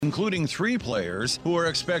including 3 players who are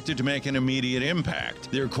expected to make an immediate impact.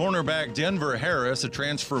 Their cornerback Denver Harris, a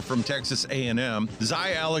transfer from Texas A&M, Zy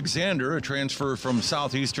Alexander, a transfer from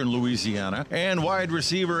Southeastern Louisiana, and wide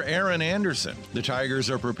receiver Aaron Anderson. The Tigers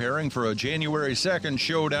are preparing for a January 2nd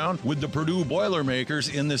showdown with the Purdue Boilermakers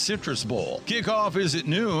in the Citrus Bowl. Kickoff is at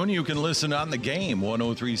noon. You can listen on The Game,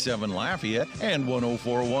 103.7 Lafayette and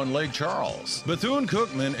 104.1 Lake Charles.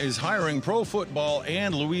 Bethune-Cookman is hiring Pro Football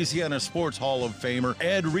and Louisiana Sports Hall of Famer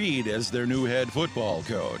Ed Reed as their new head football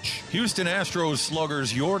coach. Houston Astros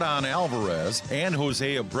sluggers Yordan Alvarez and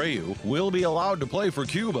Jose Abreu will be allowed to play for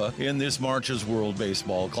Cuba in this March's World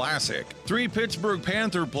Baseball Classic. 3 Pittsburgh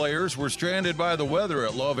Panther players were stranded by the weather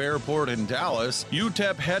at Love Airport in Dallas.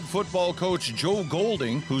 UTEP head football coach Joe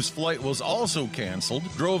Golding, whose flight was also canceled,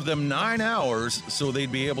 drove them 9 hours so they'd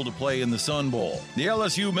be able to play in the Sun Bowl. The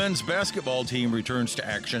LSU men's basketball team returns to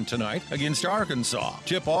action tonight against Arkansas.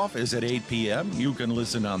 Tip-off is at 8 p.m. You can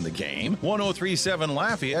listen on The Game, 103.7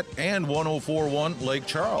 Lafayette and 104.1 Lake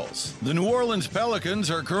Charles. The New Orleans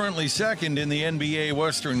Pelicans are currently second in the NBA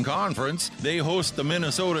Western Conference. They host the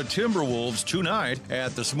Minnesota Timberwolves tonight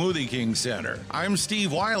at the Smoothie King Center. I'm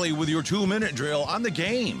Steve Wiley with your 2-minute drill on The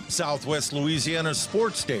Game, Southwest Louisiana's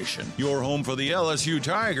sports station, your home for the LSU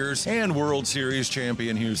Tigers and World Series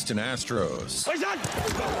champion Houston Astros.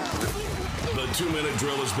 The 2-minute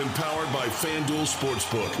drill has been powered by FanDuel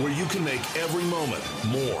Sportsbook, where you can make every moment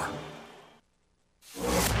more.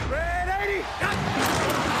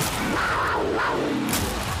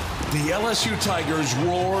 The LSU Tigers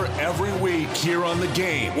roar every week here on The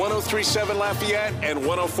Game. 103.7 Lafayette and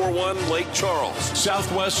 104.1 Lake Charles,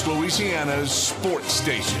 Southwest Louisiana's sports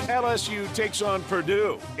station. LSU takes on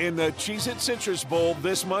Purdue in the Cheez-It Citrus Bowl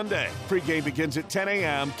this Monday. Pre-game begins at 10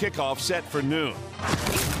 a.m., kickoff set for noon.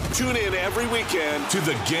 Tune in every weekend to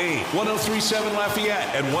The Game. 103.7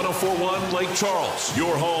 Lafayette and 104.1 Lake Charles,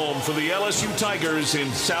 your home for the LSU Tigers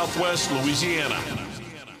in Southwest Louisiana.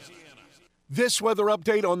 This weather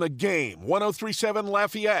update on The Game, 103.7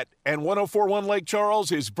 Lafayette and 104.1 Lake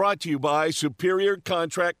Charles is brought to you by Superior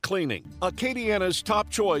Contract Cleaning, Acadiana's top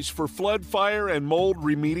choice for flood, fire, and mold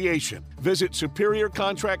remediation. Visit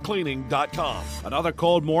SuperiorContractCleaning.com. Another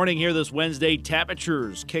cold morning here this Wednesday.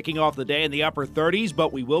 Temperatures kicking off the day in the upper 30s,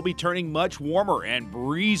 but we will be turning much warmer and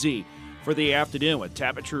breezy for the afternoon, with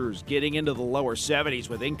temperatures getting into the lower 70s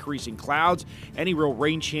with increasing clouds. Any real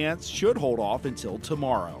rain chance should hold off until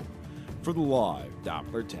tomorrow. For the live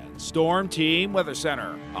Doppler 10 Storm Team Weather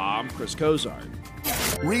Center, I'm Chris Cozart.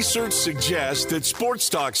 Research suggests that sports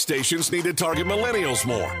talk stations need to target millennials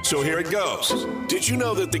more. So here it goes. Did you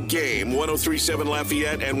know that The Game, 103.7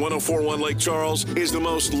 Lafayette and 104.1 Lake Charles, is the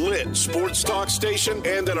most lit sports talk station,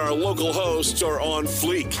 and that our local hosts are on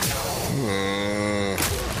fleek?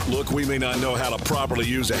 Look, we may not know how to properly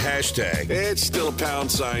use a hashtag. It's still a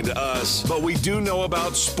pound sign to us. But we do know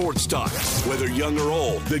about sports talk. Whether young or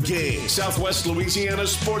old, The Game, Southwest Louisiana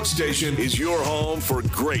sports station, is your home for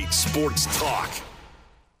great sports talk.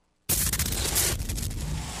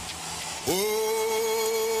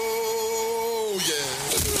 Oh, yeah.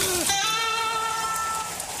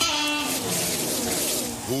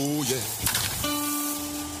 Oh, yeah.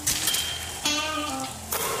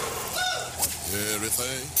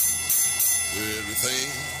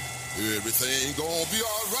 Everything gonna be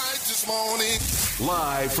all right this morning.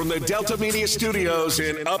 Live from the Delta Media Studios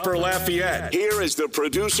in Upper Lafayette, here is the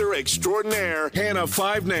producer extraordinaire, Hannah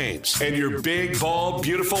Five Names, and your big, bald,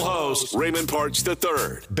 beautiful host, Raymond Parks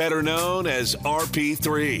III, better known as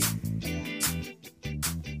RP3.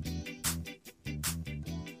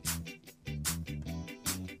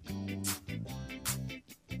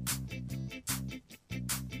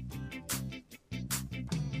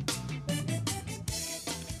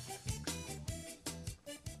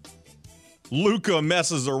 Luka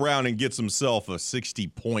messes around and gets himself a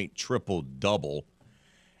 60-point triple-double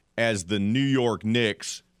as the New York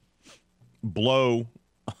Knicks blow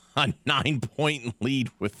a 9-point lead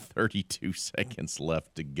with 32 seconds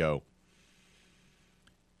left to go.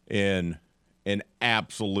 In an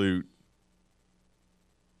absolute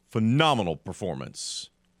phenomenal performance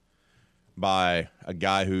by a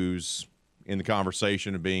guy who's in the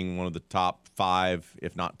conversation of being one of the top 5,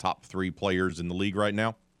 if not top 3 players in the league right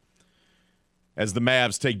now, as the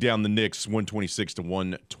Mavs take down the Knicks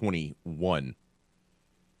 126-121.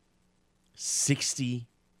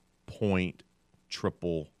 60-point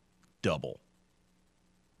triple-double.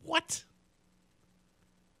 What?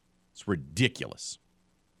 It's ridiculous.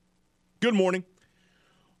 Good morning.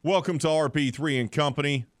 Welcome to RP3 and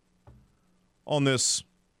Company on this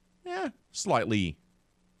slightly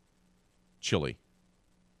chilly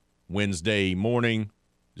Wednesday morning,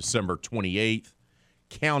 December 28th.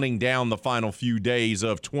 counting down the final few days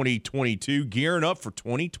of 2022, gearing up for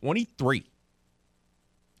 2023.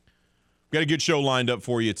 Got a good show lined up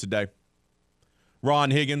for you today.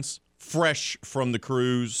 Ron Higgins, fresh from the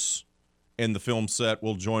cruise and the film set,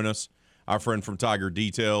 will join us. Our friend from Tiger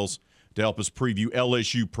Details to help us preview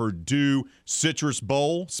LSU Purdue Citrus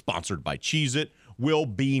Bowl, sponsored by Cheez-It, will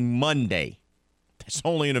be Monday. That's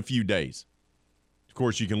only in a few days. Of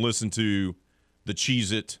course, you can listen to the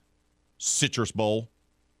Cheez-It Citrus Bowl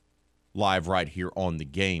live right here on The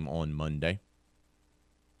Game on Monday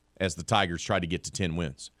as the Tigers try to get to 10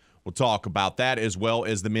 wins. We'll talk about that as well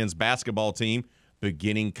as the men's basketball team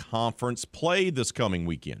beginning conference play this coming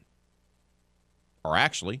weekend. Or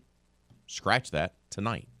actually, scratch that,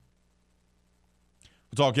 tonight.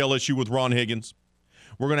 We'll talk LSU with Ron Higgins.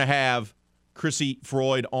 We're going to have Chrissy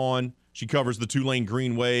Freud on. She covers the Tulane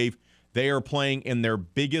Green Wave. They are playing in their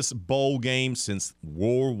biggest bowl game since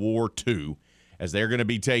World War II, as they're going to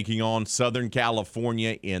be taking on Southern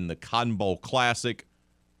California in the Cotton Bowl Classic,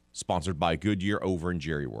 sponsored by Goodyear over in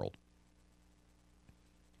Jerry World.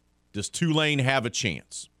 Does Tulane have a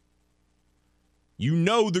chance? You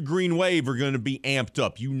know the Green Wave are going to be amped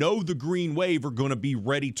up. You know the Green Wave are going to be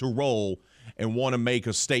ready to roll and want to make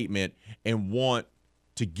a statement and want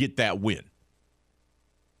to get that win.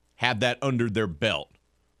 Have that under their belt.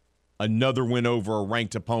 Another win over a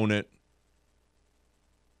ranked opponent,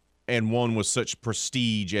 and one with such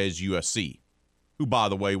prestige as USC, who, by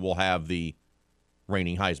the way, will have the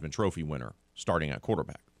reigning Heisman Trophy winner starting at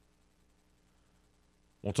quarterback.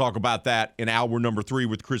 We'll talk about that in hour number 3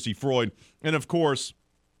 with Chrissy Freud. And, of course,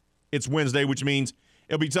 it's Wednesday, which means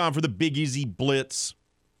it'll be time for the Big Easy Blitz.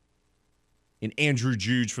 And Andrew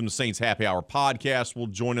Juge from the Saints Happy Hour podcast will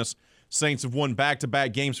join us. Saints have won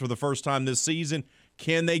back-to-back games for the first time this season.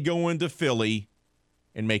 Can they go into Philly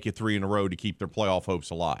and make it 3 in a row to keep their playoff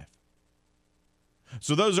hopes alive?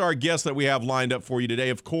 So those are our guests that we have lined up for you today.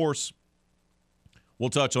 Of course,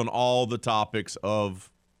 we'll touch on all the topics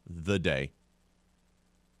of the day.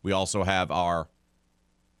 We also have our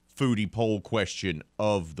foodie poll question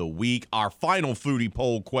of the week, our final foodie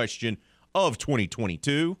poll question of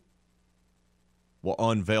 2022. We'll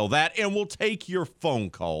unveil that, and we'll take your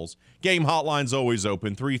phone calls. Game hotline's always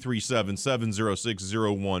open,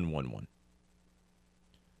 337-706-0111.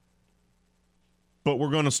 But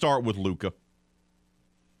we're going to start with Luka.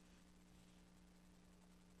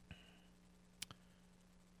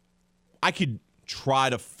 I could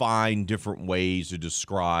try to find different ways to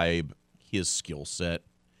describe his skill set.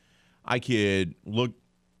 I could look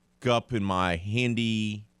up in my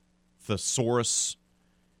handy thesaurus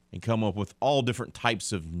and come up with all different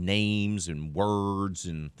types of names and words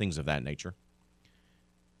and things of that nature.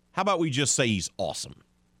 How about we just say he's awesome?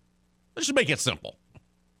 Let's just make it simple.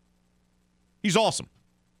 He's awesome.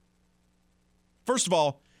 First of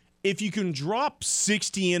all, if you can drop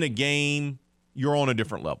 60 in a game, you're on a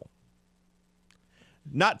different level.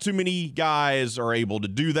 Not too many guys are able to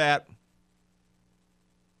do that.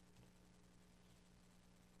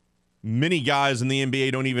 Many guys in the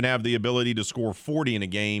NBA don't even have the ability to score 40 in a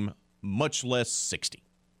game, much less 60.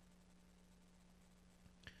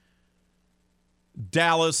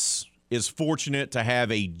 Dallas is fortunate to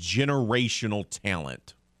have a generational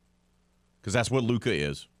talent, because that's what Luka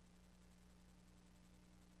is.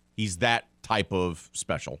 He's that type of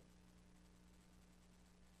special.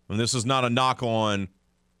 And this is not a knock on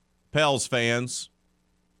Pels fans,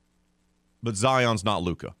 but Zion's not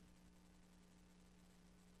Luka.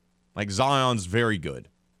 Like, Zion's very good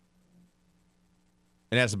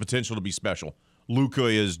and has the potential to be special. Luka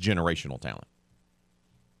is generational talent.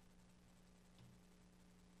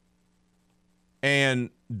 And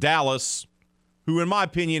Dallas, who in my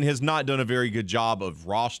opinion has not done a very good job of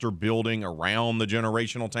roster building around the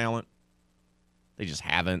generational talent. They just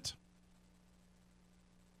haven't.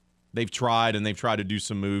 They've tried to do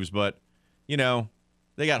some moves, but, you know,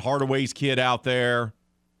 they got Hardaway's kid out there.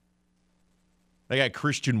 They got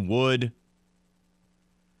Christian Wood.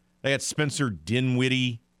 They got Spencer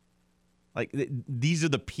Dinwiddie. Like, these are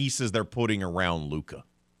the pieces they're putting around Luka.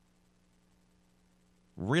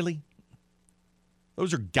 Really?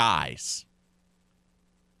 Those are guys.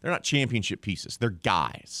 They're not championship pieces. They're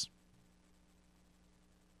guys.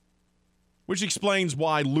 Which explains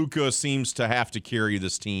why Luka seems to have to carry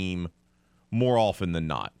this team more often than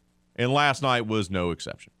not. And last night was no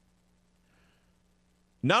exception.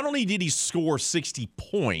 Not only did he score 60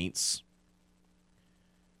 points,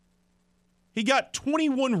 he got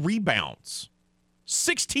 21 rebounds.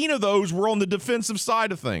 16 of those were on the defensive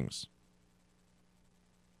side of things.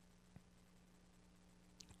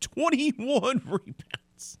 21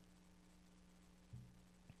 rebounds.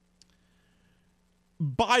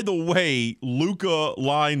 By the way, Luka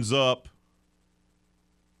lines up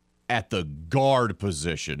at the guard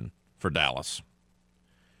position for Dallas.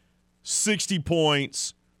 60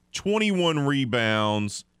 points, 21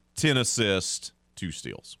 rebounds, 10 assists, 2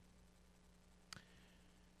 steals.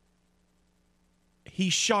 He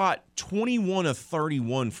shot 21 of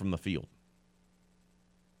 31 from the field.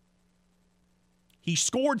 He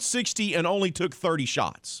scored 60 and only took 30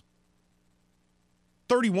 shots.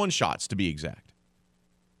 31 shots, to be exact.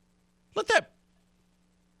 Let that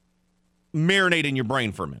marinate in your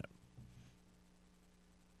brain for a minute.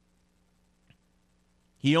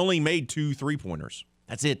 He only made 2 3-pointers.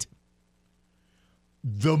 That's it.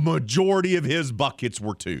 The majority of his buckets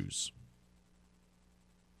were 2s.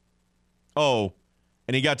 Oh,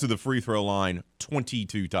 and he got to the free throw line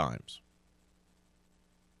 22 times.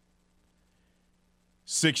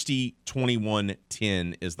 60, 21,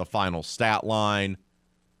 10 is the final stat line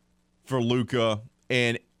for Luka,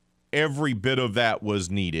 and every bit of that was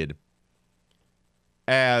needed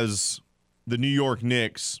as the New York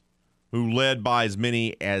Knicks, who led by as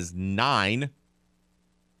many as 9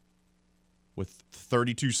 with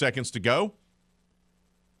 32 seconds to go,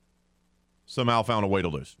 somehow found a way to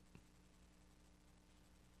lose.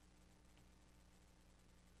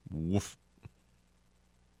 Woof.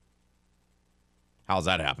 How's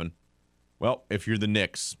that happen? Well, if you're the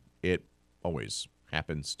Knicks, it always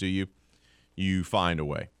happens to you. You find a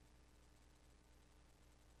way.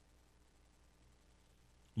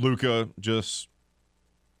 Luka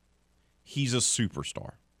he's a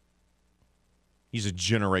superstar. He's a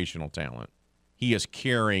generational talent. He is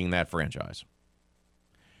carrying that franchise.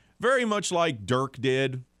 Very much like Dirk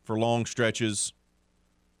did for long stretches.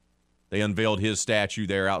 They unveiled his statue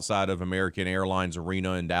there outside of American Airlines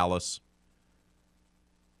Arena in Dallas.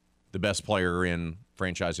 The best player in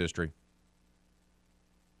franchise history.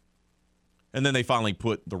 And then they finally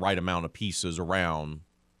put the right amount of pieces around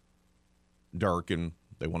Dirk, and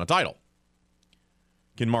they won a title.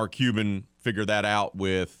 Can Mark Cuban figure that out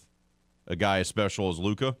with a guy as special as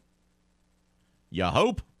Luka? You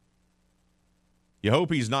hope. You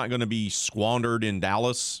hope he's not going to be squandered in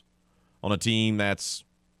Dallas on a team has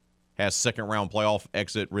second-round playoff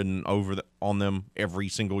exit written on them every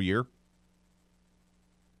single year.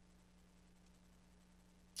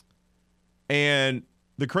 And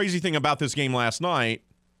the crazy thing about this game last night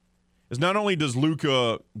is not only does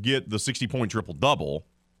Luka get the 60-point triple-double,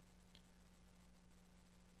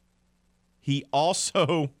 he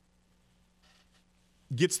also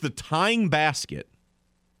gets the tying basket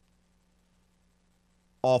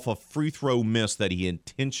off a free throw miss that he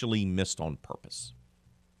intentionally missed on purpose.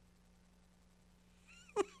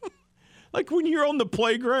 Like when you're on the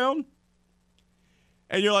playground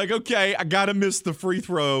and you're like, okay, I got to miss the free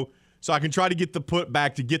throw so I can try to get the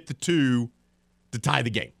putback to get the 2 to tie the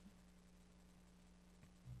game.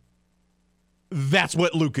 That's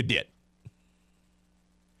what Luka did.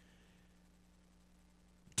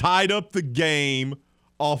 Tied up the game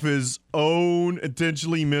off his own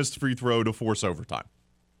intentionally missed free throw to force overtime.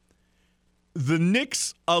 The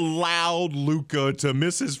Knicks allowed Luka to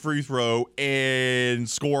miss his free throw and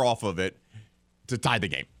score off of it to tie the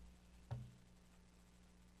game.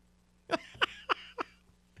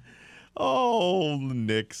 Oh, the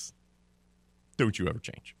Knicks. Don't you ever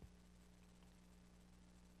change.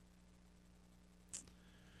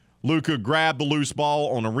 Luka grabbed the loose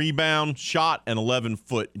ball on a rebound, shot an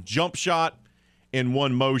 11-foot jump shot in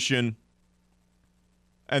one motion,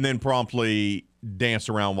 and then promptly danced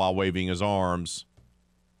around while waving his arms.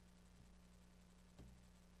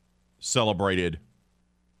 Celebrated.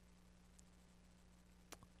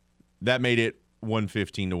 That made it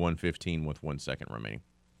 115-115 with 1 second remaining.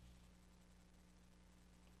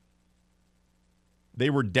 They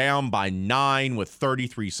were down by 9 with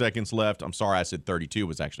 33 seconds left. I'm sorry, I said 32. It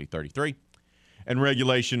was actually 33. And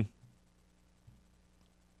regulation,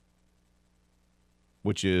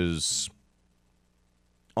 which is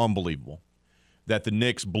unbelievable, that the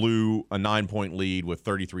Knicks blew a 9-point lead with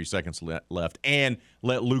 33 seconds left and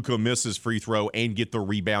let Luka miss his free throw and get the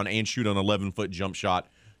rebound and shoot an 11-foot jump shot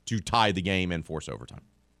to tie the game and force overtime.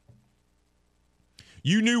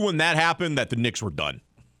 You knew when that happened that the Knicks were done.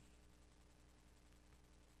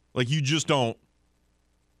 Like, you just don't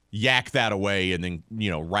yak that away and then,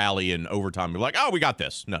 rally in overtime and be like, oh, we got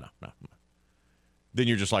this. No. Then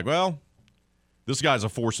you're just like, well, this guy's a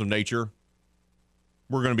force of nature.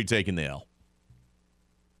 We're going to be taking the L.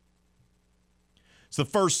 It's the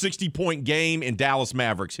first 60-point game in Dallas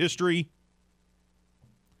Mavericks history.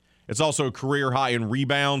 It's also a career high in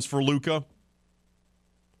rebounds for Luka.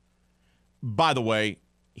 By the way,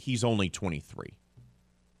 he's only 23.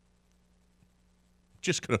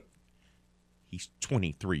 He's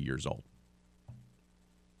 23 years old.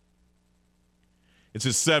 It's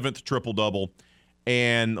his 7th triple-double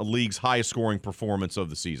and the league's highest scoring performance of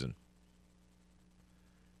the season.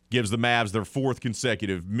 Gives the Mavs their 4th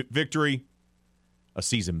consecutive victory, a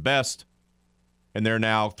season best, and they're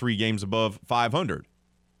now 3 games above 500,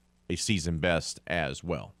 a season best as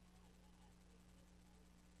well.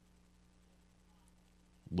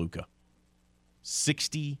 Luka,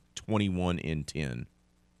 60, 21, and 10.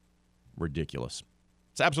 Ridiculous.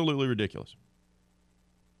 It's absolutely ridiculous.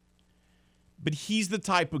 But he's the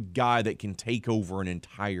type of guy that can take over an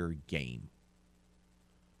entire game.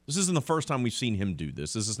 This isn't the first time we've seen him do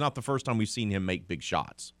this. This is not the first time we've seen him make big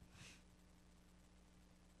shots.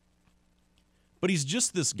 But he's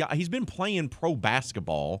just this guy. He's been playing pro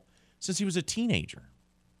basketball since he was a teenager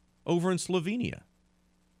over in Slovenia.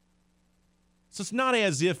 So it's not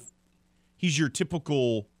as if he's your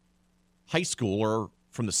typical high schooler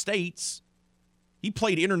from the States. He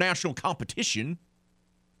played international competition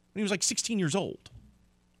when he was like 16 years old.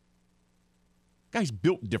 Guy's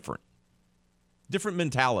built different. Different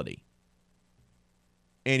mentality.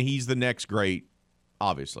 And he's the next great,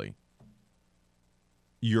 obviously,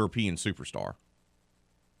 European superstar.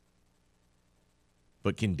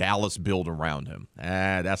 But can Dallas build around him?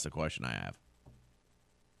 That's the question I have.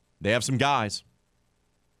 They have some guys.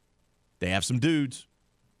 They have some dudes.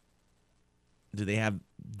 Do they have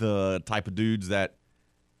the type of dudes that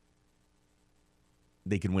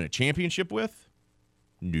they can win a championship with?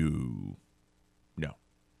 No.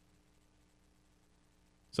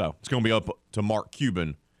 So it's going to be up to Mark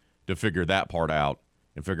Cuban to figure that part out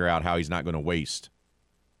and figure out how he's not going to waste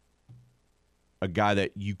a guy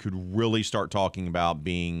that you could really start talking about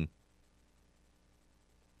being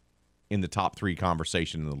in the top 3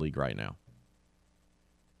 conversation in the league right now.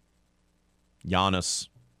 Giannis,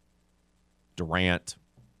 Durant,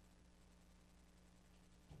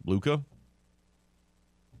 Luka.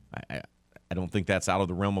 I don't think that's out of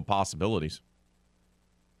the realm of possibilities.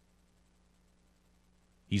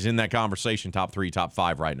 He's in that conversation, top 3, top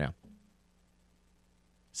 5 right now.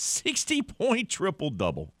 60-point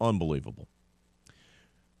triple-double. Unbelievable.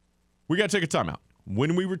 We got to take a timeout.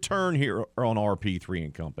 When we return here on RP3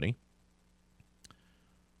 and Company,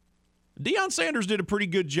 Deion Sanders did a pretty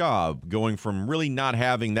good job going from really not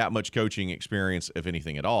having that much coaching experience, if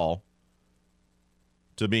anything at all,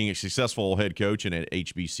 to being a successful head coach at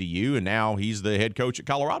HBCU, and now he's the head coach at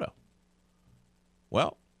Colorado.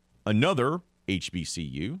 Well, another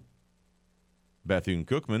HBCU,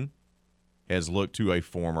 Bethune-Cookman, has looked to a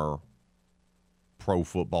former Pro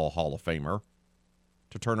Football Hall of Famer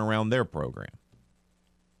to turn around their program.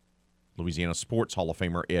 Louisiana Sports Hall of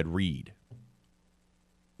Famer Ed Reed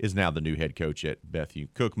is now the new head coach at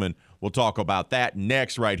Bethune-Cookman. We'll talk about that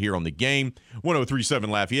next right here on The Game. 103.7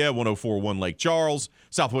 Lafayette, 104.1 Lake Charles,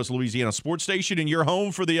 Southwest Louisiana Sports Station, and your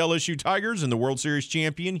home for the LSU Tigers and the World Series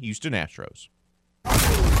champion Houston Astros.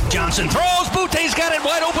 Johnson throws. Boute's got it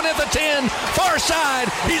wide open at the 10. Far side.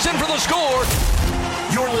 He's in for the score.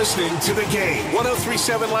 You're listening to The Game.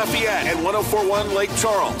 103.7 Lafayette and 104.1 Lake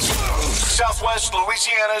Charles. Southwest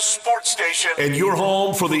Louisiana Sports Station. And your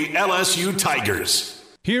home for the LSU Tigers.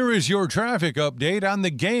 Here is your traffic update on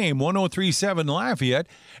The Game. 103.7 Lafayette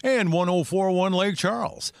and 104.1 Lake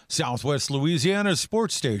Charles, Southwest Louisiana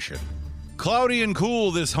Sports Station. Cloudy and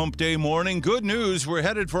cool this hump day morning. Good news, we're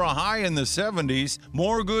headed for a high in the 70s.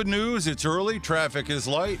 More good news, it's early, traffic is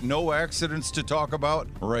light, no accidents to talk about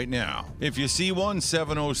right now. If you see one,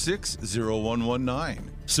 706-0119.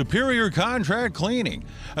 Superior Contract Cleaning,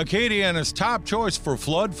 Acadiana's top choice for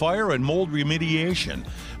flood, fire, and mold remediation.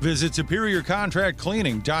 Visit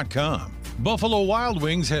SuperiorContractCleaning.com. Buffalo Wild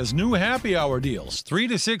Wings has new happy hour deals, $3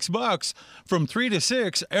 to $6 from 3 to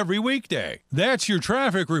 6 every weekday. That's your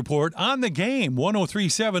traffic report on The Game.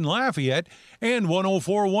 103.7 Lafayette and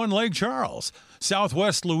 104.1 Lake Charles,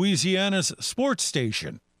 Southwest Louisiana's sports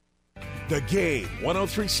station. The Game,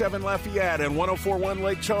 103.7 Lafayette and 104.1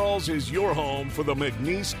 Lake Charles is your home for the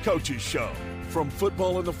McNeese Coaches Show. From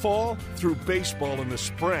football in the fall through baseball in the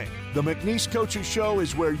spring, the McNeese Coaches Show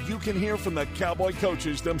is where you can hear from the Cowboy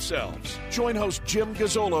coaches themselves. Join host Jim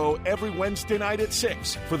Gazzolo every Wednesday night at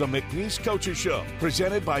 6 for the McNeese Coaches Show,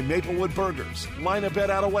 presented by Maplewood Burgers, Line of Bet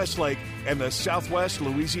out of Westlake, and the Southwest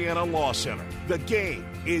Louisiana Law Center. The Game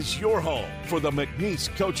is your home for the McNeese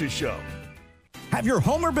Coaches Show. Have your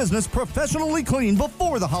home or business professionally cleaned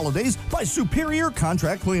before the holidays by Superior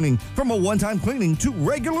Contract Cleaning. From a one-time cleaning to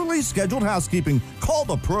regularly scheduled housekeeping, call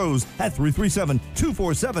the pros at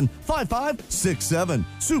 337-247-5567.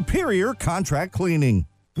 Superior Contract Cleaning.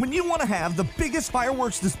 When you want to have the biggest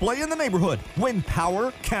fireworks display in the neighborhood, when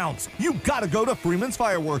power counts, you gotta go to Freeman's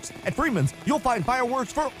Fireworks. At Freeman's, you'll find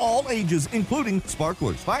fireworks for all ages, including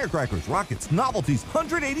sparklers, firecrackers, rockets, novelties,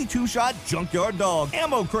 182-shot junkyard dog,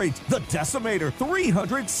 ammo crates, the Decimator,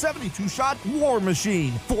 372-shot war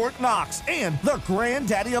machine, Fort Knox, and the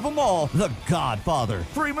granddaddy of them all, the Godfather.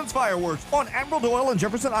 Freeman's Fireworks on Admiral Doyle and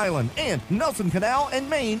Jefferson Island, and Nelson Canal and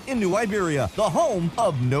Maine in New Iberia, the home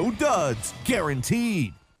of no duds,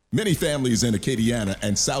 guaranteed. Many families in Acadiana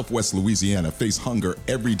and Southwest Louisiana face hunger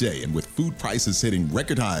every day, and with food prices hitting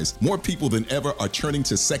record highs, more people than ever are turning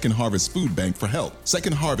to Second Harvest Food Bank for help.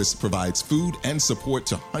 Second Harvest provides food and support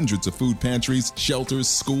to hundreds of food pantries, shelters,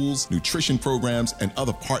 schools, nutrition programs, and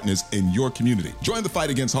other partners in your community. Join the fight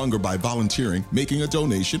against hunger by volunteering, making a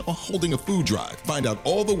donation, or holding a food drive. Find out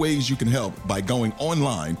all the ways you can help by going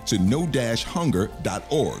online to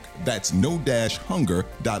no-hunger.org. That's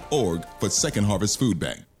no-hunger.org for Second Harvest Food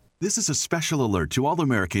Bank. This is a special alert to all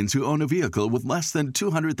Americans who own a vehicle with less than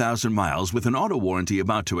 200,000 miles with an auto warranty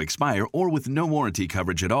about to expire or with no warranty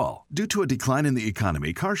coverage at all. Due to a decline in the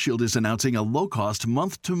economy, CarShield is announcing a low-cost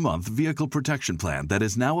month-to-month vehicle protection plan that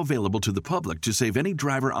is now available to the public to save any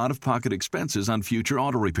driver out-of-pocket expenses on future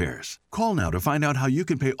auto repairs. Call now to find out how you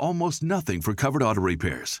can pay almost nothing for covered auto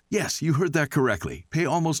repairs. Yes, you heard that correctly. Pay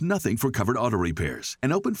almost nothing for covered auto repairs.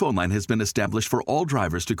 An open phone line has been established for all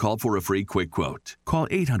drivers to call for a free quick quote. Call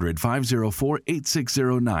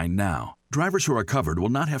 800-504-8609 now. Drivers who are covered will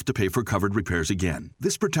not have to pay for covered repairs again.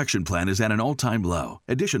 This protection plan is at an all-time low.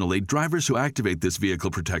 Additionally, drivers who activate this vehicle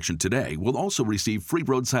protection today will also receive free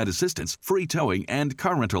roadside assistance, free towing, and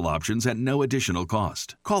car rental options at no additional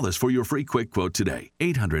cost. Call us for your free quick quote today.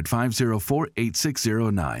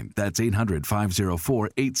 800-504-8609. That's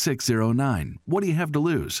 800-504-8609. What do you have to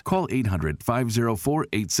lose? Call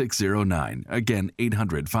 800-504-8609. Again,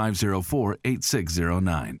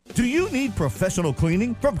 800-504-8609. Do you need professional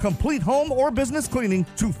cleaning? From complete home or business cleaning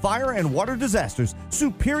to fire and water disasters,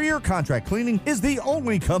 Superior Contract Cleaning is the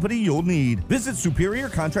only company you'll need. Visit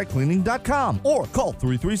SuperiorContractCleaning.com or call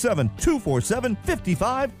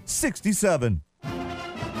 337-247-5567.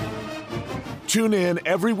 Tune in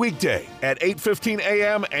every weekday at 8:15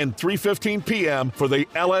 a.m. and 3:15 p.m. for the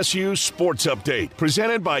LSU Sports Update,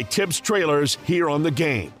 presented by Tibbs Trailers here on The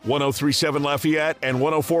Game. 103.7 Lafayette and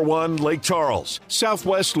 104.1 Lake Charles,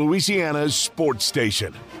 Southwest Louisiana's sports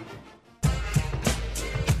station.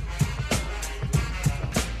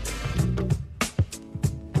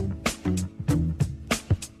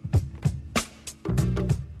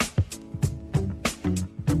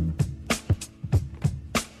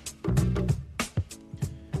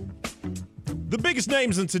 The biggest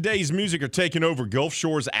names in today's music are taking over Gulf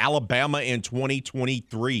Shores, Alabama in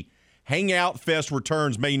 2023. Hangout Fest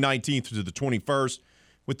returns May 19th to the 21st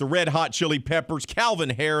with the Red Hot Chili Peppers,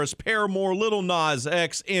 Calvin Harris, Paramore, Lil Nas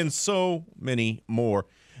X, and so many more.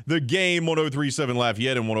 The Game, 103.7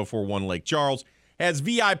 Lafayette and 104.1 Lake Charles, has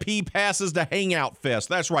VIP passes to Hangout Fest.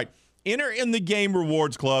 That's right. Enter in the Game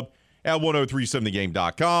Rewards Club at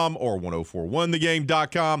 1037thegame.com or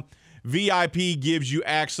 1041thegame.com. VIP gives you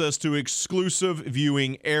access to exclusive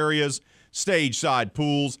viewing areas, stage side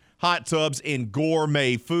pools, hot tubs, and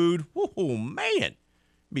gourmet food. Oh, man.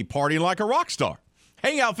 Be partying like a rock star.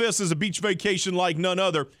 Hangout Fest is a beach vacation like none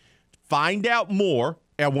other. Find out more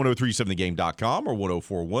at 1037thegame.com or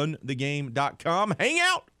 1041thegame.com.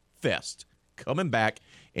 Hangout Fest coming back,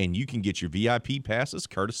 and you can get your VIP passes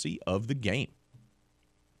courtesy of The Game.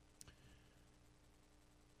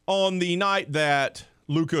 On the night that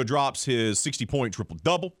Luka drops his 60-point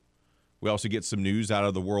triple-double, we also get some news out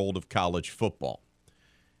of the world of college football.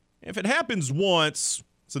 If it happens once,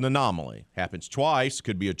 it's an anomaly. Happens twice,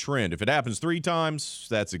 could be a trend. If it happens 3 times,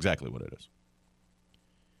 that's exactly what it is.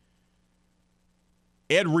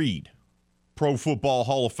 Ed Reed, Pro Football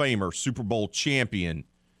Hall of Famer, Super Bowl champion,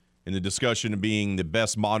 in the discussion of being the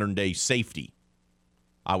best modern-day safety.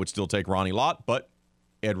 I would still take Ronnie Lott, but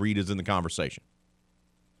Ed Reed is in the conversation.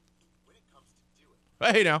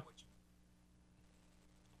 Hey, now.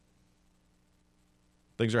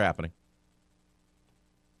 Things are happening.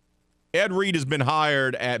 Ed Reed has been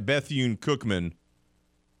hired at Bethune-Cookman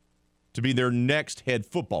to be their next head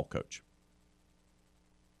football coach.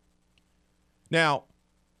 Now,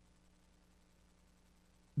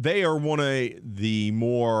 they are one of the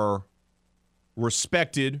more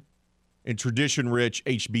respected and tradition-rich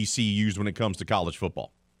HBCUs when it comes to college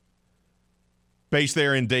football. Based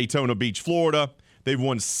there in Daytona Beach, Florida. They've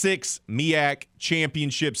won 6 MEAC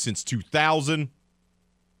championships since 2000.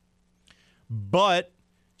 But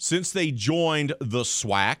since they joined the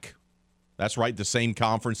SWAC, that's right, the same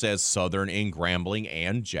conference as Southern and Grambling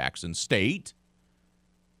and Jackson State,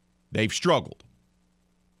 They've struggled.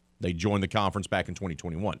 They joined the conference back in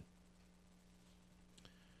 2021.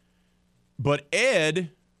 But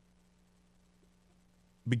Ed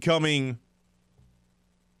becoming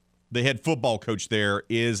the head football coach there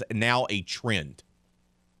is now a trend.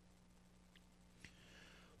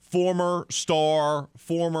 Former star,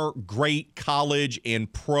 former great college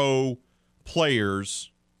and pro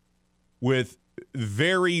players with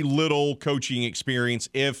very little coaching experience,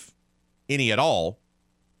 if any at all,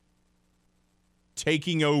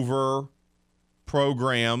 taking over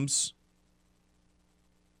programs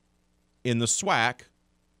in the SWAC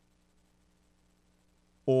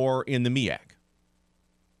or in the MEAC.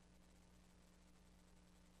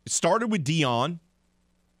 It started with Deion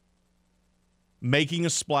making a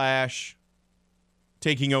splash,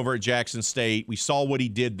 taking over at Jackson State. We saw what he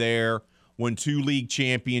did there, won 2 league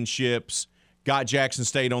championships, got Jackson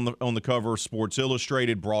State on the cover of Sports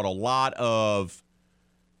Illustrated, brought a lot of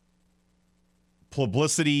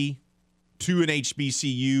publicity to an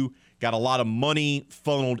HBCU, got a lot of money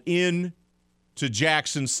funneled in to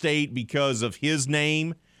Jackson State because of his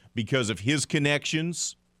name, because of his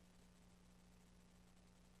connections.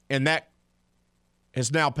 And that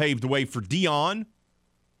has now paved the way for Deion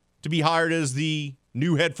to be hired as the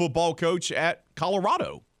new head football coach at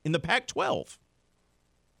Colorado in the Pac-12.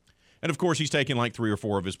 And, of course, he's taken like 3 or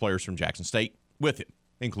 4 of his players from Jackson State with him,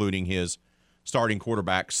 including his starting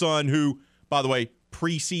quarterback son, who, by the way,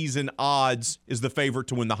 preseason odds is the favorite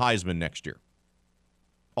to win the Heisman next year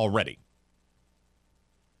already.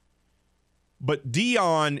 But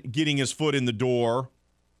Deion getting his foot in the door,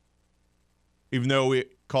 even though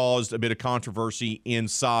it caused a bit of controversy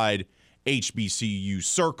inside HBCU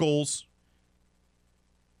circles,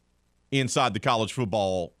 inside the college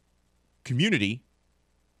football community,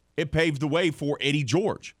 it paved the way for Eddie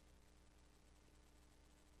George.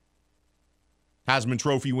 Heisman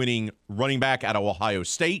Trophy winning running back out of Ohio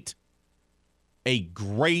State, a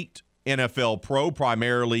great NFL pro,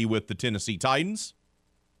 primarily with the Tennessee Titans.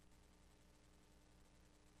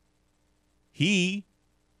 He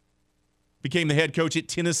became the head coach at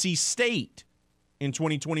Tennessee State in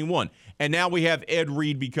 2021. And now we have Ed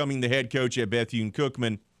Reed becoming the head coach at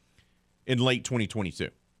Bethune-Cookman in late 2022.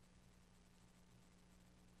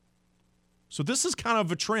 So this is kind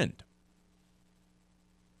of a trend.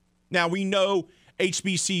 Now, we know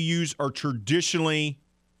HBCUs are traditionally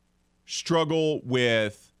struggle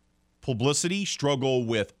with publicity, struggle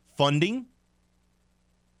with funding.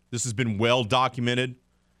 This has been well documented.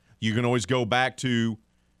 You can always go back to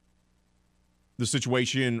the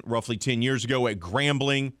situation roughly 10 years ago at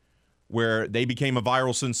Grambling, where they became a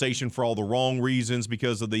viral sensation for all the wrong reasons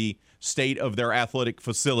because of the state of their athletic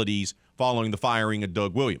facilities following the firing of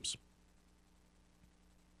Doug Williams.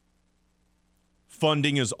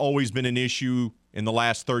 Funding has always been an issue in the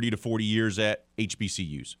last 30 to 40 years at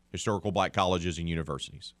HBCUs, historical black colleges and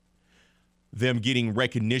universities. Them getting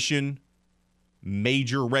recognition,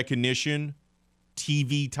 major recognition,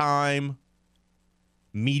 TV time,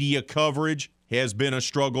 media coverage has been a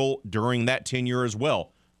struggle during that tenure as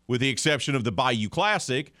well. With the exception of the Bayou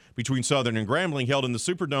Classic between Southern and Grambling held in the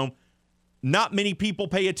Superdome, not many people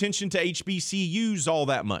pay attention to HBCUs all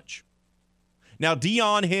that much. Now,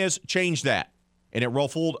 Deion has changed that, and it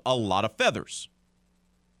ruffled a lot of feathers.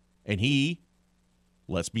 And he,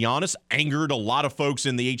 let's be honest, angered a lot of folks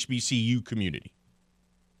in the HBCU community.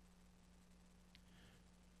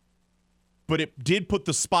 But it did put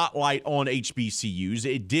the spotlight on HBCUs.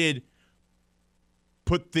 It did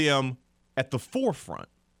put them at the forefront.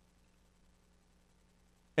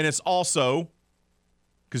 And it's also,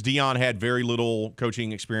 because Deion had very little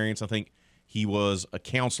coaching experience, I think he was a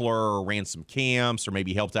counselor or ran some camps or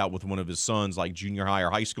maybe helped out with one of his sons' like junior high or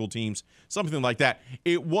high school teams, something like that.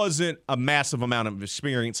 It wasn't a massive amount of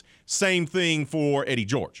experience. Same thing for Eddie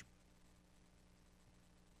George.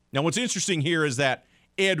 Now, what's interesting here is that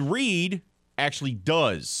Ed Reed actually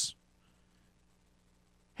does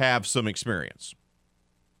have some experience.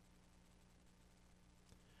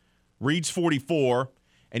 Reed's 44,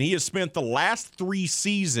 and he has spent the last 3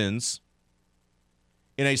 seasons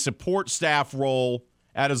in a support staff role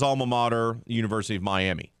at his alma mater, the University of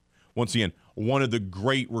Miami. Once again, one of the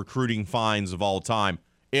great recruiting finds of all time.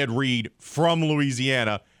 Ed Reed from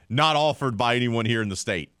Louisiana, not offered by anyone here in the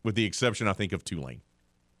state, with the exception, I think, of Tulane.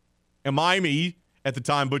 And Miami, at the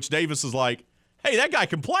time, Butch Davis is like, hey, that guy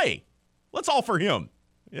can play. Let's offer him.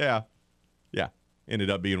 Yeah. Ended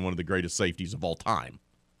up being one of the greatest safeties of all time.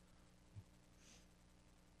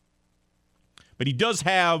 But he does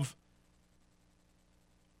have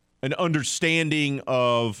an understanding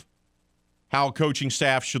of how coaching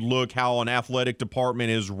staff should look, how an athletic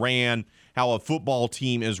department is ran, how a football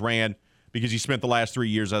team is ran because he spent the last 3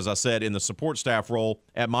 years, as I said, in the support staff role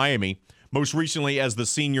at Miami, most recently as the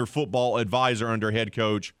senior football advisor under head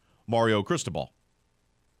coach Mario Cristobal.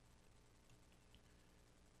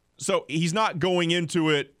 So he's not going into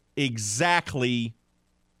it exactly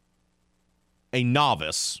a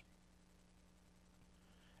novice.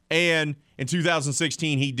 And in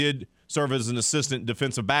 2016, he did serve as an assistant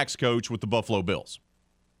defensive backs coach with the Buffalo Bills.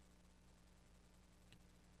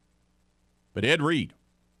 But Ed Reed,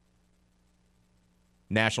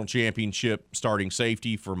 national championship starting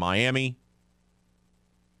safety for Miami,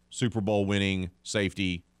 Super Bowl winning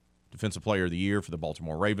safety, defensive player of the year for the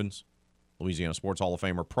Baltimore Ravens, Louisiana Sports Hall of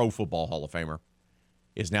Famer, Pro Football Hall of Famer,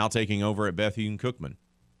 is now taking over at Bethune-Cookman.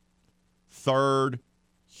 Third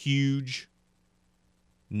huge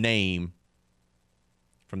name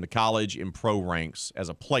from the college and pro ranks as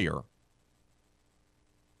a player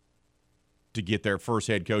to get their first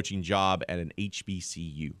head coaching job at an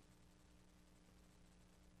HBCU.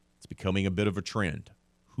 It's becoming a bit of a trend.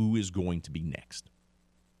 Who is going to be next?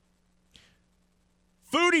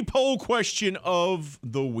 Foodie poll question of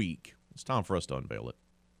the week. It's time for us to unveil it.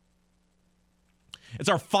 It's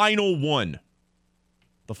our final one.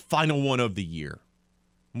 The final one of the year.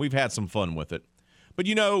 We've had some fun with it. But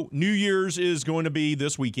you know, New Year's is going to be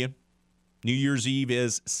this weekend. New Year's Eve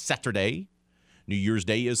is Saturday. New Year's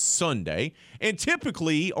Day is Sunday. And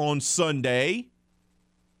typically on Sunday,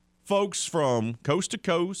 folks from coast to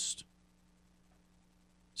coast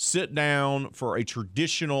sit down for a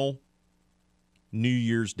traditional New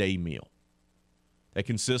Year's Day meal that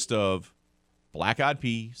consists of black-eyed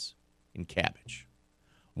peas and cabbage.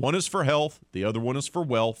 One is for health, the other one is for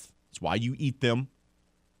wealth. That's why you eat them.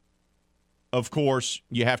 Of course,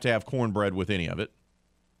 you have to have cornbread with any of it,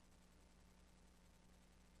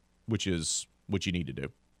 which is what you need to do.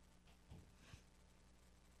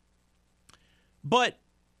 But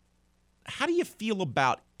how do you feel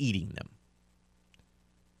about eating them?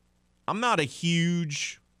 I'm not a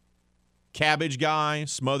huge cabbage guy,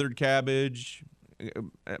 smothered cabbage.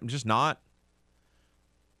 I'm just not.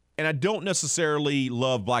 And I don't necessarily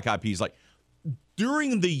love black-eyed peas. Like,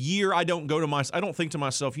 during the year, I don't think to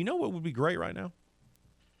myself, you know what would be great right now?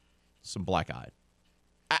 Some black-eyed.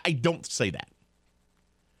 I don't say that.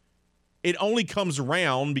 It only comes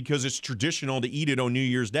around because it's traditional to eat it on New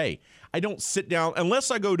Year's Day. I don't sit down,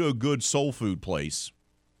 unless I go to a good soul food place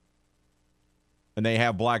and they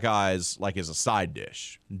have black eyes like as a side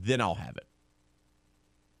dish, then I'll have it.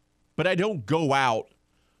 But I don't go out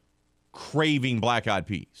craving black-eyed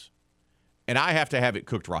peas. And I have to have it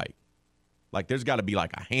cooked right. Like, there's got to be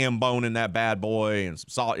like a ham bone in that bad boy and some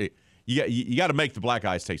salt. You got to make the black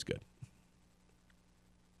eyes taste good.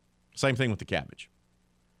 Same thing with the cabbage.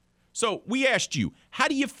 So we asked you, how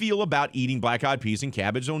do you feel about eating black-eyed peas and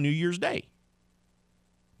cabbage on New Year's Day?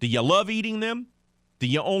 Do you love eating them? Do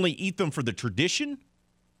you only eat them for the tradition?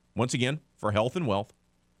 Once again, for health and wealth.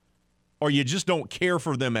 Or you just don't care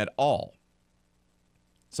for them at all?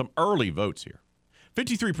 Some early votes here.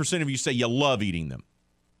 53% of you say you love eating them.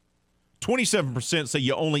 27% say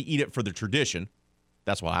you only eat it for the tradition.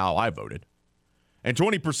 That's how I voted. And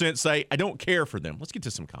 20% say, I don't care for them. Let's get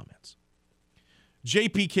to some comments.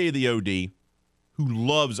 JPK the OD, who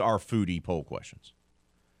loves our foodie poll questions.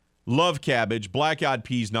 Love cabbage, black-eyed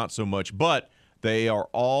peas not so much, but they are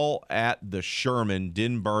all at the Sherman,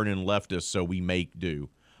 didn't burn and left us, so we make do.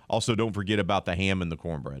 Also, don't forget about the ham and the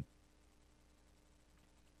cornbread.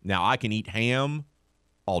 Now, I can eat ham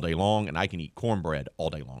all day long, and I can eat cornbread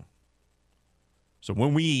all day long. So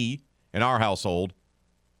when we, in our household,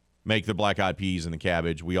 make the black-eyed peas and the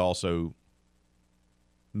cabbage, we also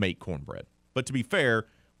make cornbread. But to be fair,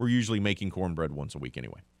 we're usually making cornbread once a week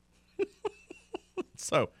anyway.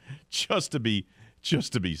 So just to be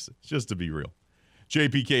real.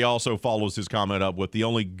 JPK also follows his comment up with the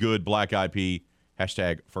only good black-eyed pea,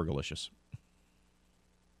 #Fergalicious.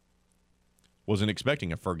 Wasn't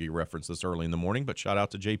expecting a Fergie reference this early in the morning, but shout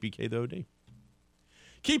out to JPK the OD.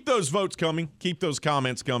 Keep those votes coming. Keep those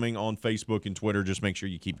comments coming on Facebook and Twitter. Just make sure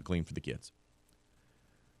you keep it clean for the kids.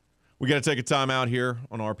 We got to take a time out here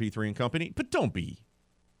on RP3 and Company, but don't be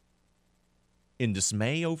in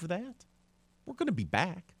dismay over that. We're going to be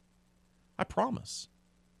back. I promise.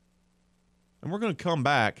 And we're going to come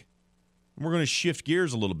back, and we're going to shift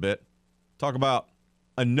gears a little bit, talk about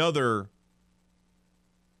another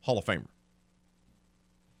Hall of Famer,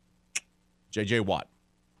 J.J. Watt.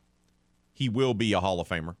 He will be a Hall of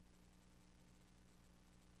Famer.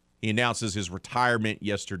 He announces his retirement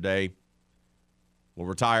yesterday. Will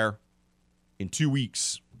retire in 2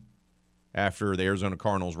 weeks after the Arizona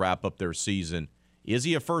Cardinals wrap up their season. Is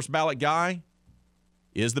he a first ballot guy?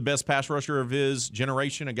 Is the best pass rusher of his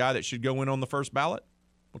generation a guy that should go in on the first ballot?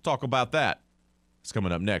 We'll talk about that. It's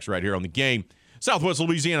coming up next right here on The Game. Southwest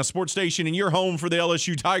Louisiana Sports Station, and your home for the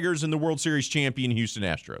LSU Tigers and the World Series champion Houston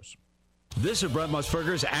Astros. This is Brett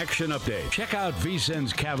Musburger's Action Update. Check out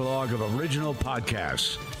VSiN's catalog of original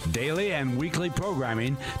podcasts, daily and weekly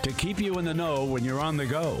programming to keep you in the know when you're on the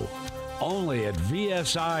go. Only at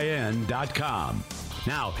VSIN.com.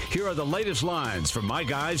 Now, here are the latest lines from my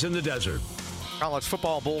guys in the desert. College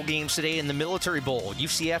football bowl games today in the Military Bowl.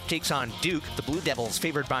 UCF takes on Duke. The Blue Devils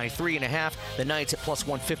favored by 3.5. The Knights at plus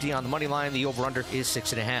 150 on the money line. The over-under is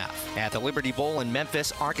 6.5. At the Liberty Bowl in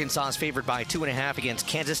Memphis, Arkansas is favored by 2.5 against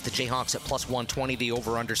Kansas. The Jayhawks at plus 120. The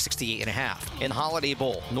over-under 68.5. In the Holiday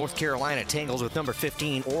Bowl, North Carolina tangles with number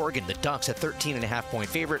 15 Oregon. The Ducks at 13.5-point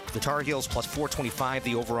favorite. The Tar Heels plus 425.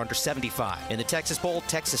 The over-under 75. In the Texas Bowl,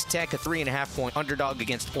 Texas Tech a 3.5-point underdog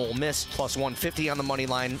against Ole Miss. Plus 150 on the money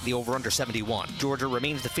line. The over-under 71. Georgia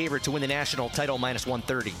remains the favorite to win the national title, minus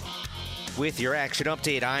 130. With your Action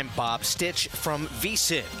Update, I'm Bob Stitch from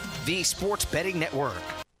VSiN, the Sports Betting Network.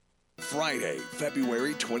 Friday,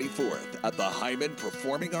 February 24th at the Hyman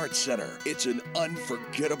Performing Arts Center. It's an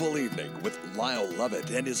unforgettable evening with Lyle Lovett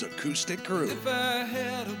and his acoustic crew. If I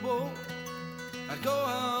had a boat, I'd go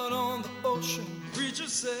out on the ocean. Preacher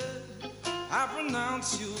said, I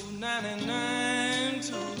pronounce you 99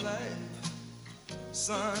 to life.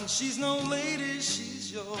 Son, she's no lady,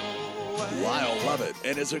 she's your wife. Lyle Lovett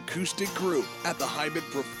and his acoustic group at the Hyman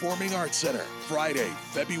Performing Arts Center, Friday,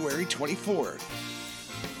 February 24th.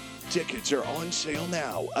 Tickets are on sale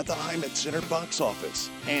now at the Hyman Center box office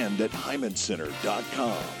and at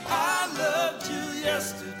hymancenter.com. I loved you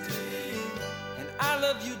yesterday, and I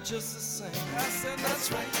love you just the same. I said,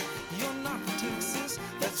 that's right, you're not from Texas.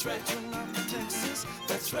 That's right, you're not from Texas.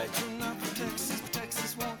 That's right, you're not from Texas. But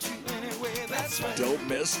Texas wants you anyway. That's right. Don't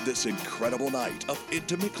miss this incredible night of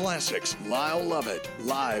intimate classics. Lyle Lovett,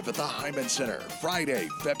 live at the Hyman Center, Friday,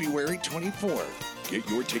 February 24th. Get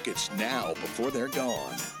your tickets now before they're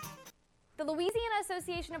gone. The Louisiana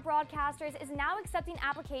Association of Broadcasters is now accepting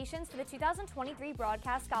applications for the 2023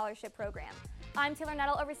 Broadcast Scholarship Program. I'm Taylor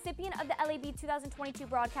Nettle, a recipient of the LAB 2022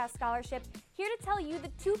 Broadcast Scholarship, here to tell you the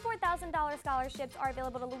two $4,000 scholarships are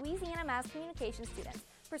available to Louisiana mass communication students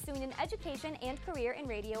pursuing an education and career in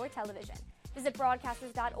radio or television. Visit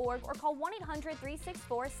broadcasters.org or call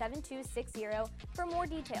 1-800-364-7260 for more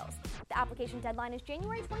details. The application deadline is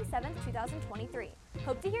January 27, 2023.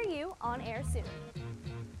 Hope to hear you on air soon.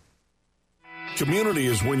 Community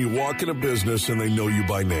is when you walk in a business and they know you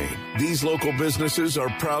by name. These local businesses are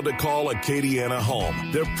proud to call Acadiana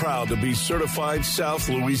home. They're proud to be certified South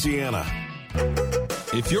Louisiana.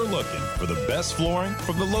 If you're looking for the best flooring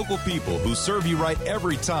from the local people who serve you right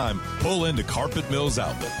every time, pull into Carpet Mills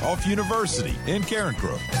Outlet off University in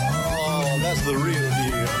Carencro. Oh, that's the real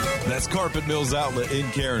deal. That's Carpet Mills Outlet in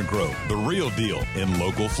Carencro, the real deal in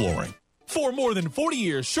local flooring. For more than 40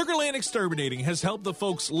 years, Sugarland Exterminating has helped the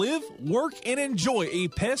folks live, work, and enjoy a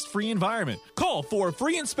pest-free environment. Call for a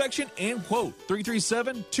free inspection and quote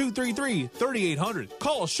 337-233-3800.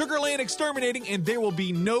 Call Sugarland Exterminating and there will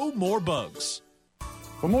be no more bugs.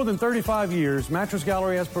 For more than 35 years, Mattress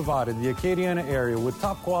Gallery has provided the Acadiana area with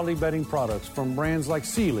top-quality bedding products from brands like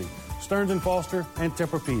Sealy, Stearns & Foster, and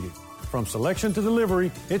Tempur-Pedic. From selection to delivery,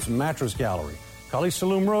 it's Mattress Gallery, Kali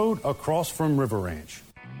Saloom Road, across from River Ranch.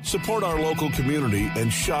 Support our local community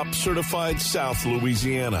and shop certified South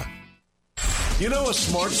Louisiana. You know a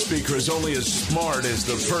smart speaker is only as smart as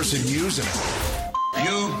the person using it.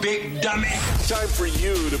 You big dummy. Time for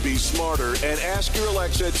you to be smarter and ask your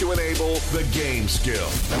Alexa to enable the game skill.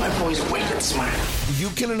 My boy's wicked smart. You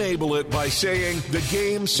can enable it by saying the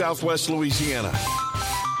game Southwest Louisiana.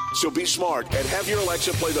 So be smart and have your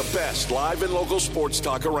Alexa play the best live and local sports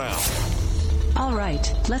talk around. All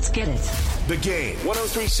right, let's get it. The Game,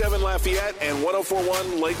 103.7 Lafayette and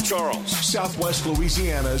 104.1 Lake Charles, Southwest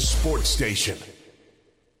Louisiana's sports station.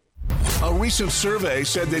 A recent survey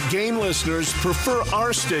said that Game listeners prefer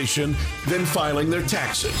our station than filing their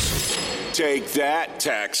taxes. Take that,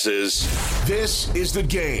 taxes. This is The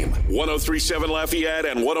Game, 103.7 Lafayette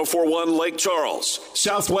and 104.1 Lake Charles,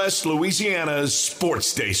 Southwest Louisiana's sports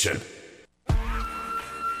station.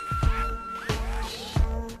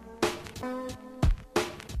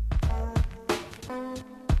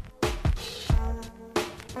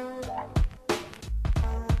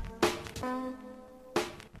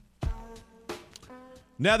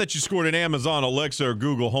 Now that you scored an Amazon Alexa or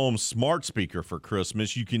Google Home smart speaker for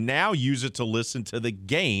Christmas, you can now use it to listen to The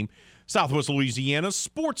Game, Southwest Louisiana's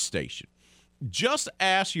sports station. Just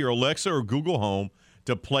ask your Alexa or Google Home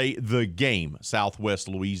to play The Game, Southwest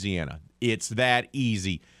Louisiana. It's that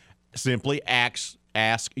easy. Simply ask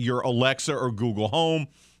ask your Alexa or Google Home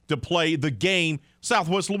to play the game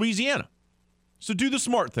Southwest Louisiana. So do the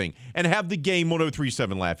smart thing and have the game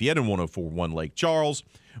 103.7 Lafayette and 104.1 Lake Charles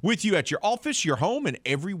with you at your office, your home, and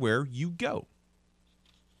everywhere you go.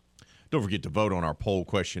 Don't forget to vote on our poll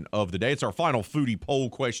question of the day. It's our final foodie poll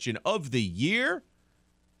question of the year.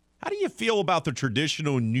 How do you feel about the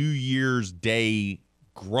traditional New Year's Day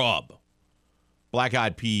grub?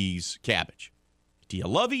 Black-eyed peas, cabbage. Do you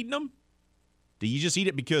love eating them? Do you just eat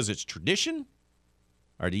it because it's tradition?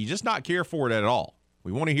 Or do you just not care for it at all?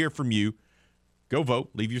 We want to hear from you. Go vote.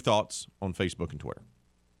 Leave your thoughts on Facebook and Twitter.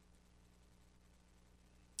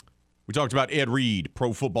 We talked about Ed Reed,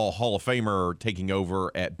 Pro Football Hall of Famer, taking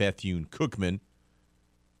over at Bethune-Cookman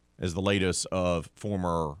as the latest of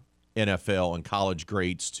former NFL and college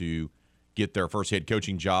greats to get their first head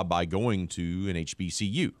coaching job by going to an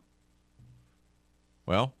HBCU.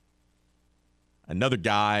 Well, another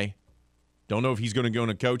guy, don't know if he's going to go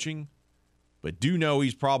into coaching, but do know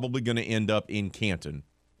he's probably going to end up in Canton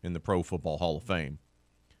in the Pro Football Hall of Fame.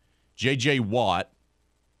 J.J. Watt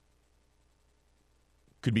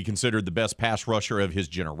could be considered the best pass rusher of his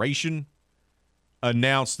generation,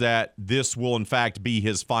 announced that this will, in fact, be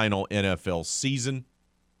his final NFL season.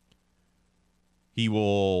 He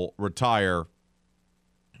will retire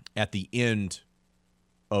at the end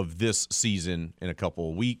of this season in a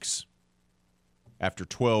couple of weeks after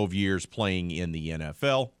 12 years playing in the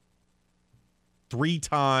NFL.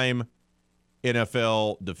 3-time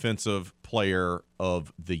NFL Defensive Player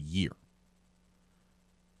of the Year.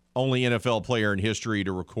 Only NFL player in history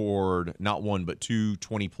to record not one but two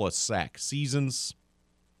 20-plus sack seasons.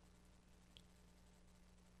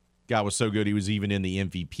 Guy was so good he was even in the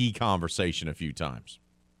MVP conversation a few times.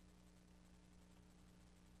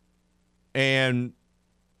 And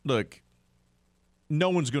look, no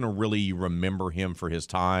one's going to really remember him for his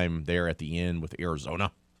time there at the end with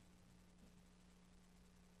Arizona.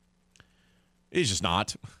 It's just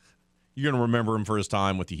not. You're going to remember him for his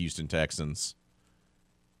time with the Houston Texans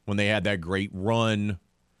when they had that great run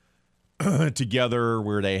together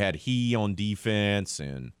where they had he on defense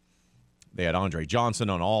and they had Andre Johnson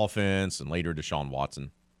on offense and later Deshaun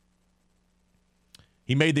Watson.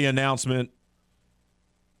 He made the announcement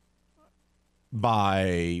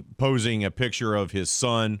by posing a picture of his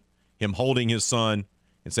son, him holding his son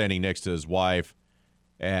and standing next to his wife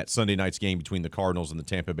at Sunday night's game between the Cardinals and the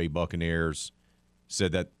Tampa Bay Buccaneers.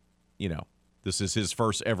 Said that, you know, this is his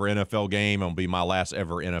first ever NFL game. It'll be my last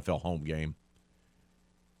ever NFL home game.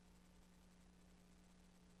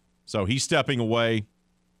 So he's stepping away.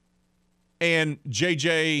 And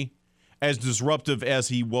JJ, as disruptive as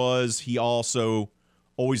he was, he also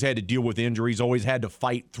always had to deal with injuries, always had to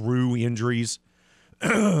fight through injuries.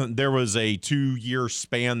 There was a 2-year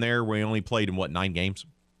span there where he only played in, 9 games?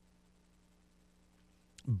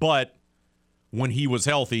 But when he was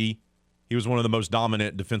healthy, he was one of the most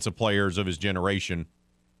dominant defensive players of his generation.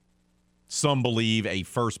 Some believe a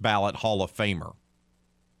first-ballot Hall of Famer.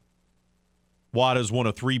 Watt is one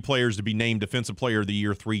of 3 players to be named Defensive Player of the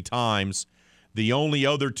Year 3 times. The only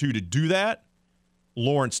other 2 to do that,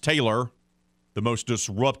 Lawrence Taylor, the most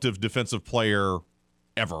disruptive defensive player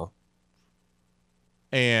ever,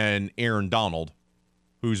 and Aaron Donald,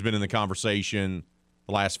 who's been in the conversation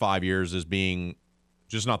the last 5 years as being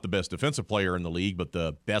just not the best defensive player in the league, but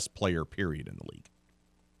the best player, period, in the league.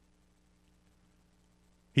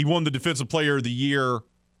 He won the Defensive Player of the Year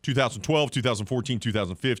 2012, 2014,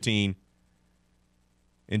 2015,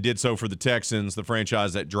 and did so for the Texans, the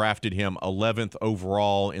franchise that drafted him 11th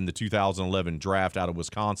overall in the 2011 draft out of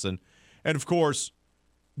Wisconsin. And, of course,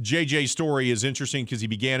 JJ's story is interesting because he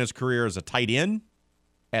began his career as a tight end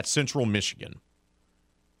at Central Michigan,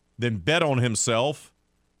 then bet on himself,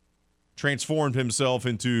 transformed himself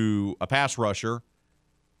into a pass rusher,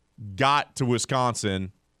 got to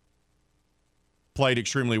Wisconsin, played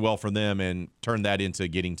extremely well for them, and turned that into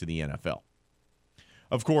getting to the NFL.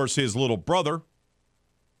 Of course, his little brother,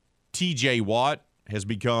 TJ Watt, has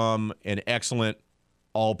become an excellent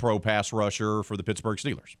all-pro pass rusher for the Pittsburgh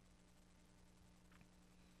Steelers.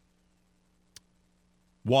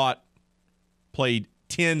 Watt played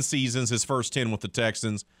 10 seasons, his first 10 with the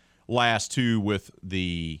Texans, last 2 with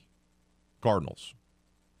the Cardinals.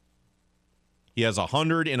 He has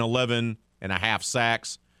 111 and a half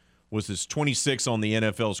sacks, was his 26 on the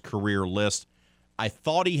NFL's career list. I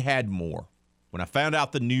thought he had more. When I found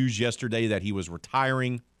out the news yesterday that he was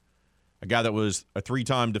retiring, a guy that was a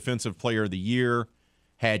 3-time Defensive Player of the Year,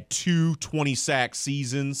 had 2 20-sack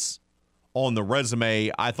seasons on the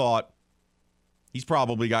resume, I thought he's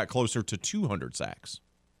probably got closer to 200 sacks.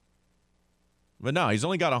 But no, he's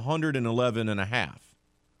only got 111 and a half,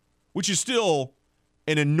 which is still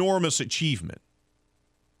an enormous achievement.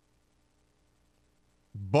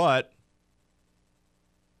 But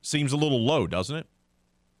seems a little low, doesn't it?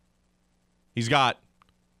 He's got,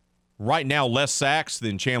 right now, less sacks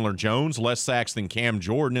than Chandler Jones, less sacks than Cam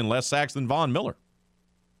Jordan, and less sacks than Von Miller.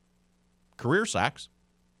 Career sacks.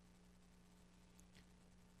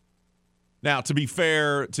 Now, to be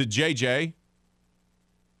fair to JJ,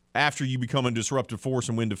 after you become a disruptive force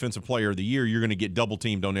and win Defensive Player of the Year, you're going to get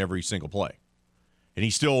double-teamed on every single play. And he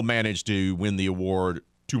still managed to win the award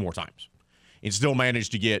 2 more times. And still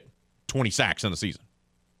managed to get 20 sacks in a season.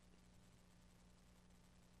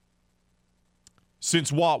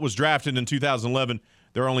 Since Watt was drafted in 2011,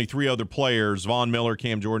 there are only 3 other players, Von Miller,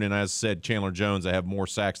 Cam Jordan, and as I said, Chandler Jones, that have more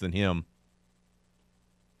sacks than him.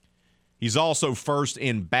 He's also first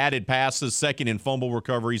in batted passes, second in fumble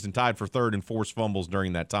recoveries, and tied for third in forced fumbles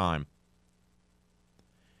during that time.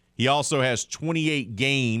 He also has 28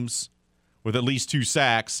 games with at least 2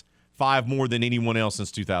 sacks, 5 more than anyone else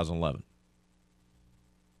since 2011.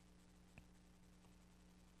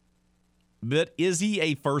 But is he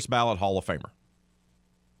a first ballot Hall of Famer?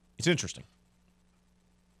 It's interesting.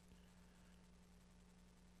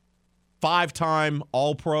 5-time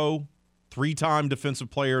All-Pro, 3-time Defensive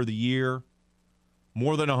Player of the Year,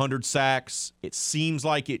 more than 100 sacks. It seems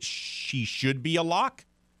like she should be a lock.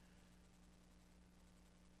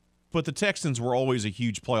 But the Texans were always a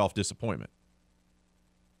huge playoff disappointment.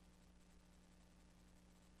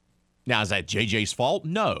 Now, is that JJ's fault?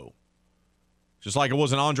 No. Just like it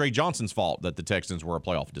wasn't Andre Johnson's fault that the Texans were a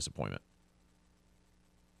playoff disappointment.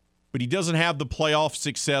 But he doesn't have the playoff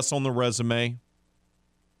success on the resume.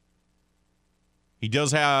 He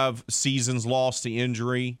does have seasons lost to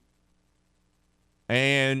injury.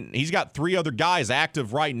 And he's got 3 other guys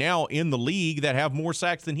active right now in the league that have more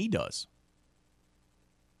sacks than he does.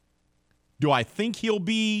 Do I think he'll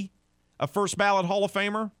be a first ballot Hall of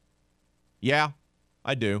Famer? Yeah,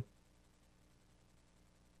 I do.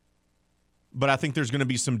 But I think there's going to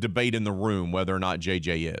be some debate in the room whether or not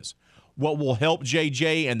JJ is. What will help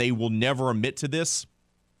JJ, and they will never admit to this,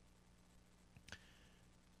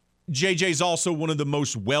 JJ's also one of the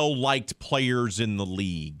most well-liked players in the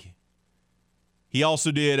league. He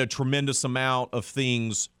also did a tremendous amount of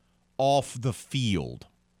things off the field.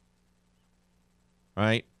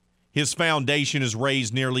 Right? His foundation has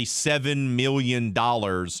raised nearly $7 million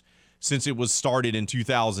since it was started in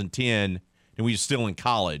 2010, and we were still in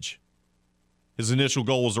college. His initial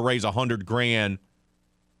goal was to raise $100,000.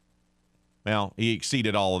 Well, he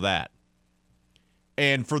exceeded all of that.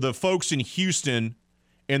 And for the folks in Houston,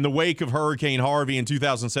 in the wake of Hurricane Harvey in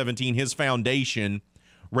 2017, his foundation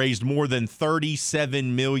raised more than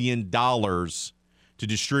 $37 million to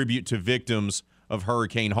distribute to victims of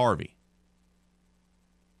Hurricane Harvey.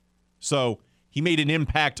 So he made an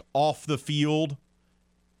impact off the field.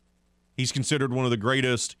 He's considered one of the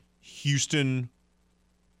greatest Houston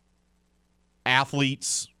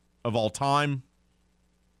athletes of all time.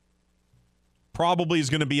 Probably is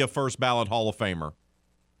going to be a first ballot Hall of Famer.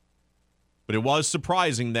 But it was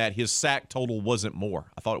surprising that his sack total wasn't more.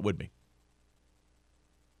 I thought it would be.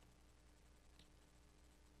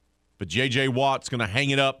 But J.J. Watt's going to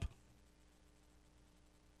hang it up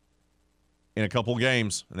in a couple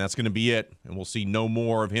games, and that's going to be it. And we'll see no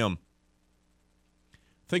more of him.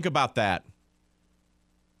 Think about that.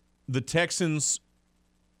 The Texans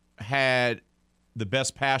had the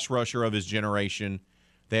best pass rusher of his generation.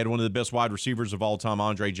 They had one of the best wide receivers of all time,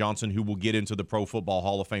 Andre Johnson, who will get into the Pro Football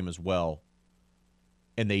Hall of Fame as well.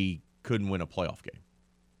 And they couldn't win a playoff game.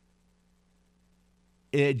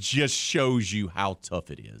 It just shows you how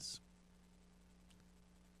tough it is.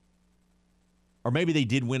 Or maybe they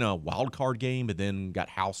did win a wild card game but then got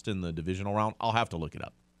housed in the divisional round. I'll have to look it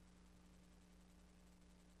up.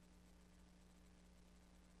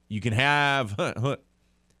 You can have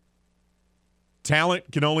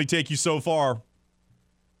talent can only take you so far.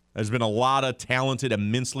 There's been a lot of talented,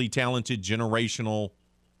 immensely talented generational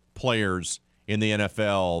players in the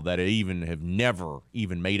NFL that have never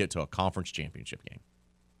even made it to a conference championship game.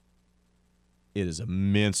 It is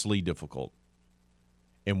immensely difficult.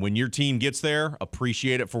 And when your team gets there,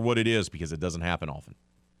 appreciate it for what it is because it doesn't happen often.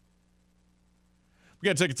 We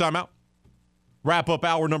got to take a timeout. Wrap up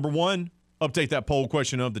hour number 1. Update that poll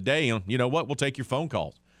question of the day. And you know what? We'll take your phone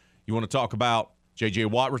calls. You want to talk about J.J.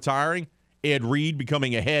 Watt retiring, Ed Reed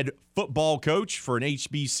becoming a head football coach for an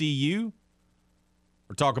HBCU,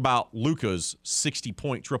 or talk about Luka's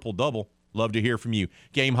 60-point triple-double. Love to hear from you.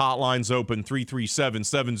 Game hotline's open,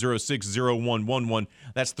 337-706-0111.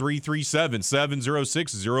 That's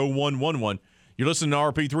 337-706-0111. You're listening to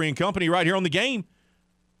RP3 and Company right here on The Game.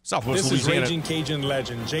 Southwest This Louisiana. is Raging Cajun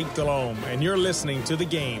legend Jake Delhomme, and you're listening to The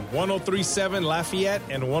Game, 103.7 Lafayette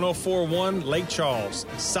and 104.1 Lake Charles,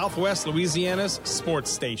 Southwest Louisiana's sports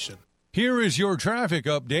station. Here is your traffic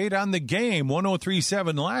update on The Game,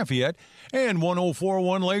 103.7 Lafayette and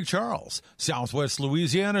 104.1 Lake Charles, Southwest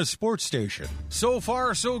Louisiana's sports station. So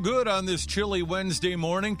far, so good on this chilly Wednesday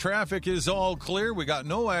morning. Traffic is all clear. We got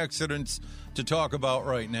no accidents to talk about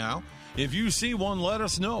right now. If you see one, let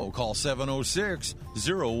us know. Call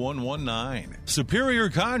 706-0119. Superior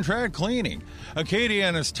Contract Cleaning,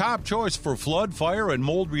 Acadiana's top choice for flood, fire, and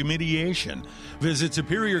mold remediation. Visit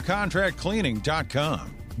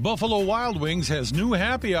superiorcontractcleaning.com. Buffalo Wild Wings has new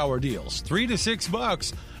happy hour deals, $3 to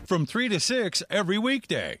 $6 from 3 to 6 every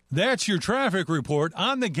weekday. That's your traffic report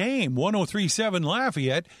on The Game, 103.7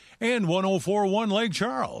 Lafayette and 104.1 Lake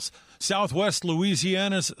Charles, Southwest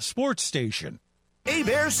Louisiana's sports station.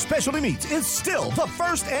 Hebert's Specialty Meats is still the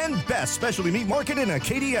first and best specialty meat market in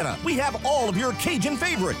Acadiana. We have all of your Cajun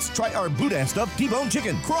favorites. Try our boudin stuffed T-bone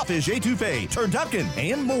chicken, crawfish étouffée, turducken,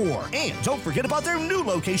 and more. And don't forget about their new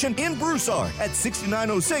location in Broussard at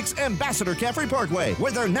 6906 Ambassador Caffrey Parkway,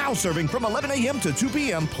 where they're now serving from 11 a.m. to 2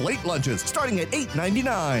 p.m. plate lunches starting at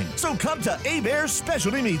 $8.99. So come to Hebert's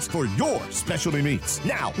Specialty Meats for your specialty meats.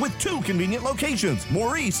 Now with 2 convenient locations,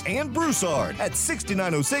 Maurice and Broussard at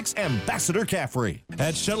 6906 Ambassador Caffrey.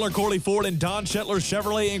 At Shetler Corley Ford and Don Shetler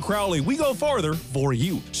Chevrolet in Crowley, we go farther for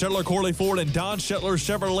you. Shetler Corley Ford and Don Shetler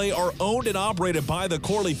Chevrolet are owned and operated by the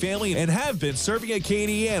Corley family and have been serving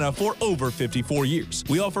Acadiana for over 54 years.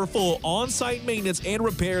 We offer full on-site maintenance and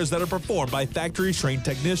repairs that are performed by factory-trained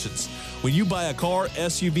technicians. When you buy a car,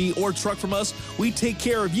 SUV, or truck from us, we take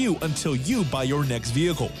care of you until you buy your next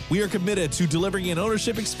vehicle. We are committed to delivering an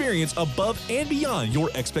ownership experience above and beyond your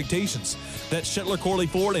expectations. That's Shetler Corley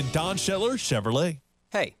Ford and Don Shetler Chevrolet.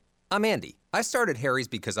 Hey, I'm Andy. I started Harry's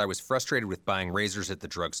because I was frustrated with buying razors at the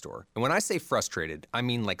drugstore. And when I say frustrated, I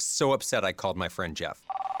mean like so upset I called my friend Jeff.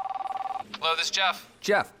 Hello, this is Jeff.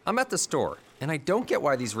 Jeff, I'm at the store, and I don't get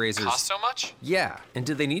why these razors cost so much? Yeah, and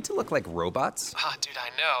do they need to look like robots? Dude, I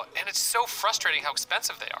know. And it's so frustrating how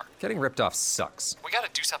expensive they are. Getting ripped off sucks. We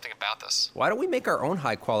gotta do something about this. Why don't we make our own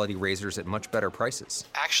high-quality razors at much better prices?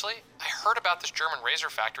 Actually, I heard about this German razor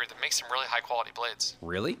factory that makes some really high-quality blades.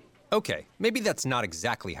 Really? Okay, maybe that's not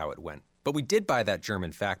exactly how it went. But we did buy that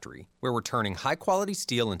German factory, where we're turning high-quality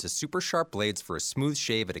steel into super sharp blades for a smooth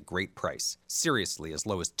shave at a great price. Seriously, as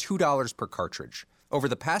low as $2 per cartridge. Over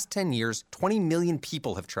the past 10 years, 20 million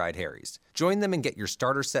people have tried Harry's. Join them and get your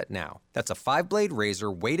starter set now. That's a 5-blade razor,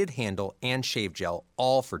 weighted handle, and shave gel,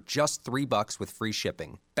 all for just $3 with free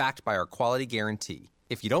shipping, backed by our quality guarantee.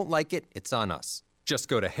 If you don't like it, it's on us. Just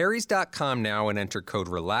go to harrys.com now and enter code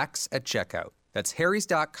RELAX at checkout. That's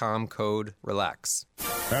harrys.com, code RELAX.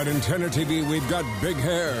 At Antenna TV, we've got big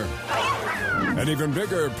hair and even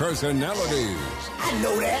bigger personalities. I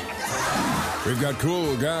know that. We've got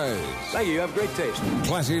cool guys. Thank you. You have great taste.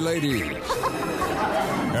 Classy ladies.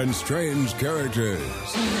 And strange characters.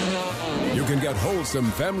 You can get wholesome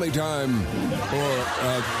family time or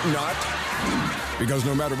not. Because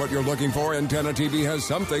no matter what you're looking for, Antenna TV has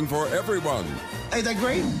something for everyone. Ain't that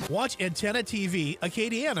great? Watch Antenna TV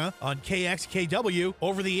Acadiana on KXKW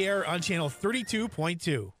over the air on channel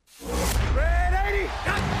 32.2.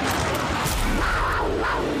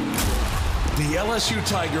 The LSU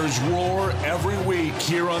Tigers roar every week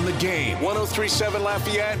here on The Game. 103.7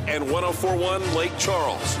 Lafayette and 104.1 Lake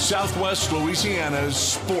Charles, Southwest Louisiana's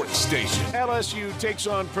sports station. LSU takes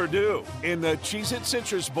on Purdue in the Cheez-It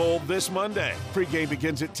Citrus Bowl this Monday. Pregame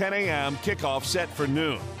begins at 10 a.m., kickoff set for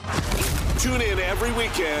noon. Tune in every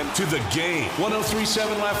weekend to The Game.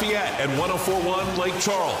 103.7 Lafayette and 104.1 Lake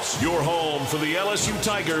Charles, your home for the LSU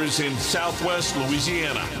Tigers in Southwest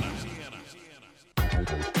Louisiana.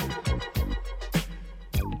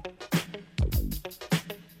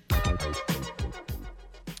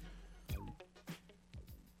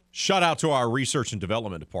 Shout out to our research and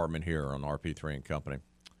development department here on RP3 and Company.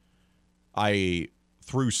 I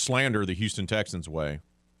threw slander the Houston Texans way.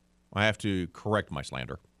 I have to correct my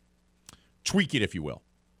slander. Tweak it, if you will.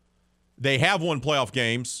 They have won playoff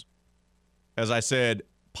games. As I said,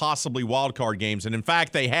 possibly wild card games. And in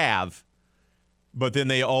fact, they have. But then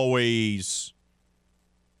they always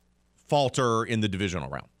falter in the divisional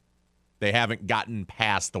round. They haven't gotten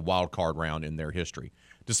past the wild card round in their history.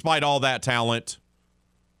 Despite all that talent,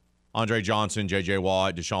 Andre Johnson, J.J.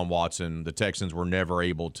 Watt, Deshaun Watson, the Texans were never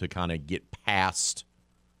able to kind of get past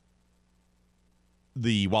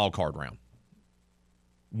the wild card round.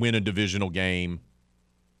 Win a divisional game.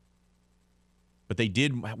 But they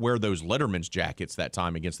did wear those Letterman's jackets that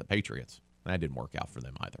time against the Patriots. That didn't work out for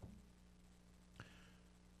them either.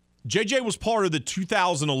 JJ was part of the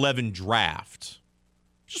 2011 draft.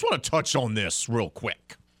 Just want to touch on this real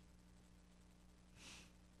quick.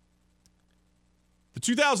 The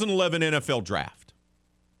 2011 NFL draft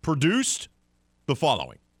produced the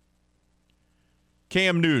following.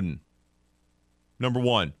 Cam Newton, number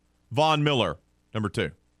 1. Von Miller, number 2.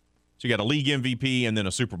 So you got a league MVP and then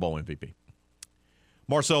a Super Bowl MVP.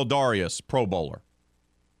 Marcel Darius, Pro Bowler.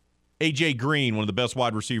 A.J. Green, one of the best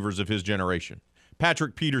wide receivers of his generation.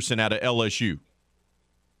 Patrick Peterson out of LSU.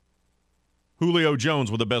 Julio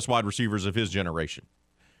Jones, one of the best wide receivers of his generation.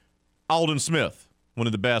 Aldon Smith, one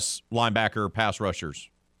of the best linebacker pass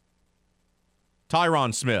rushers.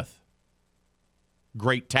 Tyron Smith,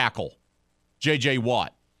 great tackle. J.J.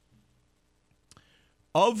 Watt.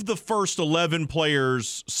 Of the first 11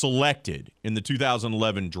 players selected in the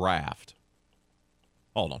 2011 draft,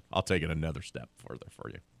 hold on, I'll take it another step further for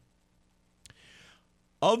you.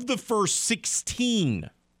 Of the first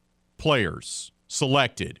 16 players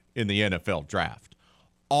selected in the NFL draft,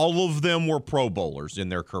 all of them were Pro Bowlers in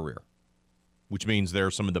their career, which means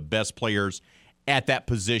they're some of the best players at that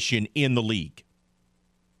position in the league.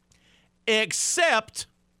 Except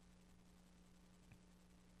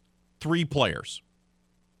 3 players.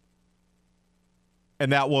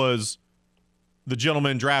 And that was the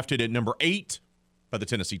gentleman drafted at number 8 by the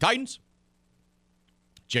Tennessee Titans,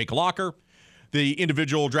 Jake Locker, the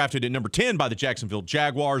individual drafted at number 10 by the Jacksonville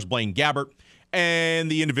Jaguars, Blaine Gabbert, and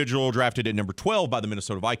the individual drafted at number 12 by the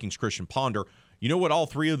Minnesota Vikings, Christian Ponder. You know what all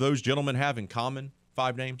 3 of those gentlemen have in common?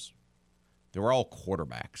 5 names? They were all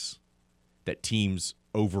quarterbacks that teams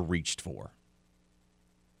overreached for.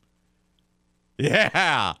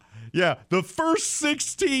 Yeah. The first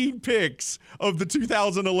 16 picks of the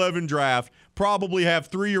 2011 draft probably have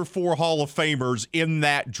 3 or 4 Hall of Famers in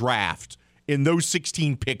that draft, in those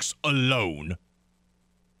 16 picks alone.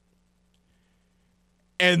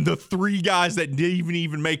 And the 3 guys that didn't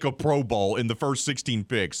even make a Pro Bowl in the first 16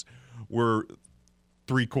 picks were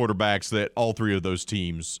 3 quarterbacks that all 3 of those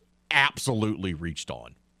teams absolutely reached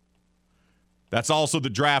on. That's also the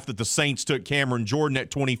draft that the Saints took Cameron Jordan at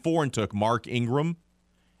 24 and took Mark Ingram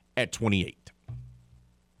at 28.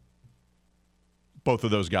 Both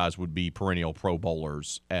of those guys would be perennial Pro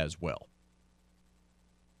Bowlers as well.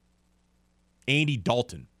 Andy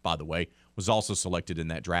Dalton, by the way, was also selected in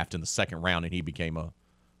that draft in the second round, and he became a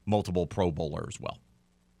multiple Pro Bowler as well.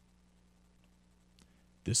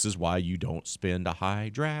 This is why you don't spend a high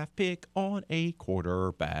draft pick on a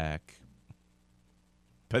quarterback.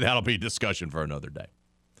 But that'll be a discussion for another day.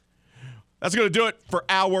 That's going to do it for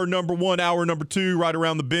hour number 1. Hour number 2, right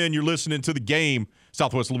around the bend. You're listening to The Game,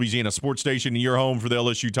 Southwest Louisiana Sports Station, and your home for the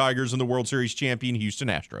LSU Tigers and the World Series champion Houston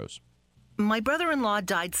Astros. My brother-in-law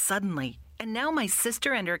died suddenly, and now my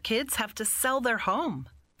sister and her kids have to sell their home.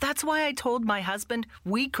 That's why I told my husband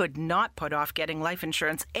we could not put off getting life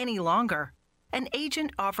insurance any longer. An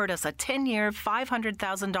agent offered us a 10-year,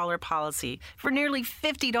 $500,000 policy for nearly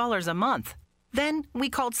 $50 a month. Then we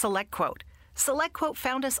called SelectQuote. SelectQuote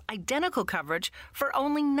found us identical coverage for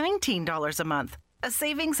only $19 a month, a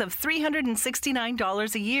savings of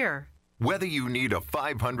 $369 a year. Whether you need a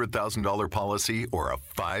 $500,000 policy or a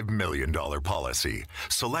 $5 million policy,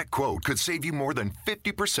 SelectQuote could save you more than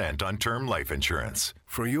 50% on term life insurance.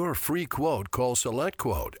 For your free quote, call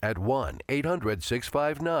SelectQuote at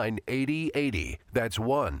 1-800-659-8080. That's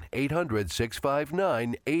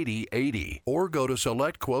 1-800-659-8080. Or go to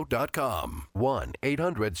SelectQuote.com.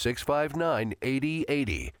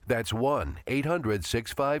 1-800-659-8080. That's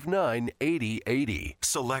 1-800-659-8080.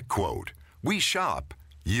 SelectQuote. We shop.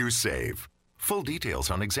 You save. Full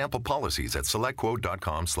details on example policies at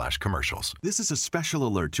SelectQuote.com/commercials. This is a special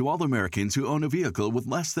alert to all Americans who own a vehicle with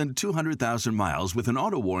less than 200,000 miles with an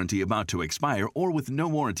auto warranty about to expire or with no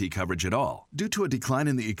warranty coverage at all. Due to a decline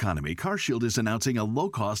in the economy, CarShield is announcing a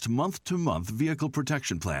low-cost month-to-month vehicle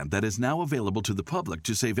protection plan that is now available to the public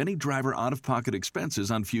to save any driver out-of-pocket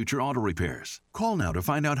expenses on future auto repairs. Call now to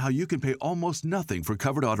find out how you can pay almost nothing for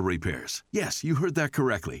covered auto repairs. Yes, you heard that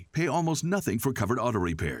correctly. Pay almost nothing for covered auto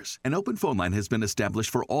repairs. An open phone line has been established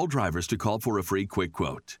for all drivers to call for a free quick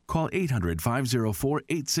quote. Call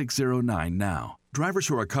 800-504-8609 now. Drivers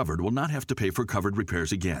who are covered will not have to pay for covered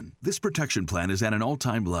repairs again. This protection plan is at an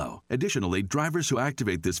all-time low. Additionally, drivers who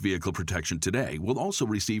activate this vehicle protection today will also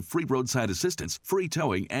receive free roadside assistance, free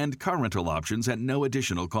towing, and car rental options at no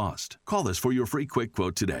additional cost. Call us for your free quick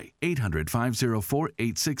quote today.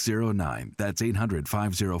 800-504-8609. That's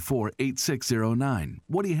 800-504-8609.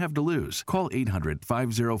 What do you have to lose? Call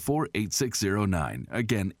 800-504-8609.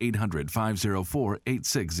 Again,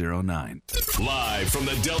 800-504-8609. Live from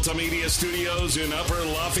the Delta Media Studios in Upper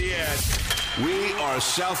Lafayette, We are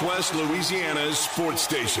Southwest Louisiana's sports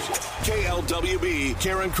station. KLWB,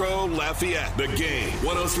 Karen Crow, Lafayette. The Game,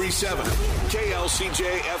 103.7.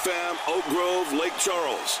 KLCJ FM, Oak Grove, Lake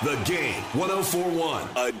Charles. The Game,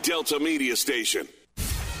 104.1. A Delta Media station.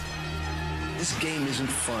 This game isn't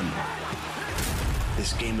fun.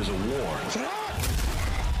 This game is a war.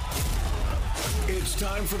 It's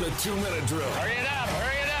time for the 2-minute drill. Hurry it up,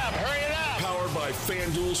 hurry it up, hurry it up. Powered by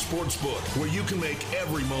FanDuel Sportsbook, where you can make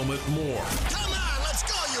every moment more. Come on, let's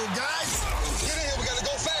go, you guys. Get in here, we gotta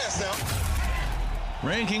go fast now.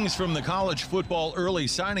 Rankings from the college football early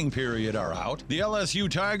signing period are out. The LSU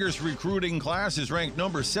Tigers recruiting class is ranked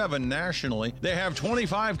number 7 nationally. They have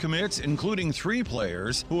 25 commits, including 3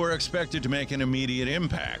 players who are expected to make an immediate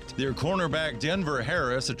impact. Their cornerback Denver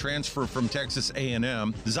Harris, a transfer from Texas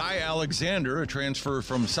A&M, Zy Alexander, a transfer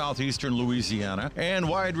from southeastern Louisiana, and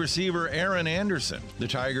wide receiver Aaron Anderson. The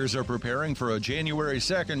Tigers are preparing for a January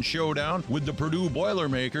 2nd showdown with the Purdue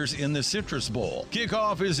Boilermakers in the Citrus Bowl.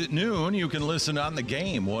 Kickoff is at noon. You can listen on the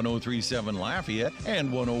Game, 103.7 Lafayette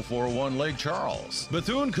and 104.1 Lake Charles.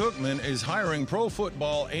 Bethune-Cookman is hiring Pro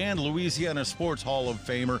Football and Louisiana Sports Hall of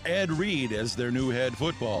Famer Ed Reed as their new head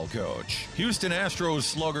football coach. Houston Astros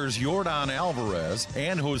sluggers Yordan Alvarez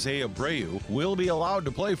and Jose Abreu will be allowed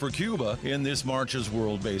to play for Cuba in this March's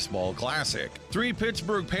World Baseball Classic. 3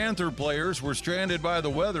 Pittsburgh Panther players were stranded by the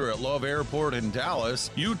weather at Love Airport in Dallas.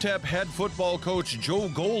 UTEP head football coach Joe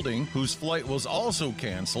Golding, whose flight was also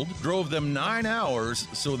canceled, drove them 9 hours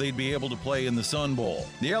so they'd be able to play in the Sun Bowl.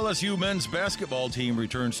 The LSU men's basketball team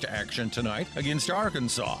returns to action tonight against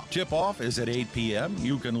Arkansas. Tip-off is at 8 p.m.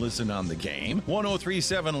 You can listen on the Game,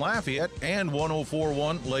 103.7 Lafayette and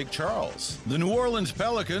 104.1 Lake Charles. The New Orleans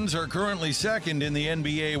Pelicans are currently second in the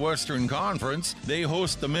NBA Western Conference. They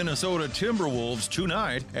host the Minnesota Timberwolves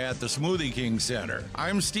tonight at the Smoothie King Center.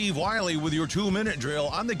 I'm Steve Wiley with your 2-minute drill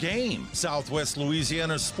on the Game, Southwest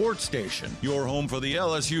Louisiana's sports station, your home for the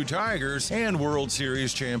LSU Tigers and World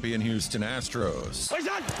Series champion Houston Astros. The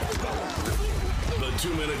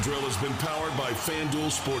 2-minute drill has been powered by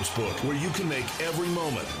FanDuel Sportsbook, where you can make every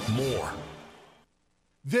moment more.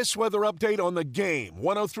 This weather update on the Game,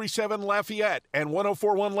 103.7 Lafayette and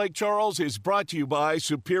 104.1 Lake Charles, is brought to you by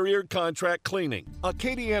Superior Contract Cleaning,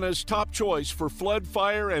 Acadiana's top choice for flood,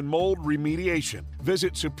 fire, and mold remediation.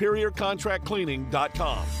 Visit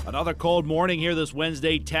SuperiorContractCleaning.com. Another cold morning here this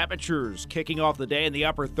Wednesday. Temperatures kicking off the day in the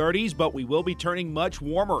upper 30s, but we will be turning much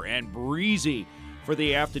warmer and breezy for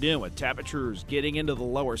the afternoon, with temperatures getting into the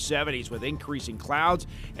lower 70s with increasing clouds.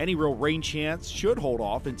 Any real rain chance should hold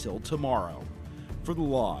off until tomorrow. For the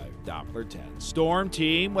live Doppler 10 Storm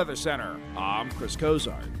Team Weather Center, I'm Chris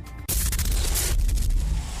Cozart.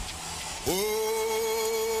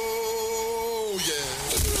 Oh, yeah.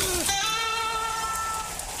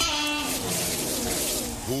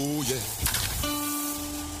 Oh, yeah.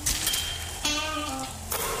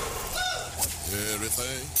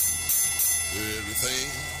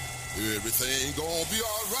 Everything gonna be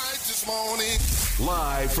all right this morning.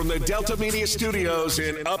 Live from the Delta Media Studios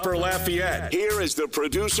in Upper Lafayette, here is the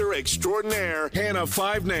producer extraordinaire, Hannah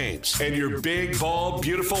Five Names, and your big, bald,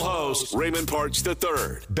 beautiful host, Raymond Parks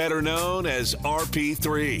III, better known as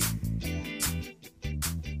RP3.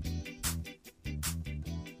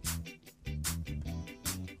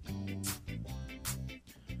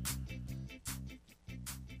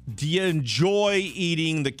 Do you enjoy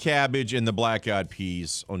eating the cabbage and the black-eyed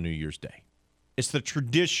peas on New Year's Day? It's the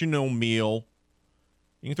traditional meal.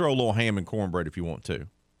 You can throw a little ham and cornbread if you want to.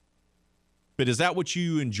 But is that what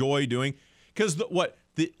you enjoy doing? Because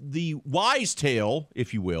the wise tale,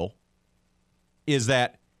 if you will, is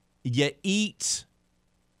that you eat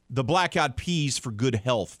the black-eyed peas for good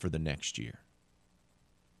health for the next year.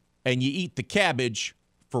 And you eat the cabbage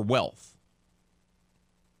for wealth.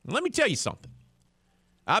 And let me tell you something.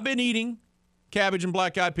 I've been eating cabbage and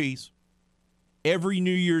black-eyed peas every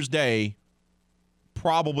New Year's Day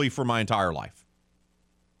probably for my entire life.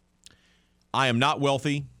 I am not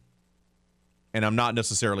wealthy, and I'm not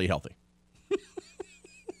necessarily healthy.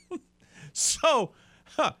 So,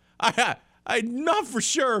 I'm not for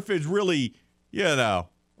sure if it really,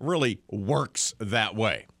 really works that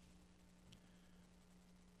way.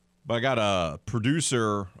 But I got a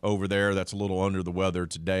producer over there that's a little under the weather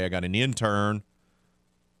today. I got an intern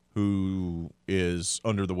who is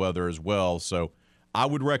under the weather as well. So I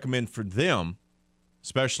would recommend for them,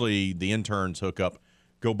 especially the interns hook up,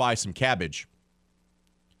 go buy some cabbage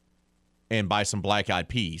and buy some black-eyed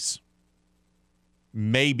peas.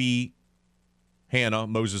 Maybe Hannah,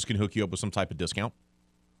 Moses can hook you up with some type of discount.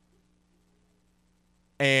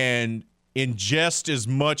 And ingest as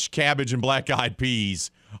much cabbage and black-eyed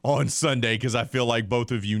peas on Sunday because I feel like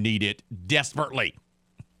both of you need it desperately.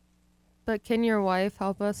 But can your wife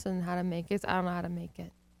help us in how to make it? I don't know how to make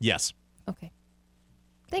it. Yes. Okay.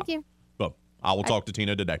 Thank you. Well, I will talk to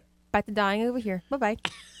Tina today. Back to dying over here. Bye-bye.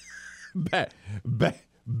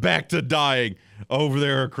 Back to dying over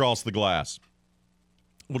there across the glass.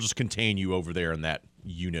 We'll just contain you over there in that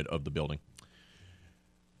unit of the building.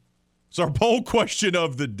 So our poll question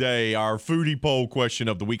of the day, our foodie poll question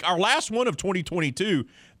of the week, our last one of 2022.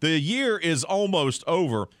 The year is almost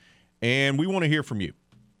over, and we want to hear from you.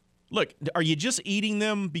 Look, are you just eating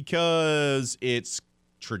them because it's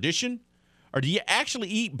tradition? Or do you actually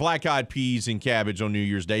eat black-eyed peas and cabbage on New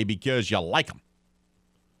Year's Day because you like them?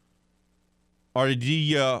 Or do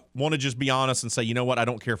you want to just be honest and say, you know what, I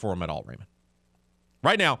don't care for them at all, Raymond?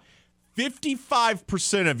 Right now,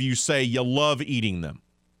 55% of you say you love eating them.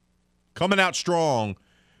 Coming out strong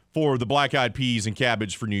for the black-eyed peas and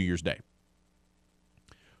cabbage for New Year's Day.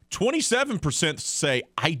 27% say,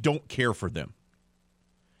 I don't care for them.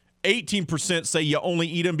 18% say you only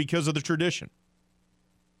eat them because of the tradition.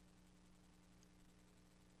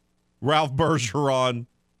 Ralph Bergeron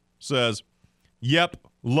says, yep,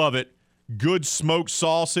 love it. Good smoked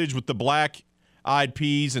sausage with the black-eyed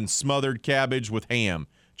peas and smothered cabbage with ham.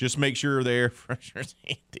 Just make sure the air freshener's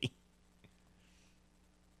handy.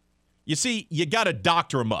 You see, you got to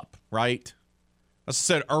doctor them up, right? As I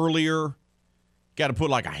said earlier, got to put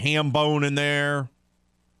like a ham bone in there.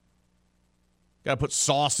 Got to put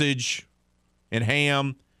sausage and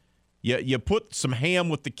ham. You put some ham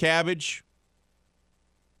with the cabbage.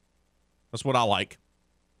 That's what I like.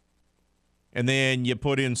 And then you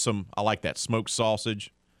put in I like that smoked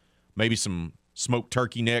sausage. Maybe some smoked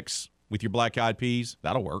turkey necks with your black-eyed peas.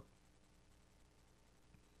 That'll work.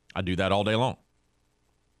 I do that all day long.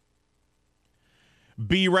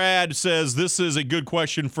 B-Rad says, this is a good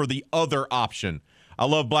question for the other option. I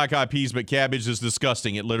love black-eyed peas, but cabbage is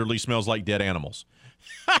disgusting. It literally smells like dead animals.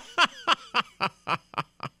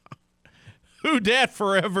 Who Dat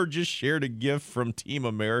Forever just shared a gift from Team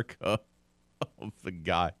America of the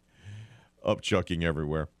guy upchucking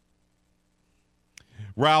everywhere.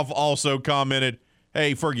 Ralph also commented,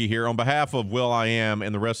 hey, Fergie here. On behalf of Will I Am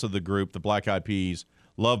and the rest of the group, the Black-Eyed Peas,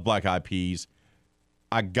 love Black-Eyed Peas.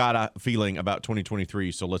 I got a feeling about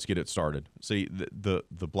 2023, so let's get it started. See, the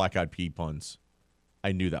Black-Eyed Pea puns.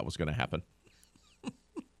 I knew that was going to happen.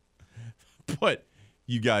 But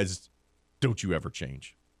you guys, don't you ever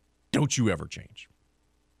change. Don't you ever change.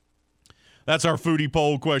 That's our foodie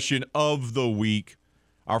poll question of the week.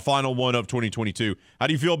 Our final one of 2022. How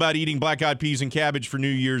do you feel about eating black-eyed peas and cabbage for New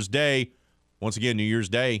Year's Day? Once again, New Year's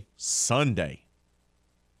Day, Sunday.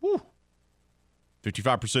 Woo.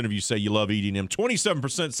 55% of you say you love eating them.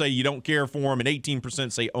 27% say you don't care for them. And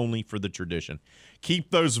 18% say only for the tradition.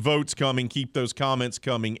 Keep those votes coming. Keep those comments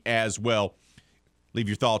coming as well. Leave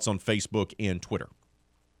your thoughts on Facebook and Twitter.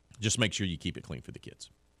 Just make sure you keep it clean for the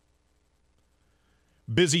kids.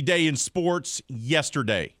 Busy day in sports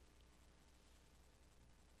yesterday.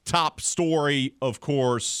 Top story, of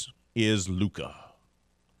course, is Luka.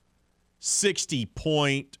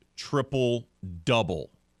 60-point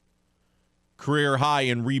triple-double. Career high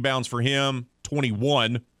in rebounds for him,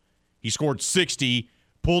 21. He scored 60,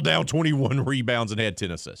 pulled down 21 rebounds, and had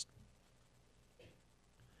 10 assists.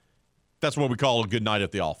 That's what we call a good night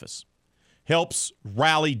at the office. Helps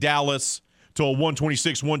rally Dallas to a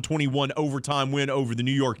 126-121 overtime win over the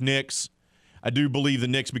New York Knicks. I do believe the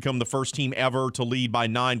Knicks become the first team ever to lead by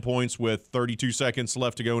 9 points with 32 seconds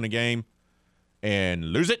left to go in a game and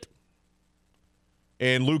lose it.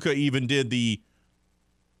 And Luka even did the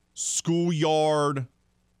schoolyard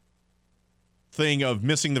thing of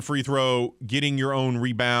missing the free throw, getting your own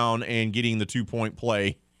rebound, and getting the 2-point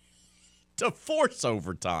play to force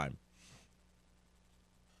overtime.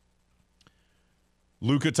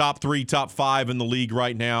 Luka top 3, top 5 in the league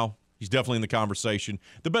right now. He's definitely in the conversation.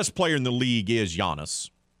 The best player in the league is Giannis.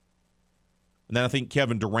 And then I think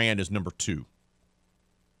Kevin Durant is number 2.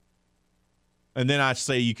 And then I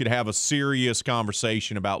say you could have a serious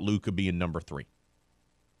conversation about Luka being number 3.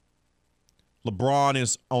 LeBron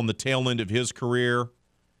is on the tail end of his career.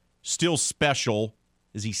 Still special.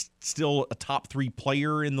 Is he still a top 3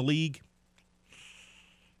 player in the league?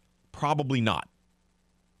 Probably not.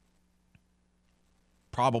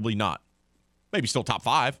 Probably not. Maybe still top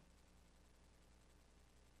 5.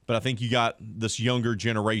 But I think you got this younger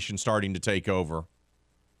generation starting to take over.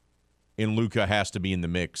 And Luka has to be in the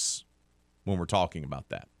mix when we're talking about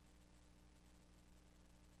that.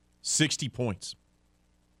 60 points.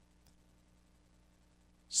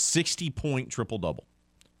 60-point triple-double.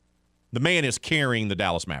 The man is carrying the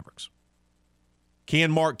Dallas Mavericks.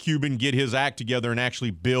 Can Mark Cuban get his act together and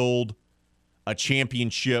actually build a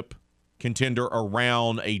championship contender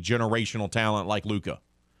around a generational talent like Luka?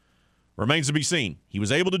 Remains to be seen. He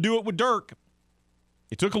was able to do it with Dirk.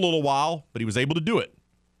 It took a little while, but he was able to do it.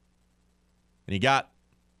 And he got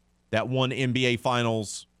that one NBA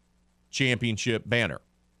Finals championship banner.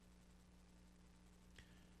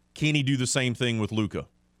 Can he do the same thing with Luka,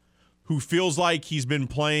 who feels like he's been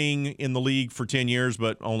playing in the league for 10 years,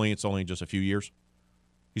 but it's only just a few years?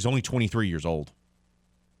 He's only 23 years old.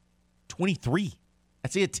 23.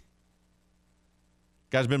 That's it.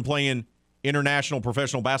 Guy's been playing international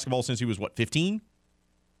professional basketball since he was, 15?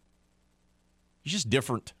 He's just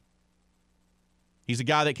different. He's a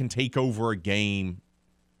guy that can take over a game.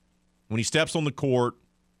 When he steps on the court,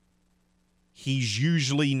 he's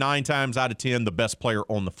usually 9 times out of 10 the best player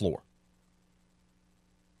on the floor.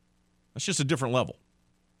 That's just a different level.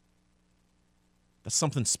 That's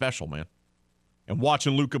something special, man. And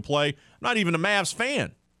watching Luka play, I'm not even a Mavs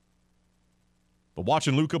fan, but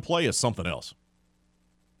watching Luka play is something else.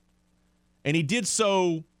 And he did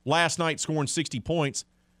so last night, scoring 60 points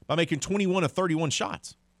by making 21 of 31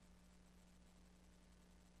 shots.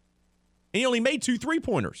 And he only made 2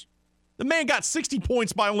 3-pointers. The man got 60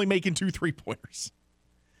 points by only making 2 3-pointers.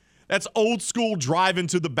 That's old school driving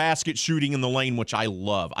to the basket shooting in the lane, which I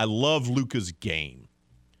love. I love Luka's game.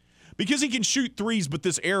 Because he can shoot threes, but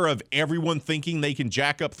this era of everyone thinking they can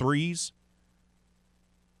jack up threes.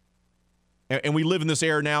 And we live in this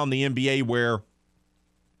era now in the NBA where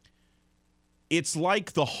it's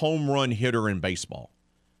like the home run hitter in baseball.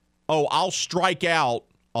 Oh, I'll strike out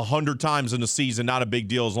 100 times in a season, not a big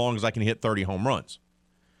deal as long as I can hit 30 home runs.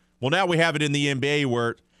 Well, now we have it in the NBA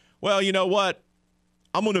where, well, you know what?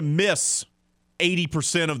 I'm going to miss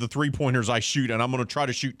 80% of the three-pointers I shoot, and I'm going to try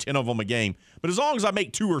to shoot 10 of them a game. But as long as I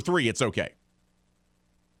make 2 or 3, it's okay.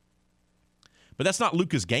 But that's not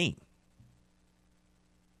Luka's game.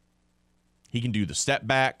 He can do the step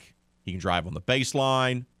back. He can drive on the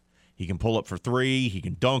baseline. He can pull up for 3. He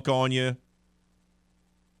can dunk on you.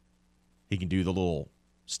 He can do the little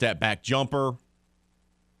step back jumper.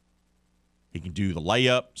 He can do the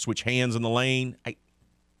layup, switch hands in the lane.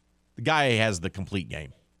 The guy has the complete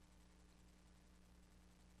game.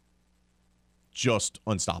 Just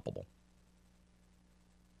unstoppable.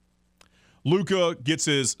 Luka gets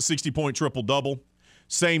his 60-point triple-double.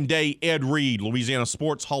 Same day, Ed Reed, Louisiana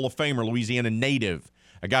Sports Hall of Famer, Louisiana native,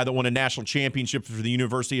 a guy that won a national championship for the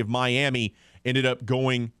University of Miami, ended up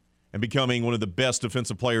going and becoming one of the best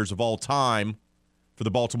defensive players of all time for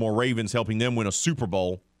the Baltimore Ravens, helping them win a Super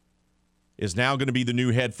Bowl, is now going to be the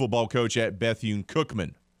new head football coach at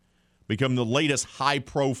Bethune-Cookman, become the latest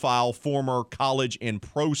high-profile former college and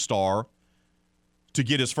pro star to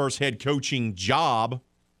get his first head coaching job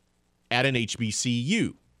at an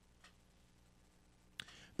HBCU.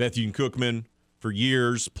 Bethune-Cookman, for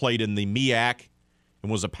years, played in the MEAC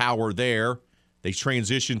and was a power there. They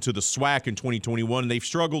transitioned to the SWAC in 2021, and they've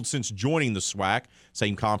struggled since joining the SWAC,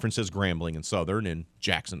 same conference as Grambling and Southern and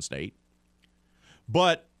Jackson State.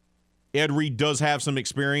 But Ed Reed does have some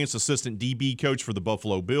experience, assistant DB coach for the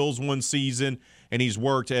Buffalo Bills one season, and he's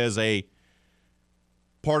worked as a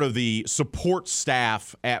part of the support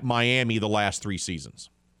staff at Miami the last 3 seasons.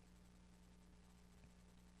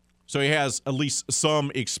 So he has at least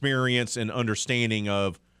some experience and understanding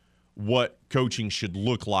of what coaching should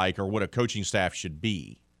look like or what a coaching staff should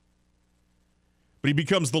be. But he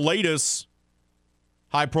becomes the latest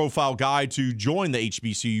high-profile guy to join the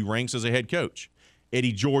HBCU ranks as a head coach.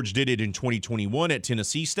 Eddie George did it in 2021 at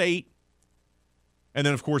Tennessee State. And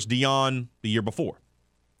then, of course, Deion the year before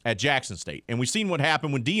at Jackson State. And we've seen what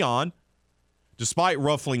happened with Deion, despite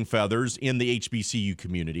ruffling feathers in the HBCU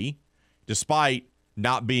community, despite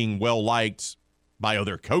not being well-liked by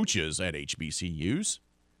other coaches at HBCUs.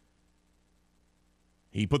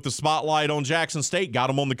 He put the spotlight on Jackson State, got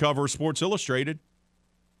him on the cover of Sports Illustrated,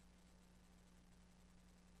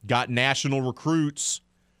 got national recruits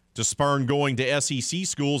to spurn going to SEC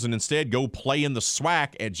schools and instead go play in the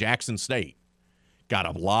SWAC at Jackson State. Got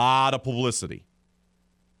a lot of publicity.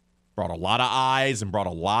 Brought a lot of eyes and brought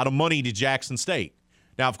a lot of money to Jackson State.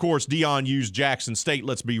 Now, of course, Deion used Jackson State,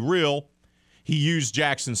 let's be real. He used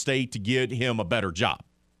Jackson State to get him a better job.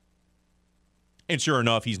 And sure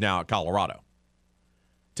enough, he's now at Colorado,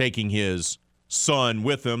 taking his son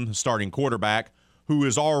with him, the starting quarterback, who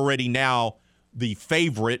is already now the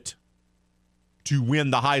favorite to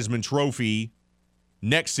win the Heisman Trophy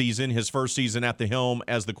next season, his first season at the helm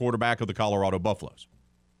as the quarterback of the Colorado Buffaloes.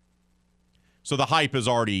 So the hype is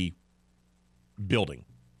already building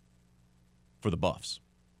for the Buffs.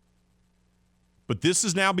 But this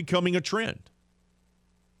is now becoming a trend.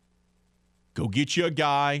 Go get you a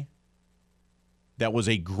guy that was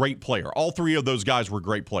a great player. All three of those guys were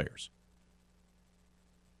great players.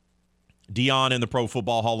 Deion in the Pro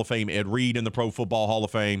Football Hall of Fame, Ed Reed in the Pro Football Hall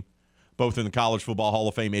of Fame, both in the College Football Hall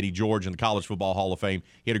of Fame, Eddie George in the College Football Hall of Fame.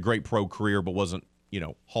 He had a great pro career but wasn't,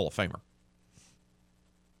 Hall of Famer.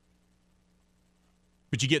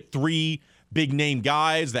 But you get three big-name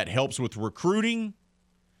guys. That helps with recruiting.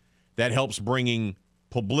 That helps bringing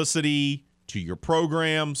publicity to your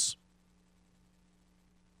programs.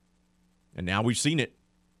 And now we've seen it.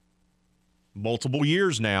 Multiple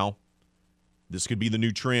years now. This could be the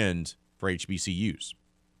new trend for HBCUs.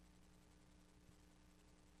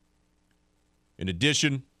 In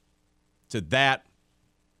addition to that,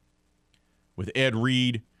 with Ed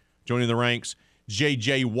Reed joining the ranks,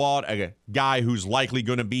 J.J. Watt, a guy who's likely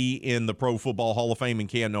going to be in the Pro Football Hall of Fame in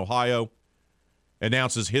Canton, Ohio,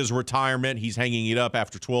 announces his retirement. He's hanging it up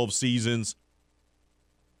after 12 seasons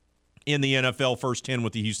in the NFL, first 10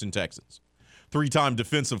 with the Houston Texans. 3-time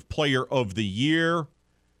Defensive Player of the Year.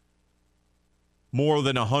 More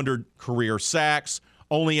than 100 career sacks.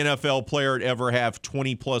 Only NFL player to ever have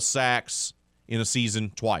 20-plus sacks in a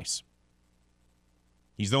season twice.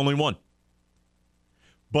 He's the only one.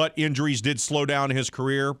 But injuries did slow down his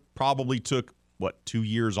career. Probably took, 2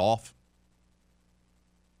 years off?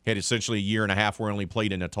 Had essentially a year and a half where he only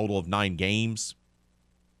played in a total of 9 games.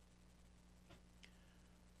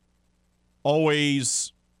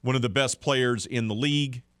 Always one of the best players in the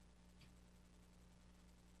league.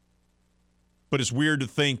 But it's weird to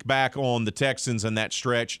think back on the Texans and that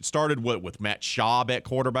stretch. It started with Matt Schaub at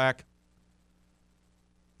quarterback.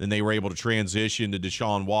 Then they were able to transition to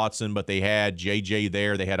Deshaun Watson, but they had J.J.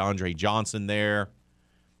 there. They had Andre Johnson there.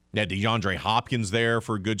 They had DeAndre Hopkins there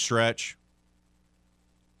for a good stretch.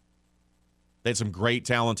 They had some great,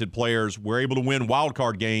 talented players. Were able to win wild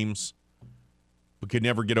card games, but could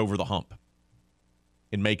never get over the hump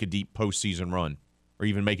and make a deep postseason run or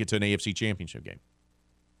even make it to an AFC championship game.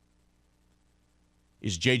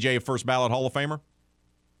 Is J.J. a first ballot Hall of Famer?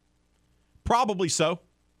 Probably so.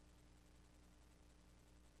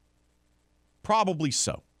 Probably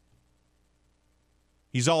so.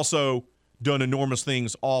 He's also done enormous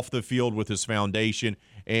things off the field with his foundation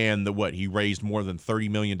and he raised more than $30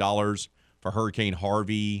 million for Hurricane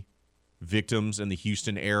Harvey victims in the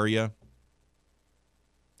Houston area.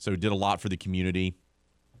 So did a lot for the community.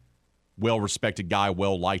 Well-respected guy,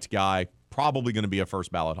 well-liked guy. Probably going to be a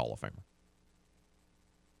first ballot Hall of Famer.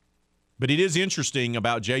 But it is interesting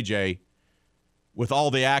about JJ, with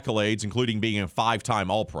all the accolades, including being a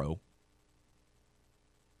 5-time All-Pro,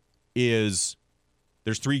 is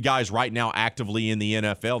there's 3 guys right now actively in the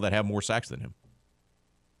NFL that have more sacks than him,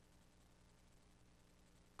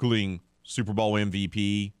 including Super Bowl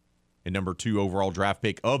MVP and number 2 overall draft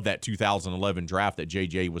pick of that 2011 draft that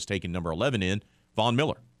JJ was taken number 11 in, Von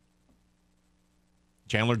Miller.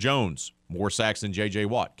 Chandler Jones, more sacks than J.J.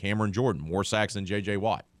 Watt. Cameron Jordan, more sacks than J.J.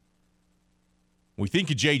 Watt. We think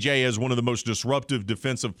of J.J. as one of the most disruptive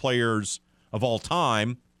defensive players of all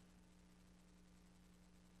time,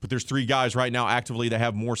 but there's 3 guys right now actively that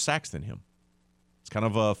have more sacks than him. It's kind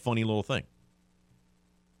of a funny little thing.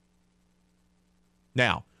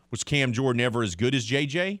 Now, was Cam Jordan ever as good as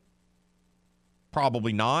J.J.?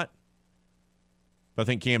 Probably not. But I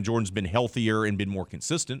think Cam Jordan's been healthier and been more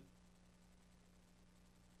consistent.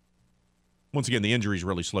 Once again, the injuries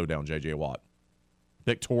really slowed down J.J. Watt.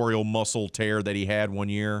 Pectoral muscle tear that he had one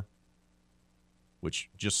year, which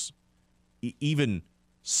just, even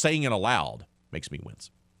saying it aloud makes me wince.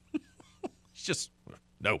 It's just,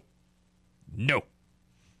 no.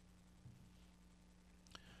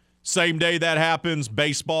 Same day that happens,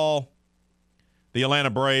 baseball, the Atlanta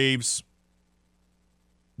Braves,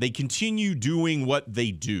 they continue doing what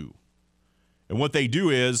they do. And what they do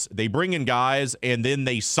is they bring in guys and then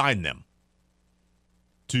they sign them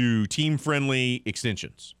to team-friendly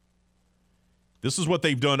extensions. This is what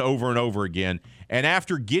they've done over and over again. And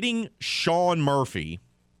after getting Sean Murphy,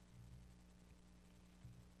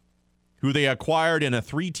 who they acquired in a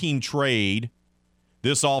 3-team trade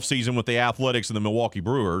this offseason with the Athletics and the Milwaukee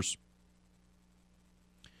Brewers,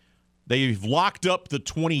 they've locked up the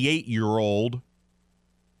 28-year-old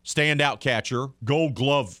standout catcher, Gold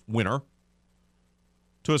Glove winner,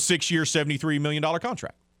 to a 6-year, $73 million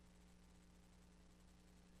contract.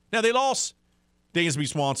 Now, they lost Dansby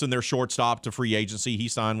Swanson, their shortstop, to free agency. He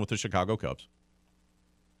signed with the Chicago Cubs.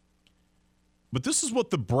 But this is what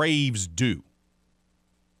the Braves do.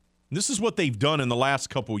 This is what they've done in the last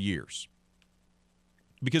couple years.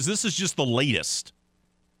 Because this is just the latest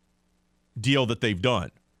deal that they've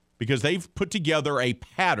done. Because they've put together a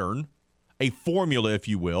pattern, a formula, if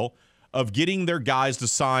you will, of getting their guys to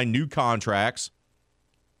sign new contracts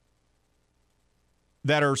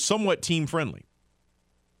that are somewhat team-friendly.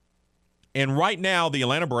 And right now, the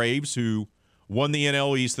Atlanta Braves, who won the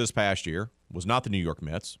NL East this past year, was not the New York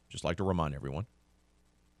Mets, just like to remind everyone,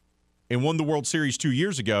 and won the World Series 2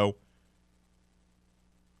 years ago,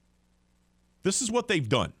 this is what they've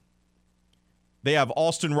done. They have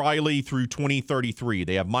Austin Riley through 2033.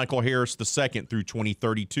 They have Michael Harris II through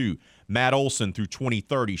 2032. Matt Olson through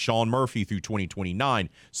 2030. Sean Murphy through 2029.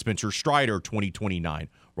 Spencer Strider 2029.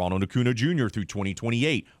 Ronald Acuna Jr. through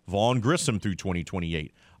 2028. Vaughn Grissom through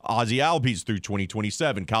 2028. Ozzie Albies through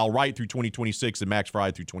 2027. Kyle Wright through 2026. And Max Fry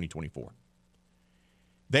through 2024.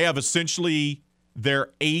 They have essentially their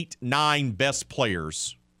 8-9 best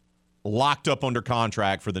players locked up under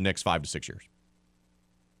contract for the next 5 to 6 years.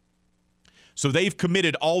 So they've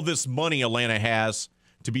committed all this money Atlanta has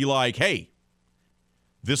to be like, hey,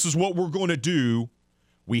 this is what we're going to do.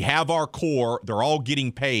 We have our core. They're all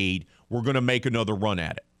getting paid. We're going to make another run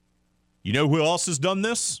at it. You know who else has done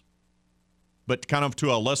this? But kind of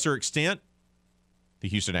to a lesser extent, the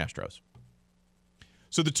Houston Astros.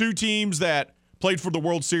 So the two teams that played for the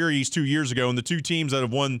World Series 2 years ago and the two teams that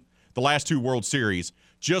have won the last two World Series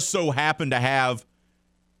just so happen to have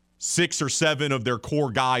 6 or 7 of their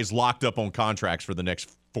core guys locked up on contracts for the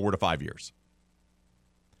next 4 to 5 years.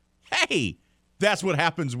 Hey, that's what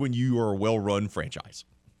happens when you are a well-run franchise.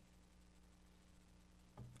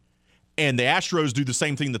 And the Astros do the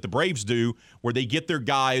same thing that the Braves do, where they get their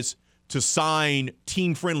guys to sign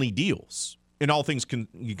team-friendly deals, in all things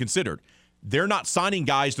considered. They're not signing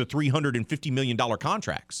guys to $350 million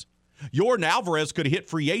contracts. Yordan Alvarez could have hit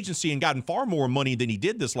free agency and gotten far more money than he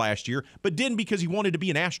did this last year, but didn't because he wanted to be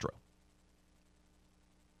an Astro.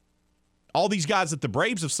 All these guys that the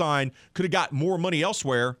Braves have signed could have got more money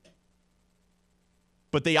elsewhere,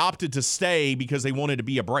 but they opted to stay because they wanted to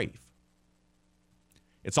be a Brave.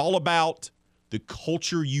 It's all about the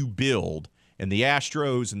culture you build, and the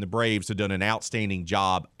Astros and the Braves have done an outstanding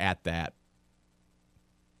job at that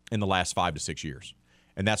in the last 5 to 6 years.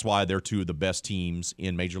 And that's why they're two of the best teams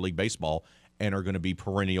in Major League Baseball and are going to be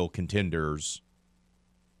perennial contenders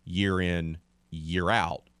year in, year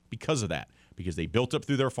out because of that. Because they built up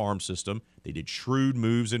through their farm system, they did shrewd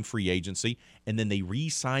moves in free agency, and then they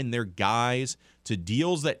re-signed their guys to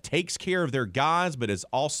deals that takes care of their guys, but it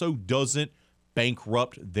also doesn't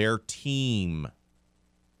bankrupt their team.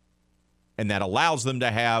 And that allows them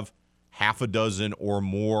to have half a dozen or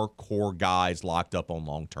more core guys locked up on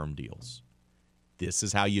long-term deals. This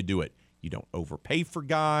is how you do it. You don't overpay for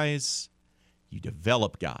guys. You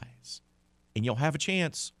develop guys. And you'll have a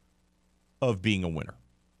chance of being a winner.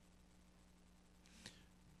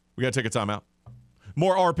 We got to take a timeout.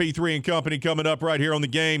 More RP3 and Company coming up right here on The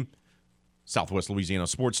Game. Southwest Louisiana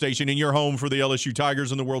Sports Station, in your home for the LSU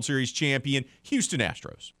Tigers and the World Series champion Houston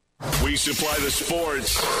Astros. We supply the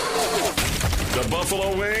sports. The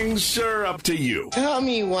Buffalo Wings are up to you. Tell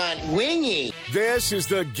me what wingy. This is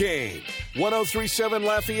The Game. 103.7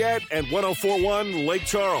 Lafayette and 104.1 Lake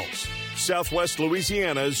Charles. Southwest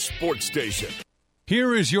Louisiana's sports station.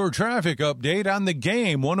 Here is your traffic update on The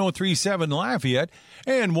Game. 103.7 Lafayette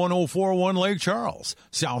and 104.1 Lake Charles.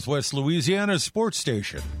 Southwest Louisiana's sports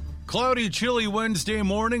station. Cloudy, chilly Wednesday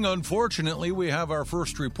morning. Unfortunately, we have our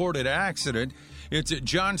first reported accident. It's at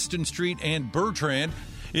Johnston Street and Bertrand.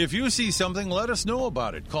 If you see something, let us know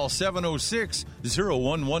about it. Call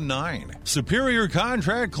 706-0119. Superior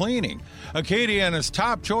Contract Cleaning, Acadiana's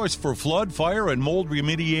top choice for flood, fire, and mold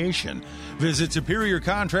remediation. Visit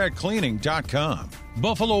SuperiorContractCleaning.com.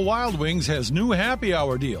 Buffalo Wild Wings has new happy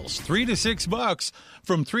hour deals, $3 to $6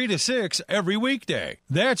 from 3 to 6 every weekday.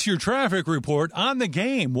 That's your traffic report on The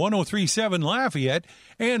Game. 103.7 Lafayette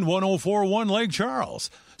and 104.1 Lake Charles.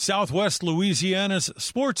 Southwest Louisiana's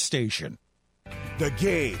sports station. The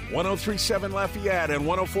Game, 103.7 Lafayette and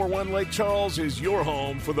 104.1 Lake Charles is your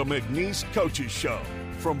home for the McNeese Coaches Show.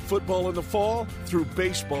 From football in the fall through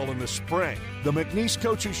baseball in the spring, the McNeese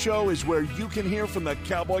Coaches Show is where you can hear from the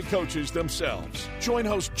Cowboy coaches themselves. Join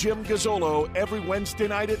host Jim Gazzolo every Wednesday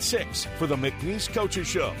night at 6 for the McNeese Coaches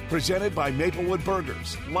Show, presented by Maplewood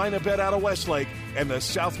Burgers, Line of Bet out of Westlake, and the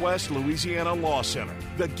Southwest Louisiana Law Center.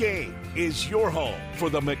 The Game is your home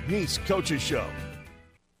for the McNeese Coaches Show.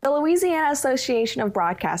 The Louisiana Association of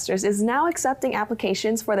Broadcasters is now accepting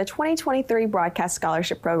applications for the 2023 Broadcast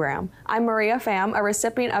Scholarship Program. I'm Maria Pham, a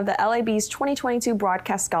recipient of the LAB's 2022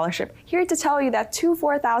 Broadcast Scholarship, here to tell you that two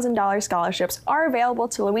 $4,000 scholarships are available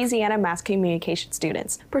to Louisiana mass communication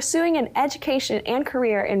students pursuing an education and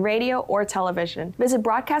career in radio or television. Visit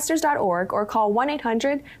broadcasters.org or call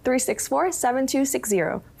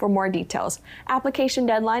 1-800-364-7260 for more details. Application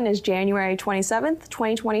deadline is January 27th,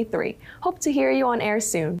 2023. Hope to hear you on air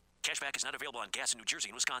soon. Cashback is not available on gas in New Jersey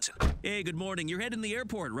and Wisconsin. Hey, good morning. You're heading to the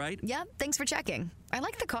airport, right? Yep, thanks for checking. I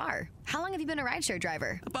like the car. How long have you been a rideshare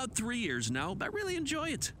driver? About 3 years now. I really enjoy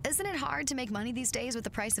it. Isn't it hard to make money these days with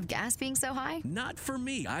the price of gas being so high? Not for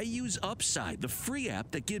me. I use Upside, the free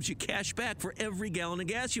app that gives you cash back for every gallon of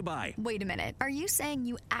gas you buy. Wait a minute. Are you saying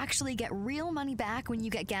you actually get real money back when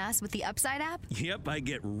you get gas with the Upside app? Yep, I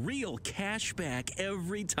get real cash back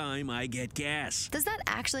every time I get gas. Does that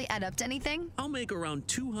actually add up to anything? I'll make around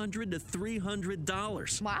 $200 to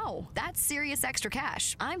 $300. Wow, that's serious extra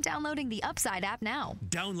cash. I'm downloading the Upside app now.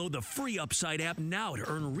 Download the free Upside app now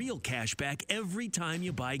to earn real cash back every time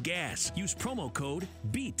you buy gas. Use promo code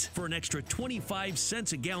BEAT for an extra 25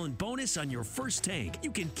 cents a gallon bonus on your first tank.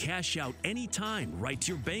 You can cash out anytime right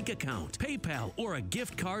to your bank account, PayPal, or a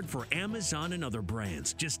gift card for Amazon and other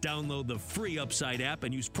brands. Just download the free Upside app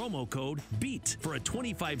and use promo code BEAT for a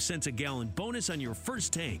 25 cents a gallon bonus on your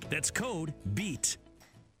first tank. That's code BEAT.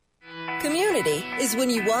 Community is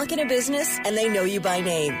when you walk in a business and they know you by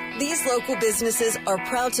name. These local businesses are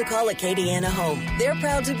proud to call Acadiana home. They're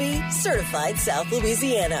proud to be certified South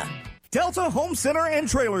Louisiana. Delta Home Center and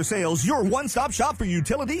Trailer Sales, your one-stop shop for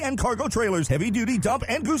utility and cargo trailers, heavy-duty dump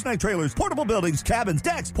and gooseneck trailers, portable buildings, cabins,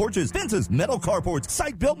 decks, porches, fences, metal carports,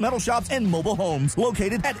 site-built metal shops, and mobile homes.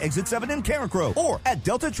 Located at Exit 7 in Carencro or at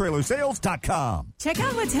DeltaTrailerSales.com. Check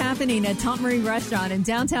out what's happening at Tom Marie Restaurant in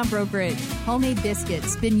downtown Broke Ridge. Homemade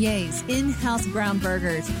biscuits, beignets, in-house brown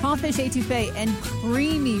burgers, crawfish etouffee, and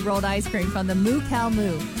creamy rolled ice cream from the Moo Cow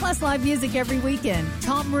Moo. Plus live music every weekend.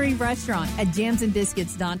 Tom Marie Restaurant at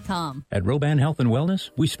jamsandbiscuits.com. At Roban Health and Wellness,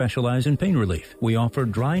 we specialize in pain relief. We offer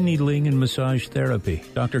dry needling and massage therapy.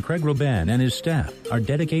 Dr. Craig Roban and his staff are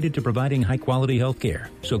dedicated to providing high-quality health care.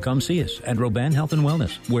 So come see us at Roban Health and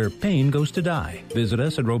Wellness, where pain goes to die. Visit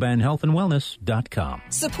us at robanhealthandwellness.com.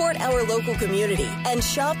 Support our local community and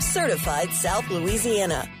shop certified South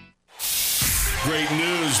Louisiana. Great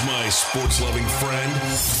news, my sports-loving friend.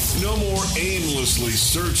 No more aimlessly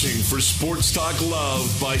searching for sports talk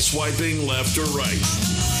love by swiping left or right.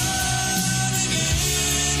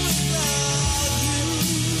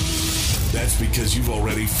 That's because you've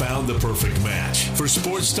already found the perfect match for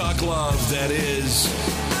sports talk love that is...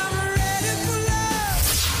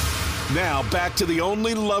 Now back to the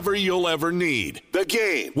only lover you'll ever need. The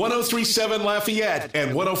Game. 103.7 Lafayette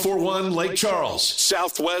and 104.1 Lake Charles,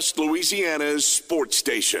 Southwest Louisiana's sports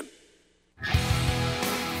station.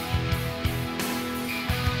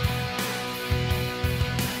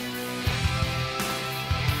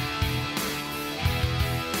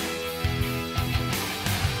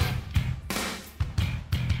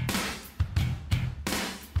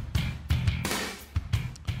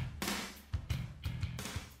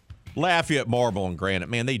 Lafayette Marble and Granite,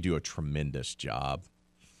 man, they do a tremendous job.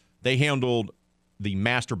 They handled the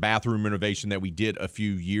master bathroom renovation that we did a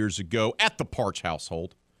few years ago at the Parch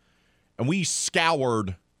household. And we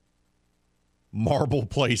scoured marble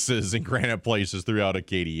places and granite places throughout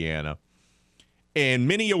Acadiana. And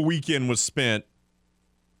many a weekend was spent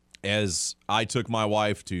as I took my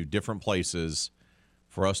wife to different places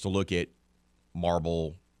for us to look at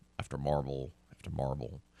marble after marble after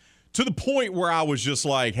marble. To the point where I was just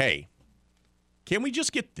like, hey, can we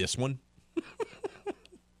just get this one?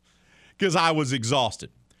 Because I was exhausted.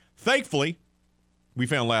 Thankfully, we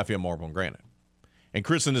found Lafayette Marble and Granite. And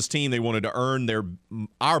Chris and his team, they wanted to earn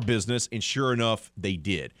our business, and sure enough, they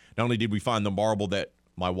did. Not only did we find the marble that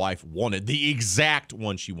my wife wanted, the exact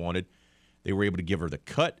one she wanted, they were able to give her the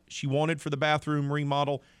cut she wanted for the bathroom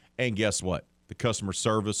remodel. And guess what? The customer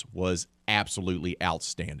service was absolutely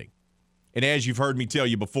outstanding. And as you've heard me tell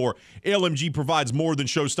you before, LMG provides more than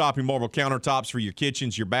show-stopping marble countertops for your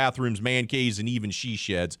kitchens, your bathrooms, man caves, and even she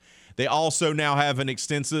sheds. They also now have an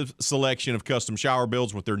extensive selection of custom shower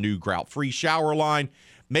builds with their new grout-free shower line.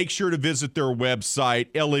 Make sure to visit their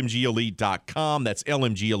website, lmgelite.com. That's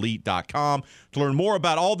lmgelite.com to learn more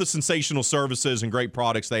about all the sensational services and great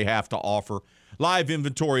products they have to offer. Live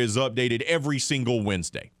inventory is updated every single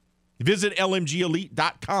Wednesday. Visit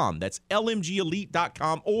lmgelite.com. That's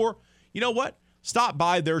lmgelite.com, or you know what? Stop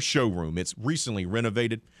by their showroom. It's recently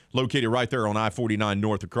renovated, located right there on I-49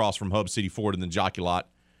 North across from Hub City Ford and the Jockey Lot.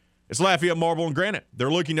 It's Lafayette Marble and Granite.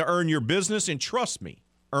 They're looking to earn your business, and trust me,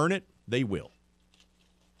 earn it, they will.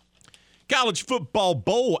 College football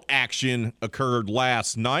bowl action occurred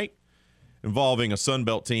last night involving a Sun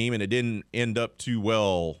Belt team, and it didn't end up too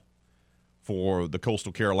well for the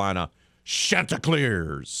Coastal Carolina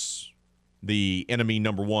Chanticleers, the enemy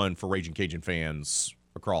number one for Raging Cajun fans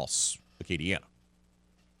across Acadiana.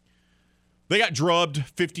 They got drubbed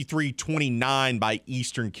 53-29 by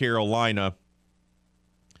Eastern Carolina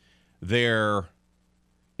there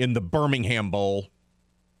in the Birmingham Bowl.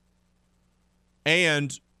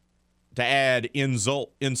 And to add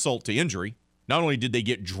insult to injury, not only did they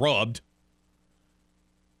get drubbed,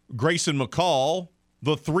 Grayson McCall,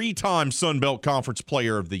 the 3-time Sun Belt Conference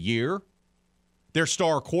Player of the Year, their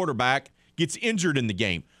star quarterback, gets injured in the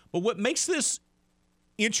game. But what makes this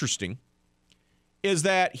interesting is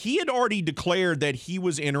that he had already declared that he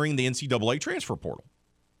was entering the NCAA transfer portal.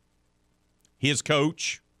 His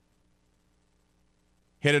coach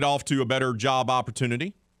headed off to a better job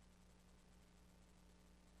opportunity.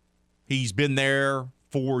 He's been there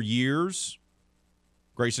 4 years.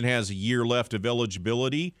 Grayson has a year left of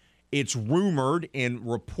eligibility. It's rumored and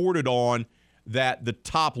reported on that the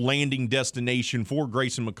top landing destination for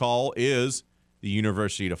Grayson McCall is the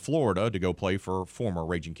University of Florida to go play for former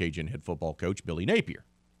Raging Cajun head football coach Billy Napier.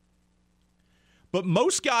 But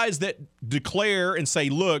most guys that declare and say,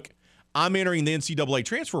 look, I'm entering the NCAA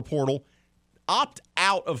transfer portal, opt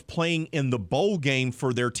out of playing in the bowl game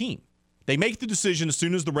for their team. They make the decision as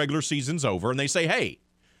soon as the regular season's over, and they say, hey,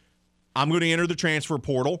 I'm going to enter the transfer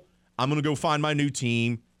portal. I'm going to go find my new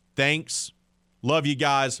team. Thanks. Love you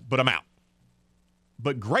guys, but I'm out.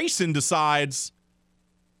 But Grayson decides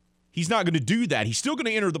he's not going to do that. He's still going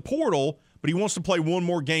to enter the portal, but he wants to play one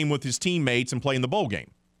more game with his teammates and play in the bowl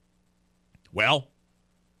game. Well,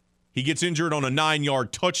 he gets injured on a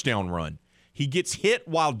 9-yard touchdown run. He gets hit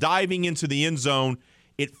while diving into the end zone.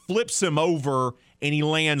 It flips him over, and he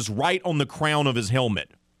lands right on the crown of his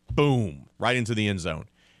helmet. Boom, right into the end zone.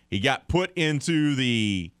 He got put into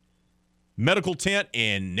the medical tent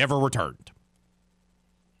and never returned.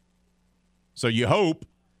 So you hope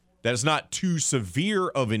that it's not too severe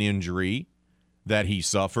of an injury that he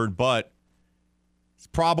suffered, but it's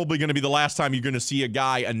probably going to be the last time you're going to see a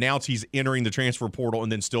guy announce he's entering the transfer portal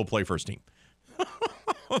and then still play first team.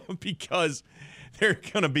 Because they're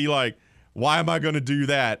going to be like, why am I going to do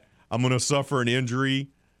that? I'm going to suffer an injury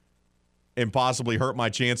and possibly hurt my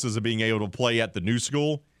chances of being able to play at the new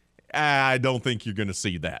school. I don't think you're going to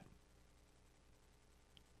see that.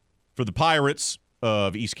 For the Pirates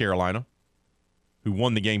of East Carolina, who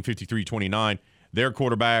won the game 53-29, their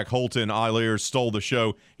quarterback, Holton Aguilar, stole the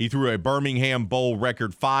show. He threw a Birmingham Bowl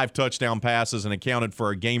record 5 touchdown passes and accounted for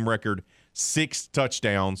a game record 6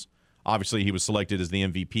 touchdowns. Obviously, he was selected as the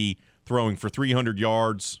MVP, throwing for 300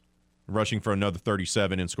 yards, rushing for another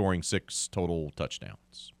 37, and scoring 6 total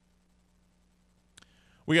touchdowns.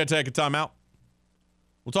 We got to take a timeout.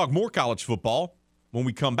 We'll talk more college football when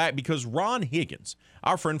we come back because Ron Higgins,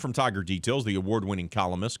 our friend from Tiger Details, the award-winning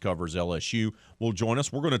columnist, covers LSU, will join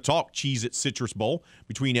us. We're going to talk Cheez-It Citrus Bowl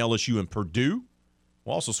between LSU and Purdue.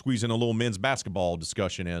 We'll also squeeze in a little men's basketball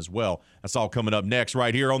discussion as well. That's all coming up next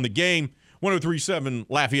right here on The Game. 103.7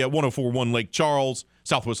 Lafayette, 104.1 Lake Charles,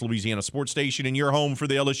 Southwest Louisiana Sports Station, and your home for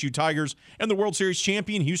the LSU Tigers and the World Series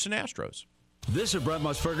champion Houston Astros. This is Brent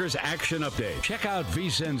Musburger's Action Update. Check out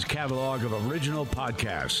VSiN's catalog of original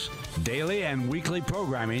podcasts, daily and weekly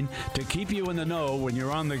programming to keep you in the know when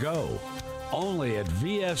you're on the go. Only at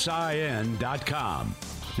VSIN.com.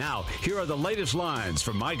 Now, here are the latest lines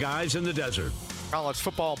from my guys in the desert. College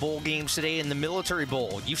football bowl games today in the Military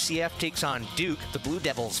Bowl. UCF takes on Duke. The Blue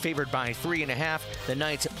Devils favored by 3.5. The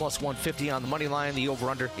Knights at plus 150 on the money line. The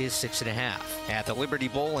over-under is 6.5. At the Liberty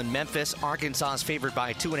Bowl in Memphis, Arkansas is favored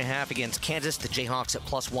by 2.5 against Kansas. The Jayhawks at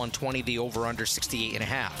plus 120. The over-under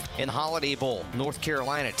 68.5. In the Holiday Bowl, North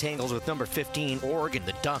Carolina tangles with number 15 Oregon.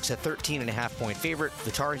 The Ducks at 13.5-point favorite.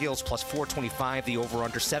 The Tar Heels plus 425. The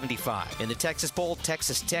over-under 75. In the Texas Bowl,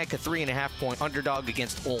 Texas Tech a 3.5-point underdog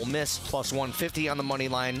against Ole Miss plus 150. On the money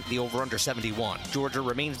line, the over-under 71. Georgia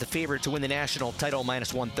remains the favorite to win the national title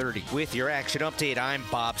minus 130. With your action update, I'm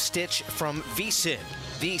Bob Stitch from VSiN,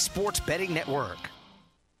 the Sports Betting Network.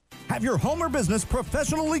 Have your home or business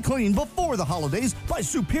professionally cleaned before the holidays by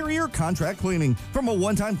Superior Contract Cleaning. From a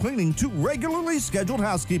one-time cleaning to regularly scheduled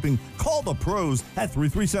housekeeping, call the pros at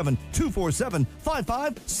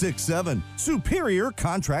 337-247-5567. Superior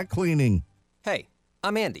Contract Cleaning. Hey,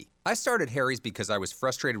 I'm Andy. I started Harry's because I was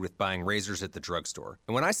frustrated with buying razors at the drugstore.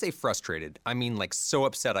 And when I say frustrated, I mean like so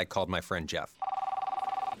upset I called my friend Jeff.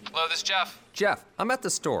 Hello, this is Jeff. Jeff, I'm at the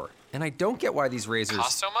store. And I don't get why these razors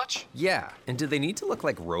cost so much? Yeah, and do they need to look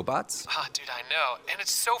like robots? Dude, I know. And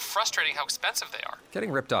it's so frustrating how expensive they are. Getting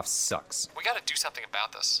ripped off sucks. We gotta do something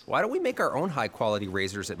about this. Why don't we make our own high-quality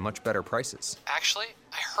razors at much better prices? Actually,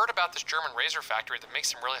 I heard about this German razor factory that makes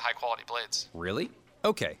some really high-quality blades. Really?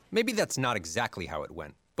 Okay, maybe that's not exactly how it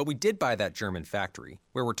went. But we did buy that German factory,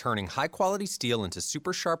 where we're turning high-quality steel into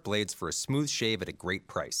super sharp blades for a smooth shave at a great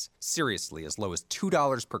price. Seriously, as low as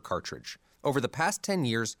 $2 per cartridge. Over the past 10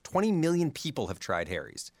 years, 20 million people have tried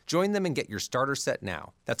Harry's. Join them and get your starter set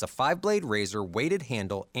now. That's a 5-blade razor, weighted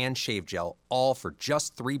handle, and shave gel, all for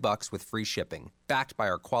just $3 with free shipping, backed by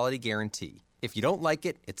our quality guarantee. If you don't like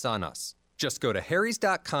it, it's on us. Just go to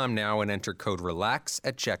harrys.com now and enter code RELAX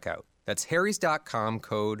at checkout. That's harrys.com,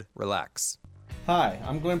 code RELAX. Hi,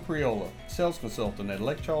 I'm Glenn Priola, sales consultant at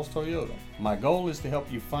Lake Charles Toyota. My goal is to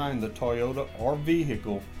help you find the Toyota or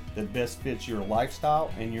vehicle that best fits your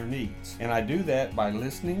lifestyle and your needs. And I do that by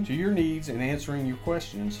listening to your needs and answering your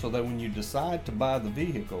questions so that when you decide to buy the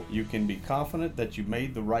vehicle, you can be confident that you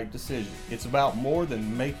made the right decision. It's about more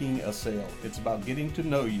than making a sale. It's about getting to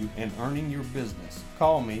know you and earning your business.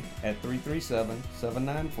 Call me at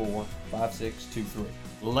 337-794-5623.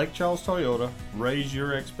 Lake Charles Toyota, raise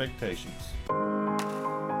your expectations.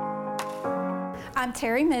 I'm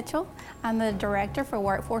Terry Mitchell. I'm the director for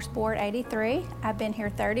Workforce Board 83. I've been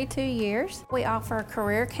here 32 years. We offer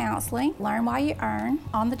career counseling, learn while you earn,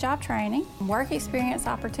 on-the-job training, work experience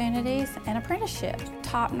opportunities, and apprenticeships.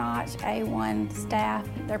 Top-notch A1 staff.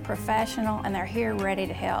 They're professional and they're here ready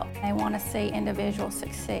to help. They want to see individuals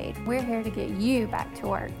succeed. We're here to get you back to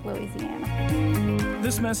work, Louisiana.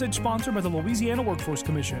 This message sponsored by the Louisiana Workforce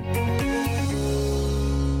Commission.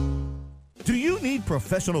 Do you need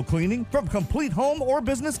professional cleaning? From complete home or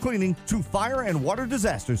business cleaning to fire and water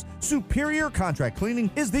disasters, Superior Contract Cleaning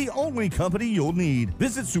is the only company you'll need.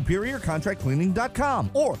 Visit SuperiorContractCleaning.com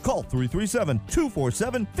or call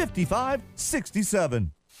 337-247-5567.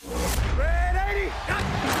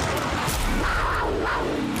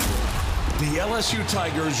 The LSU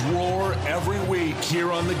Tigers roar every week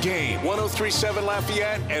here on The Game. 103.7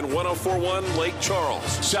 Lafayette and 104.1 Lake Charles,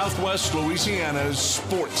 Southwest Louisiana's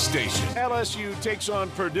sports station. LSU takes on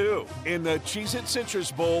Purdue in the Cheez-It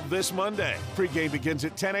Citrus Bowl this Monday. Pregame begins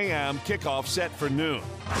at 10 a.m., kickoff set for noon.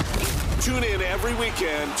 Tune in every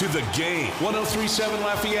weekend to The Game. 103.7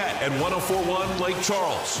 Lafayette and 104.1 Lake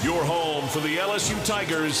Charles, your home for the LSU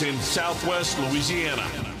Tigers in Southwest Louisiana.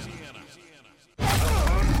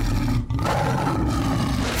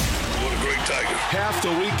 Half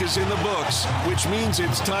the week is in the books, which means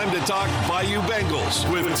it's time to talk Bayou Bengals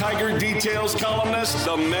with Tiger Details columnist,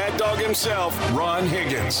 the Mad Dog himself, Ron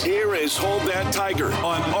Higgins. Here is Hold That Tiger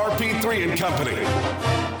on RP3 and Company.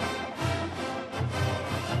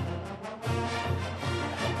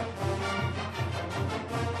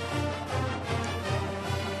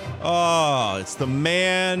 Oh, it's the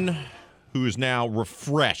man who is now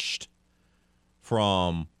refreshed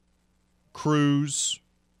from cruise.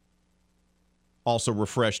 Also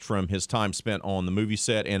refreshed from his time spent on the movie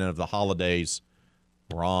set and of the holidays.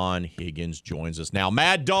 Ron Higgins joins us now.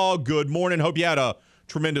 Mad Dog, good morning. Hope you had a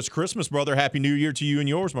tremendous Christmas, brother. Happy New Year to you and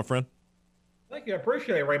yours, my friend. Thank you. I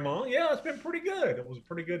appreciate it, Raymond. Yeah, it's been pretty good. It was a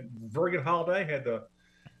pretty good, very good holiday. Had the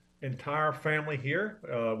entire family here,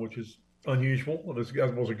 which is unusual. This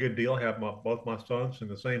was a good deal. I have both my sons in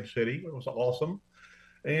the same city. It was awesome.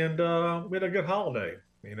 And we had a good holiday.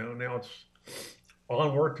 You know, now it's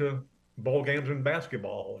onward to bowl games and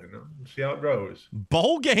basketball, see how it goes.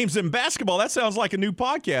 Bowl games and basketball. That sounds like a new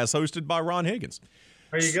podcast hosted by Ron Higgins.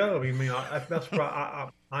 There you go. I mean, that's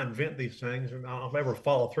why I invent these things, and I'll never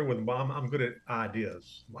follow through with them. But I'm good at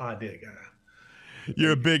ideas. I'm an idea guy.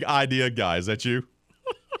 You're a big idea guy. Is that you?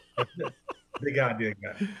 Big idea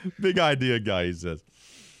guy. Big idea guy, he says.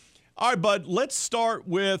 All right, bud, let's start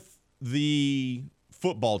with the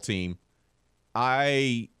football team.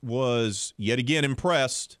 I was yet again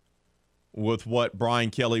impressed with what Brian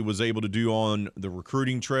Kelly was able to do on the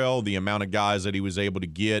recruiting trail, the amount of guys that he was able to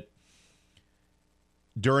get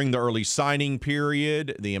during the early signing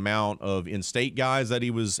period, the amount of in-state guys that he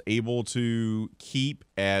was able to keep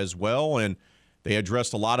as well, and they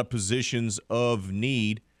addressed a lot of positions of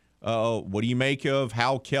need. What do you make of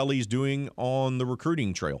how Kelly's doing on the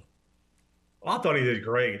recruiting trail? I thought he did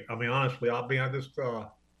great. I mean, honestly, a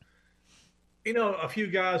few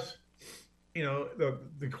guys, the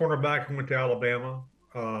cornerback who went to Alabama,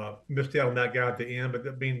 missed out on that guy at the end. But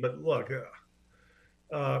look,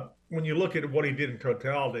 when you look at what he did in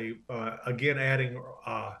totality, again, adding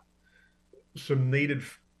some needed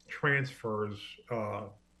transfers,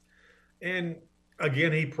 and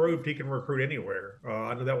again, he proved he can recruit anywhere.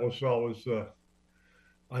 I know that was always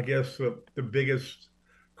I guess the biggest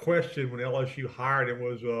question when LSU hired him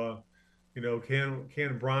was,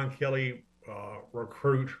 can Brian Kelly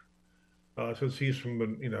recruit since he's from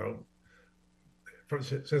the,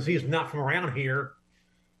 since he's not from around here,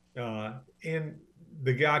 and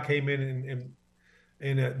the guy came in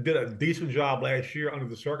and did a decent job last year under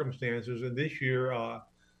the circumstances, and this year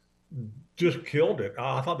just killed it.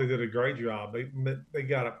 I thought they did a great job. They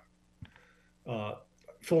got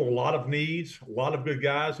fill a lot of needs, a lot of good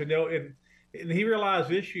guys, and he realized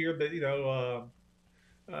this year that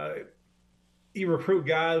you recruit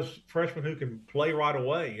guys, freshmen who can play right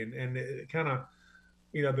away, and it kind of,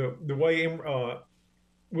 the way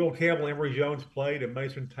Will Campbell, Emory Jones played, and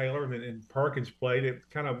Mason Taylor and Perkins played, it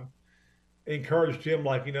kind of encouraged him,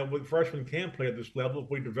 what freshmen can play at this level if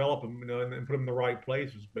we develop them, and put them in the right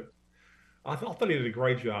places. But I thought he did a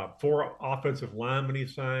great job. 4 offensive linemen he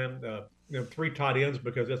signed, 3 tight ends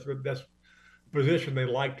because that's the position they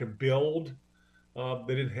like to build.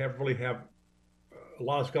 They didn't really have a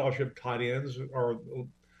lot of scholarship tight ends, or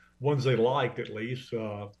ones they liked at least.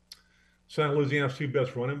 Southern Louisiana's 2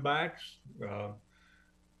 best running backs.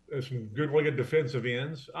 There's some really good defensive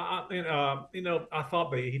ends. I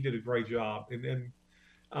thought he did a great job, and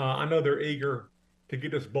I know they're eager to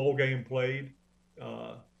get this bowl game played.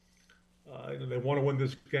 They want to win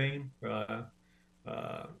this game.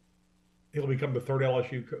 He'll become the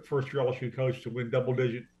first-year LSU coach to win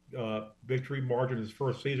double-digit victory margin his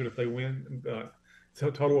first season if they win,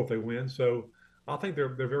 total if they win. So I think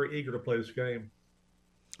they're very eager to play this game.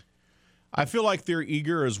 I feel like they're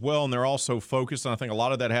eager as well, and they're also focused, and I think a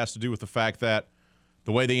lot of that has to do with the fact that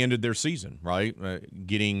the way they ended their season, right?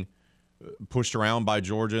 Getting pushed around by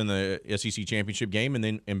Georgia in the SEC championship game and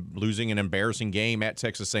then losing an embarrassing game at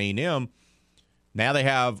Texas A&M. Now they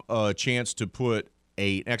have a chance to put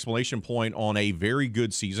an exclamation point on a very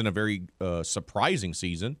good season, a very surprising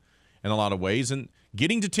season in a lot of ways. And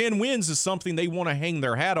getting to 10 wins is something they want to hang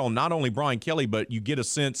their hat on, not only Brian Kelly, but you get a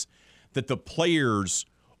sense that the players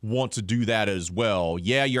want to do that as well.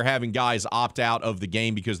 Yeah, you're having guys opt out of the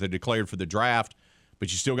game because they're declared for the draft,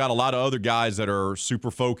 but you still got a lot of other guys that are super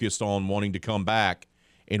focused on wanting to come back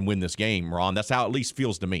and win this game, Ron. That's how it at least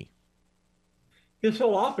feels to me. His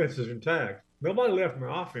whole offense is intact. Nobody left in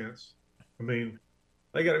the offense. I mean,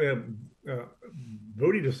 they got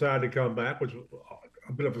Booty decided to come back, which was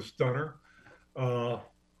a bit of a stunner.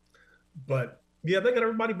 But yeah, they got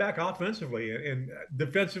everybody back offensively, and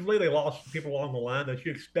defensively they lost people along the line that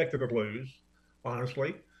you expected to lose,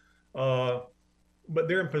 honestly. But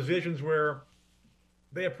they're in positions where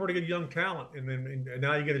they have pretty good young talent, and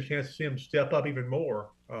now you get a chance to see them step up even more.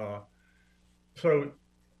 Purdue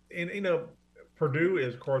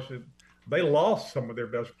is, of course, they lost some of their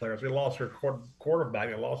best players. They lost their quarterback.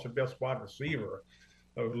 They lost their best wide receiver,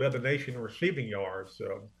 who led the nation in receiving yards.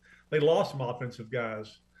 So they lost some offensive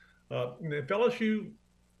guys. If LSU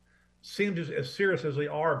seems as serious as they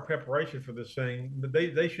are in preparation for this thing,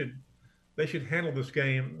 they should handle this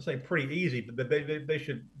game, say pretty easy, but they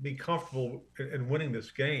should be comfortable in winning this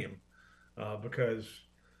game because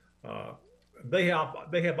they have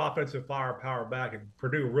offensive firepower back, and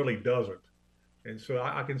Purdue really doesn't. And so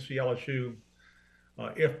I can see LSU,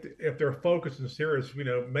 if they're focused and serious,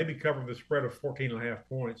 maybe covering the spread of 14.5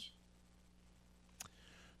 points.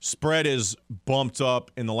 Spread is bumped up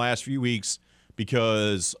in the last few weeks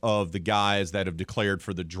because of the guys that have declared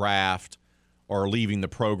for the draft or leaving the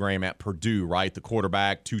program at Purdue, right? The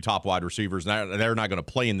quarterback, 2 top wide receivers. They're not going to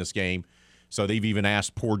play in this game. So they've even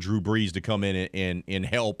asked poor Drew Brees to come in and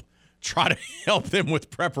help, try to help them with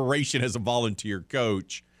preparation as a volunteer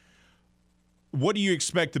coach. What do you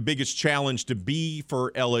expect the biggest challenge to be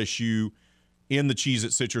for LSU in the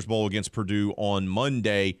Cheez-It Citrus Bowl against Purdue on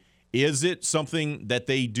Monday? Is it something that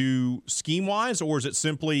they do scheme-wise, or is it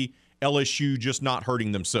simply LSU just not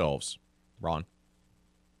hurting themselves, Ron?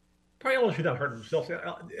 Probably LSU not hurting themselves.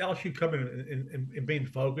 LSU coming and being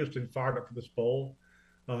focused and fired up for this bowl,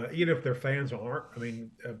 even if their fans aren't. I mean,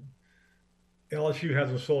 LSU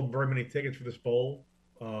hasn't sold very many tickets for this bowl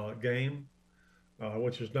game,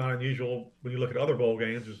 which is not unusual when you look at other bowl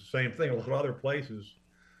games. It's the same thing. Look at other places.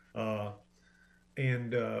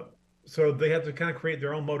 So they have to kind of create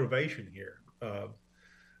their own motivation here.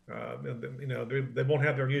 They won't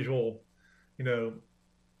have their usual,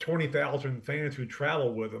 20,000 fans who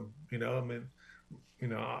travel with them. I'm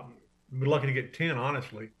lucky to get 10,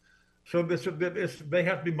 honestly. So they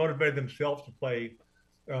have to be motivated themselves to play,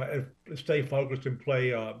 stay focused and play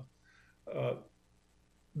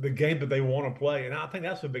the game that they want to play. And I think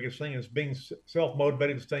that's the biggest thing, is being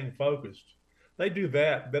self-motivated and staying focused. They do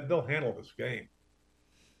that, they'll handle this game.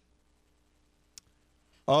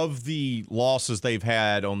 Of the losses they've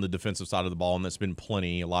had on the defensive side of the ball, and that's been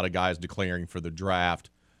plenty, a lot of guys declaring for the draft,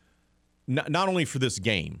 not only for this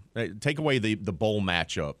game, take away the bowl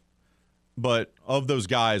matchup, but of those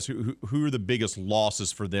guys, who are the biggest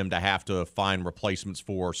losses for them to have to find replacements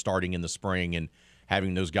for starting in the spring and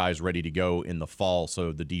having those guys ready to go in the fall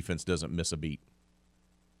so the defense doesn't miss a beat?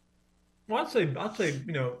 Well, I'd say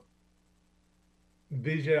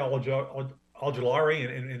DJ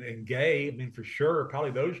Ojulari and Gay. I mean, for sure,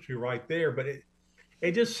 probably those two right there. But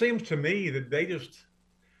it just seems to me that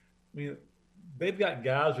they've got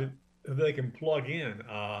guys that they can plug in.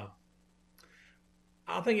 I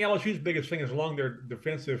think LSU's biggest thing is along their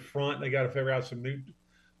defensive front. They got to figure out some new,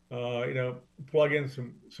 plug in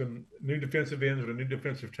some new defensive ends with a new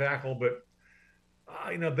defensive tackle. But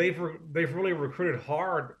they've really recruited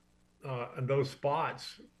hard in those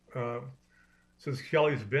spots since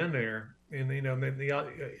Kelly's been there. And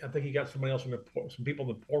I think he got somebody else some people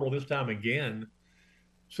in the portal this time again.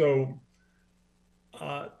 So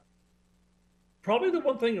probably the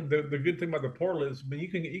one thing, the good thing about the portal is, you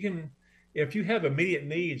can if you have immediate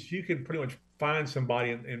needs, you can pretty much find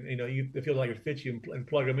somebody and it feels like it fits you and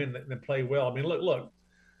plug them in and play well. I mean, look,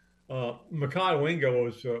 Mekhi Wingo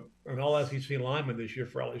was an all-SEC lineman this year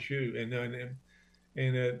for LSU, and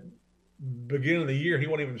at beginning of the year he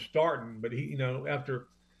wasn't even starting, but after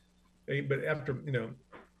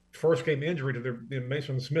first game injury to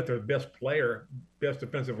Mason Smith, their best player, best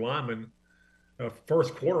defensive lineman,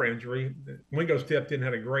 first quarter injury, Wingo stepped in,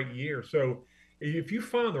 had a great year. So if you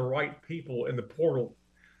find the right people in the portal,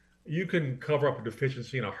 you can cover up a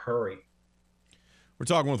deficiency in a hurry. We're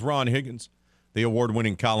talking with Ron Higgins, the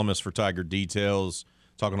award-winning columnist for Tiger Details,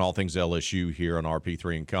 talking all things LSU here on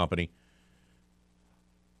RP3 and Company.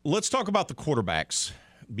 Let's talk about the quarterbacks,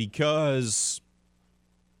 because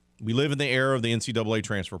we live in the era of the NCAA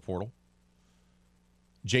transfer portal.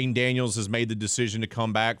 Jayden Daniels has made the decision to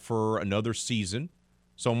come back for another season.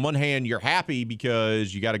 So on one hand, you're happy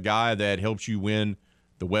because you got a guy that helps you win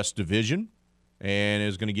the West Division and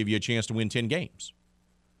is going to give you a chance to win 10 games.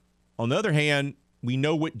 On the other hand, we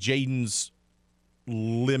know what Jayden's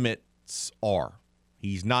limits are.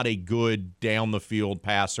 He's not a good down-the-field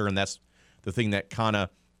passer, and that's the thing that kind of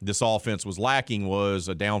this offense was lacking, was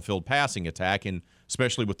a downfield passing attack, and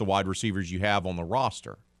especially with the wide receivers you have on the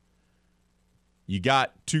roster. You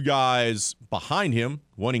got two guys behind him,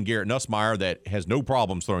 one in Garrett Nussmeier that has no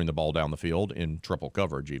problems throwing the ball down the field in triple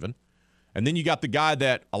coverage even. And then you got the guy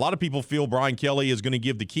that a lot of people feel Brian Kelly is going to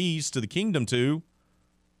give the keys to the kingdom to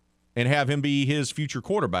and have him be his future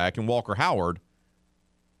quarterback, in Walker Howard.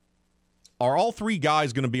 Are all three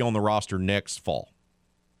guys going to be on the roster next fall?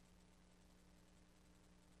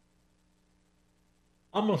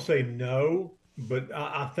 I'm going to say no, but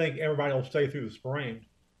I think everybody will stay through the spring.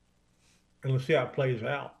 And let's see how it plays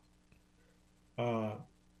out.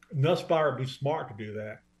 Nussmeier would be smart to do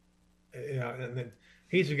that. And then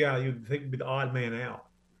he's a guy you'd think would be the odd man out.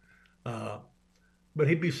 But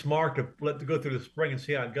he'd be smart to go through the spring and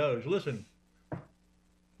see how it goes. Listen,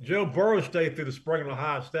 Joe Burrow stayed through the spring at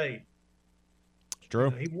Ohio State. It's true.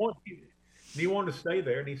 He wanted to stay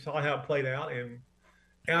there, and he saw how it played out. And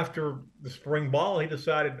after the spring ball, he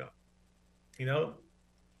decided, I'm going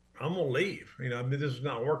to leave. This is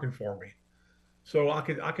not working for me. So I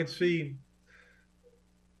could see,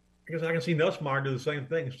 because I can see Nussmeier do the same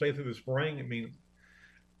thing, stay through the spring. I mean,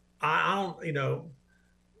 I don't,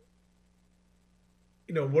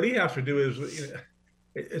 what he has to do is,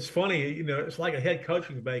 it's funny, it's like a head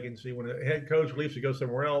coaching vacancy. When a head coach leaves to go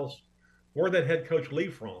somewhere else, where'd that head coach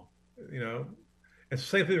leave from? It's the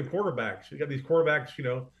same thing with quarterbacks. You got these quarterbacks,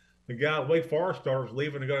 the guy at Wake Forest starters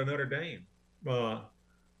leaving to go to Notre Dame.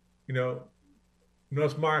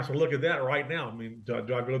 Nussmeier said, look at that right now. I mean, do I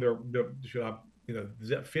go there? Should I, does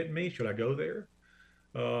that fit me? Should I go there?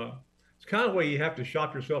 It's kind of the way you have to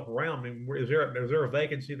shop yourself around. I mean, is there a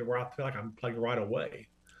vacancy where I feel like I'm playing right away?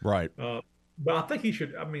 Right. But I think he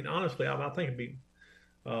should, honestly, I think it'd be,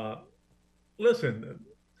 listen,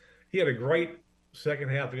 he had a great second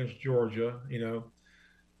half against Georgia.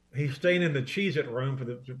 He's staying in the Cheez-It room for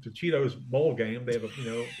the Cheetos bowl game. They have a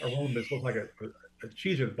room that looks like a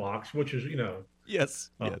Cheez-It box, which is,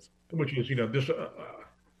 yes, which is, just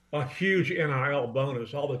a huge NIL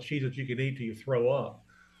bonus, all the Cheez-Its you can eat till you throw up.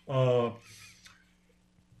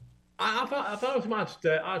 I thought it was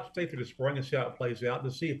I'd stay through the spring and see how it plays out,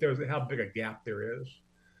 to see if how big a gap there is.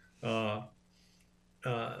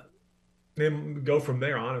 Then go from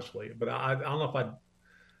there, honestly. But I don't know if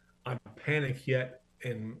I'd panic yet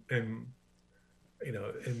and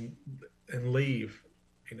leave.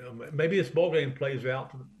 Maybe this bowl game plays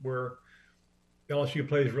out where LSU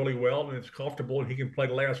plays really well and it's comfortable and he can play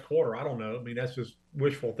the last quarter. I don't know. I mean, that's just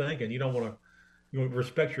wishful thinking. You don't want to,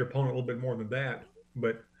 respect your opponent a little bit more than that.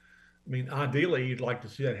 But I mean, ideally, you'd like to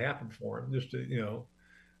see that happen for him, just to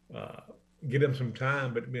give him some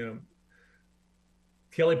time. But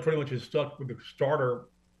Kelly pretty much is stuck with the starter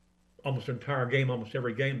almost the entire game, almost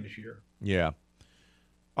every game this year. Yeah.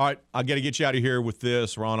 All right, I got to get you out of here with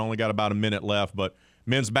this. Ron, only got about a minute left, but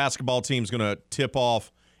men's basketball team is going to tip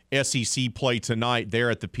off SEC play tonight there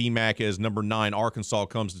at the PMAC as number 9 Arkansas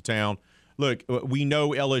comes to town. Look, we know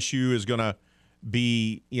LSU is going to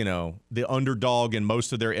be, the underdog in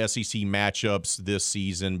most of their SEC matchups this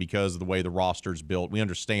season because of the way the roster's built. We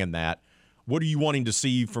understand that. What are you wanting to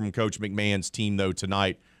see from Coach McMahon's team, though,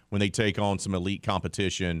 tonight when they take on some elite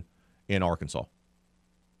competition in Arkansas?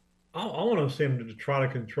 I want to see them to try to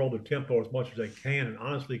control the tempo as much as they can. And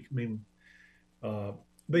honestly, I mean,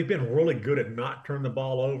 they've been really good at not turning the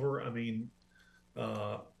ball over. I mean,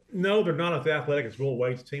 no, they're not as athletic as Will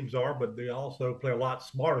Wade's teams are, but they also play a lot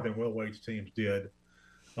smarter than Will Wade's teams did.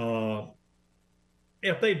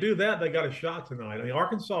 If they do that, they got a shot tonight. I mean,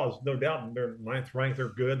 Arkansas is no doubt they're 9th ranked. They're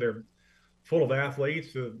good. They're full of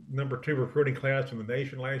athletes. The number 2 recruiting class in the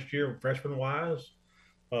nation last year, freshman-wise.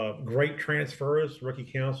 Great transfers. Ricky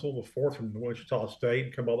Council, the 4th from Wichita State,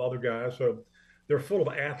 and a couple of other guys. So they're full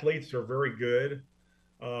of athletes. They're very good.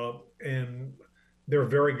 And they're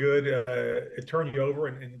very good at turning you over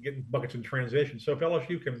and getting buckets in transition. So if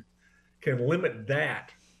LSU can limit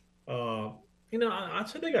that, I'd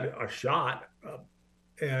say they got a shot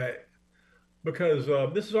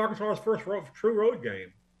because this is Arkansas's first true road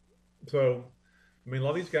game. So, I mean, a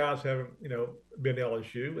lot of these guys haven't, been to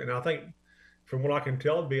LSU, and I think from what I can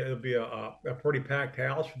tell, it'll be a pretty packed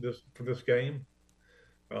house for this game.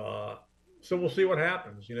 So we'll see what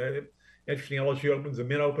happens. Interesting. LSU opens the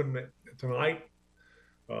men open tonight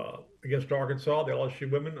against Arkansas. The LSU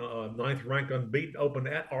women, 9th ranked unbeaten, open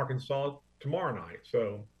at Arkansas tomorrow night.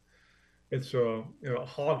 So it's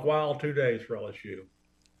hog wild 2 days for LSU.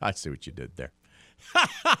 I see what you did there.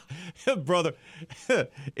 Brother,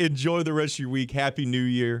 enjoy the rest of your week. Happy New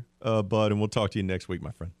Year, bud, and we'll talk to you next week,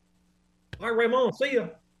 my friend. All right, Raymond, see ya.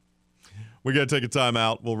 We're going to take a time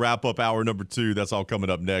out. We'll wrap up hour number 2. That's all coming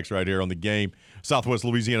up next right here on The Game. Southwest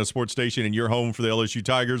Louisiana Sports Station, and your home for the LSU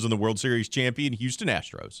Tigers and the World Series champion Houston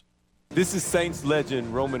Astros. This is Saints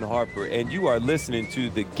legend Roman Harper, and you are listening to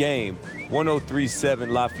The Game,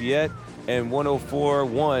 103.7 Lafayette and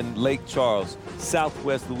 104.1 Lake Charles,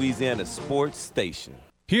 Southwest Louisiana Sports Station.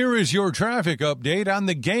 Here is your traffic update on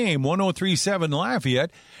The Game, 103.7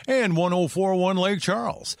 Lafayette and 104.1 Lake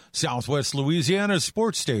Charles, Southwest Louisiana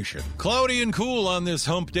Sports Station. Cloudy and cool on this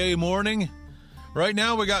hump day morning. Right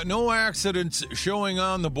now, we got no accidents showing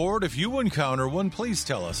on the board. If you encounter one, please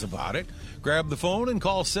tell us about it. Grab the phone and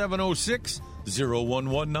call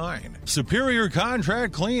 706-0119. Superior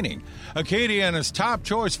Contract Cleaning, Acadiana's top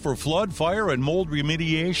choice for flood, fire, and mold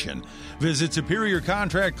remediation. Visit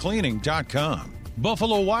SuperiorContractCleaning.com.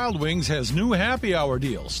 Buffalo Wild Wings has new happy hour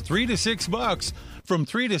deals, $3 to $6 from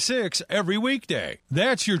 3 to 6 every weekday.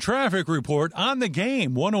 That's your traffic report on The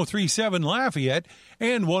Game, 103.7 Lafayette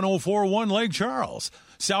and 104.1 Lake Charles,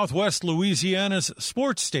 Southwest Louisiana's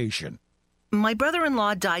sports station. My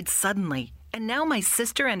brother-in-law died suddenly, and now my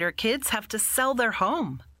sister and her kids have to sell their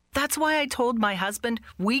home. That's why I told my husband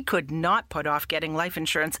we could not put off getting life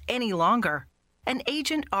insurance any longer. An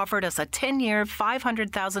agent offered us a 10-year,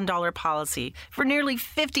 $500,000 policy for nearly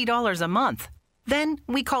 $50 a month. Then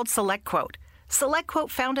we called SelectQuote. SelectQuote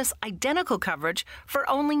found us identical coverage for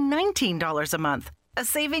only $19 a month, a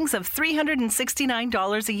savings of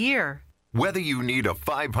 $369 a year. Whether you need a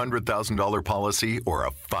 $500,000 policy or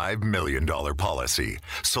a $5 million policy,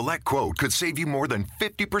 SelectQuote could save you more than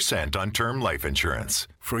 50% on term life insurance.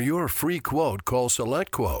 For your free quote, call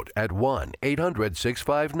SelectQuote at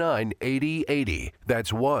 1-800-659-8080.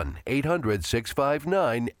 That's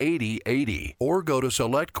 1-800-659-8080. Or go to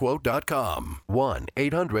SelectQuote.com.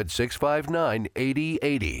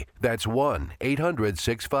 1-800-659-8080. That's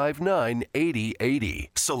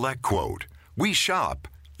 1-800-659-8080. SelectQuote. We shop.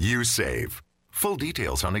 You save. Full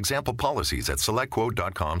details on example policies at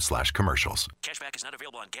SelectQuote.com/commercials. Cashback is not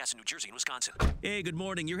available on gas in New Jersey and Wisconsin. Hey, good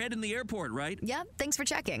morning. You're heading to the airport, right? Yep, thanks for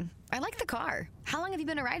checking. I like the car. How long have you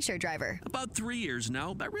been a rideshare driver? About 3 years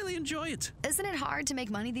now. I really enjoy it. Isn't it hard to make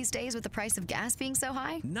money these days with the price of gas being so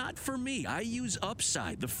high? Not for me. I use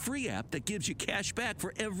Upside, the free app that gives you cash back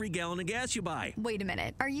for every gallon of gas you buy. Wait a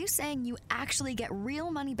minute. Are you saying you actually get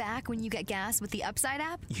real money back when you get gas with the Upside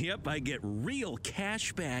app? Yep, I get real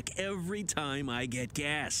cash back every time time I get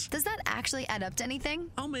gas. Does that actually add up to anything?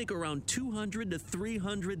 I'll make around $200 to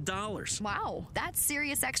 $300. Wow, that's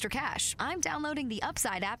serious extra cash. I'm downloading the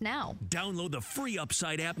Upside app now. Download the free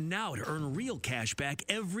Upside app now to earn real cash back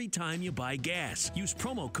every time you buy gas. Use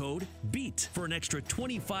promo code BEAT for an extra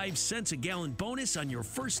 25 cents a gallon bonus on your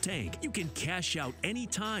first tank. You can cash out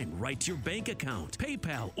anytime right to your bank account,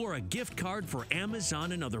 PayPal, or a gift card for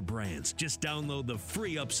Amazon and other brands. Just download the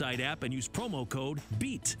free Upside app and use promo code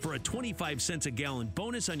BEAT for a 25 cents a gallon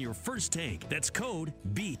bonus on your first tank. That's code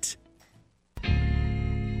BEAT.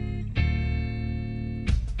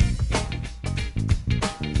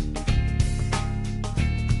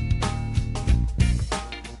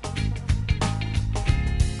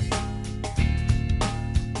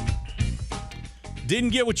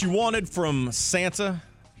 Didn't get what you wanted from Santa.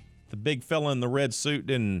 The big fella in the red suit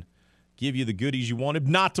didn't give you the goodies you wanted.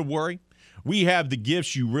 Not to worry. We have the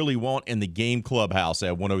gifts you really want in the Game Clubhouse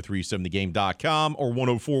at 1037thegame.com or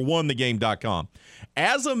 1041thegame.com.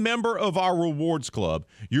 As a member of our rewards club,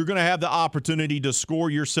 you're going to have the opportunity to score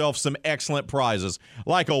yourself some excellent prizes,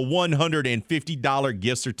 like a $150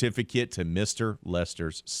 gift certificate to Mr.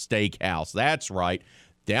 Lester's Steakhouse. That's right,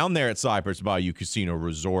 down there at Cypress Bayou Casino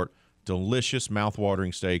Resort. Delicious,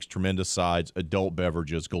 mouth-watering steaks, tremendous sides, adult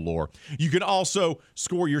beverages galore. You can also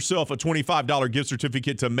score yourself a $25 gift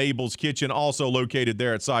certificate to Mabel's Kitchen, also located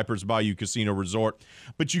there at Cypress Bayou Casino Resort.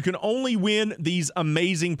 But you can only win these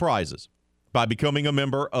amazing prizes by becoming a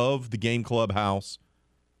member of the Game Clubhouse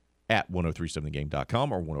at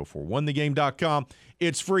 1037thegame.com or 1041thegame.com.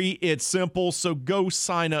 It's free, it's simple, so go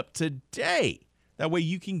sign up today. That way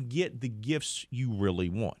you can get the gifts you really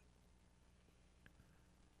want.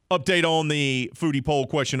 Update on the foodie poll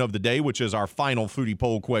question of the day, which is our final foodie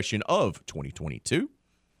poll question of 2022.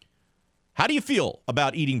 How do you feel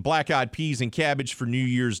about eating black-eyed peas and cabbage for New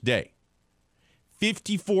Year's Day?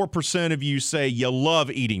 54% of you say you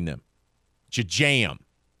love eating them. It's your jam.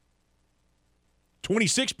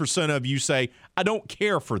 26% of you say, I don't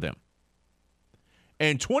care for them.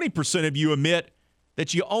 And 20% of you admit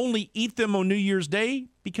that you only eat them on New Year's Day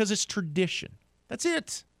because it's tradition. That's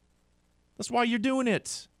it. That's why you're doing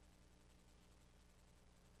it.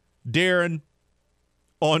 Darren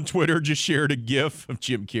on Twitter just shared a GIF of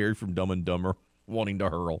Jim Carrey from Dumb and Dumber wanting to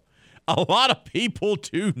hurl. A lot of people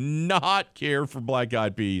do not care for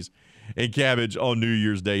black-eyed peas and cabbage on New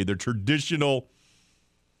Year's Day. They're traditional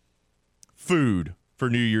food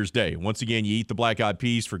for New Year's Day. Once again, you eat the black-eyed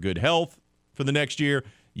peas for good health for the next year.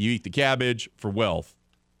 You eat the cabbage for wealth.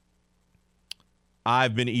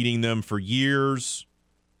 I've been eating them for years.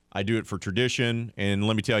 I do it for tradition. And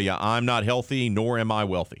let me tell you, I'm not healthy, nor am I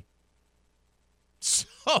wealthy.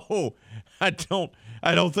 So I don't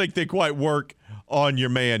think they quite work on your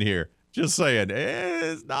man here. Just saying,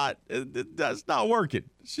 it's not working.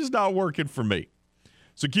 It's just not working for me.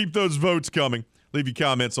 So keep those votes coming. Leave your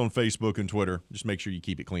comments on Facebook and Twitter. Just make sure you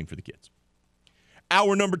keep it clean for the kids.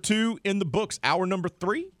 Hour number 2 in the books. Hour number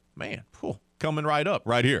 3, man, coming right up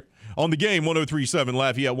right here on the Game. 103.7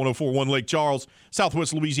 Lafayette, 104.1 Lake Charles,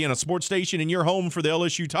 Southwest Louisiana Sports Station, and your home for the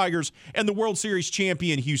LSU Tigers and the World Series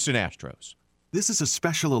champion Houston Astros. This is a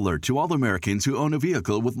special alert to all Americans who own a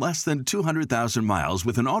vehicle with less than 200,000 miles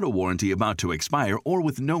with an auto warranty about to expire or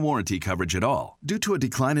with no warranty coverage at all. Due to a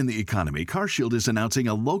decline in the economy, CarShield is announcing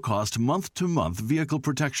a low-cost month-to-month vehicle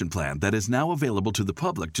protection plan that is now available to the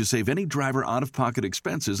public to save any driver out-of-pocket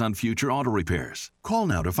expenses on future auto repairs. Call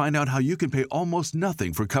now to find out how you can pay almost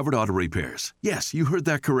nothing for covered auto repairs. Yes, you heard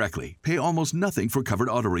that correctly. Pay almost nothing for covered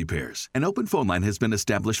auto repairs. An open phone line has been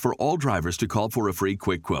established for all drivers to call for a free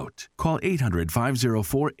quick quote. Call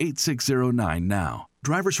 800-504-8609 now.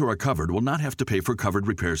 Drivers who are covered will not have to pay for covered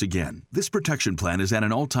repairs again. This protection plan is at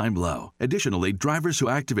an all-time low. Additionally, drivers who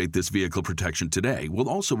activate this vehicle protection today will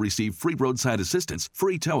also receive free roadside assistance,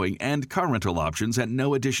 free towing, and car rental options at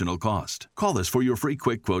no additional cost. Call us for your free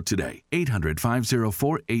quick quote today.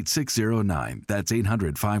 800-504-8609. That's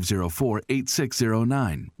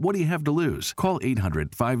 800-504-8609. What do you have to lose? Call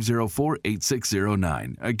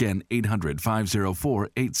 800-504-8609. Again,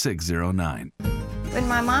 800-504-8609. When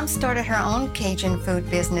my mom started her own Cajun food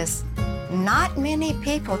business, not many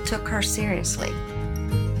people took her seriously.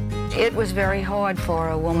 It was very hard for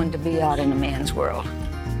a woman to be out in a man's world.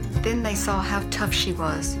 Then they saw how tough she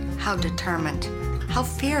was, how determined, how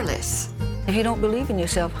fearless. If you don't believe in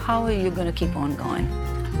yourself, how are you going to keep on going?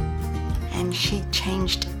 And she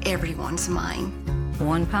changed everyone's mind.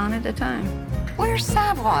 1 pound at a time. We're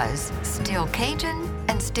Savoys, still Cajun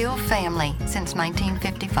and still family since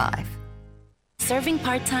 1955. Serving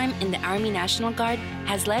part-time in the Army National Guard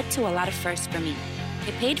has led to a lot of firsts for me.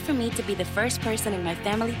 It paid for me to be the first person in my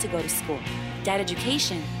family to go to school. That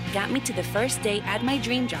education got me to the first day at my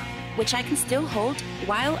dream job, which I can still hold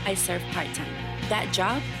while I serve part-time. That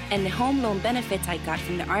job and the home loan benefits I got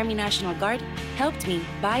from the Army National Guard helped me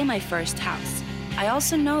buy my first house. I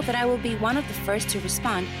also know that I will be one of the first to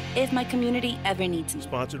respond if my community ever needs me.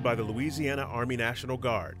 Sponsored by the Louisiana Army National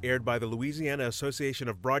Guard. Aired by the Louisiana Association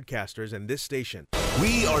of Broadcasters and this station.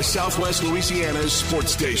 We are Southwest Louisiana's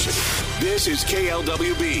sports station. This is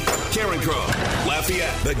KLWB, Carencro,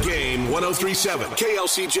 Lafayette, The Game, 103.7,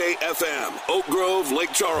 KLCJ FM, Oak Grove,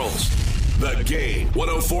 Lake Charles. The Game,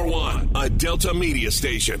 104.1, a Delta Media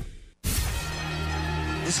station.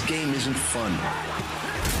 This game isn't fun.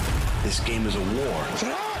 This game is a war.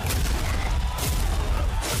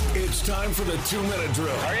 It's time for the 2-minute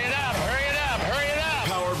drill. Hurry it up, hurry it up, hurry it up.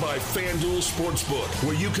 Powered by FanDuel Sportsbook,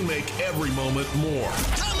 where you can make every moment more.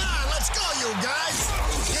 Come on, let's go, you guys.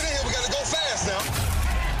 Get in here, we got to go fast now.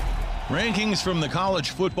 Rankings from the college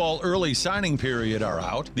football early signing period are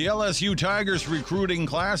out. The LSU Tigers recruiting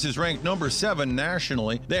class is ranked number 7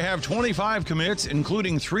 nationally. They have 25 commits,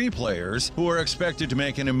 including 3 players who are expected to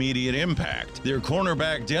make an immediate impact. Their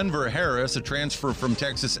cornerback Denver Harris, a transfer from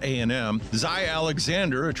Texas A&M, Zy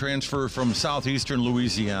Alexander, a transfer from Southeastern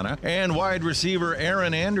Louisiana, and wide receiver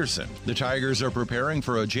Aaron Anderson. The Tigers are preparing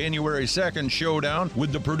for a January 2nd showdown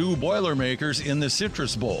with the Purdue Boilermakers in the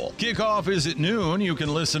Citrus Bowl. Kickoff is at noon. You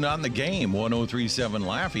can listen on the Game, 103.7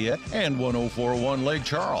 Lafayette and 104.1 Lake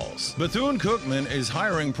Charles. Bethune-Cookman is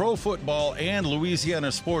hiring Pro Football and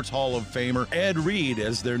Louisiana Sports Hall of Famer Ed Reed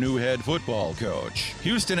as their new head football coach.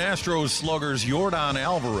 Houston Astros sluggers Yordan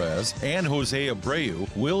Alvarez and Jose Abreu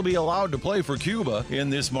will be allowed to play for Cuba in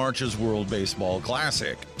this March's World Baseball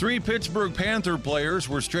Classic. 3 Pittsburgh Panther players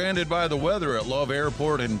were stranded by the weather at Love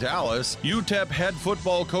Airport in Dallas. UTEP head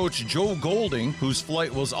football coach Joe Golding, whose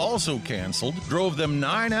flight was also canceled, drove them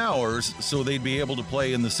 9 hours so they'd be able to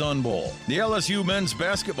play in the Sun Bowl. The LSU men's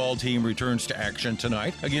basketball team returns to action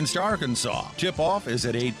tonight against Arkansas. Tip-off is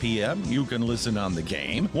at 8 p.m. You can listen on The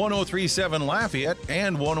Game, 103.7 Lafayette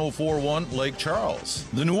and 104.1 Lake Charles.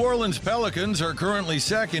 The New Orleans Pelicans are currently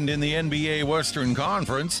second in the NBA Western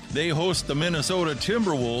Conference. They host the Minnesota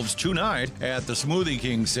Timberwolves tonight at the Smoothie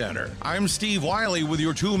King Center. I'm Steve Wiley with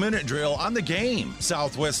your 2-minute drill on The Game,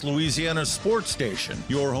 Southwest Louisiana's sports station,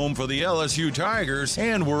 your home for the LSU Tigers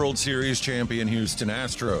and World Series champion Houston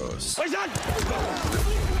Astros. The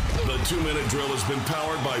 2-minute drill has been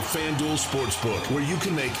powered by FanDuel Sportsbook, where you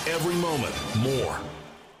can make every moment more.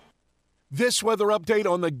 This weather update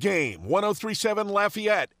on The Game, 103.7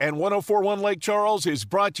 Lafayette and 104.1 Lake Charles is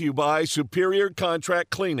brought to you by Superior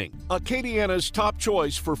Contract Cleaning, Acadiana's top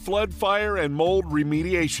choice for flood, fire, and mold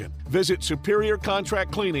remediation. Visit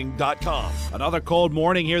SuperiorContractCleaning.com. Another cold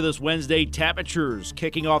morning here this Wednesday. Temperatures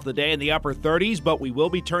kicking off the day in the upper 30s, but we will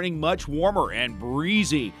be turning much warmer and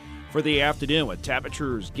breezy for the afternoon, with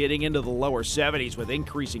temperatures getting into the lower 70s with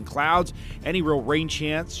increasing clouds. Any real rain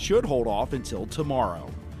chance should hold off until tomorrow.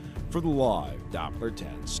 For the live Doppler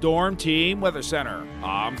 10 Storm Team Weather Center,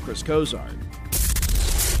 I'm Chris Cozart.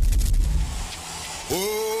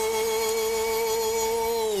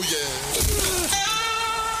 Oh, yeah.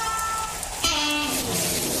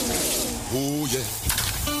 Oh, yeah.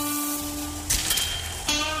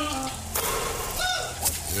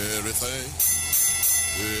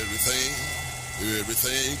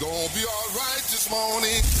 Everything gonna be all right this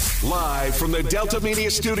morning. Live from the Delta Media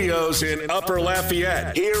Studios in Upper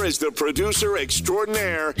Lafayette, here is the producer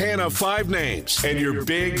extraordinaire, Hannah Five Names, and your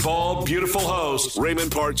big, bald, beautiful host,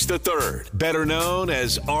 Raymond Parks III, better known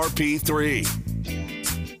as RP3.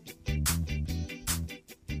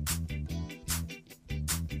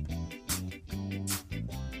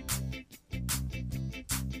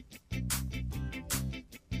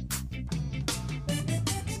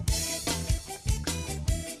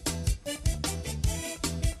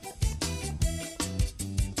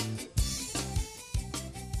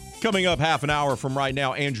 Coming up half an hour from right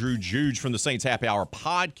now, Andrew Juge from the Saints Happy Hour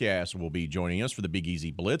podcast will be joining us for the Big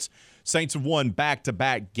Easy Blitz. Saints have won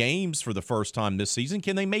back-to-back games for the first time this season.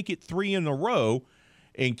 Can they make it 3 in a row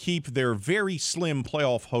and keep their very slim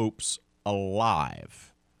playoff hopes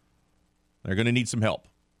alive? They're going to need some help.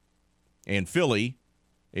 And Philly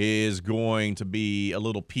is going to be a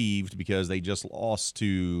little peeved because they just lost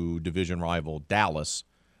to division rival Dallas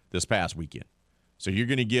this past weekend. So you're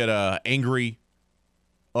going to get an angry,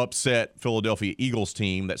 upset Philadelphia Eagles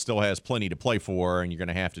team that still has plenty to play for, and you're going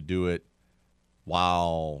to have to do it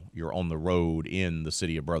while you're on the road in the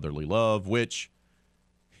city of brotherly love, which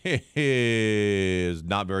is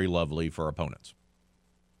not very lovely for opponents.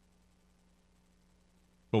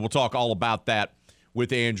 But we'll talk all about that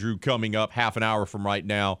with Andrew coming up half an hour from right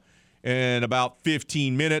now. And about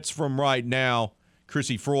 15 minutes from right now,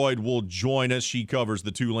 Chrissy Freud will join us. She covers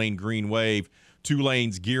the Tulane Green Wave.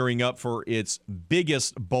 Tulane's gearing up for its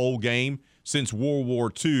biggest bowl game since World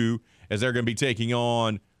War II, as they're going to be taking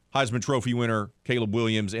on Heisman Trophy winner Caleb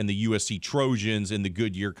Williams and the USC Trojans in the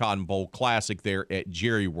Goodyear Cotton Bowl Classic there at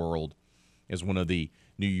Jerry World as one of the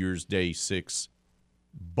New Year's Day 6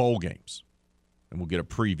 bowl games. And we'll get a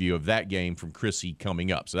preview of that game from Chrissy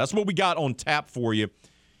coming up. So that's what we got on tap for you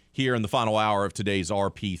here in the final hour of today's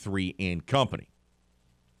RP3 and Company.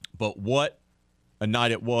 But what a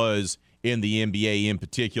night it was in the NBA, in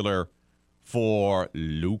particular for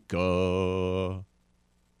Luka.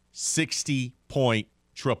 60-point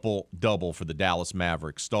triple-double for the Dallas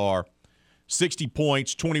Mavericks star. 60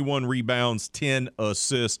 points, 21 rebounds, 10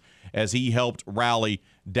 assists as he helped rally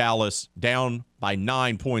Dallas down by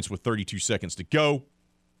 9 points with 32 seconds to go.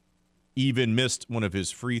 Even missed one of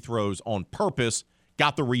his free throws on purpose,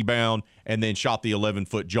 got the rebound, and then shot the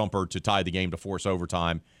 11-foot jumper to tie the game to force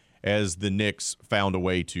overtime as the Knicks found a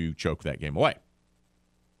way to choke that game away.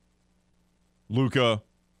 Luka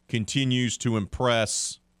continues to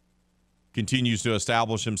impress, continues to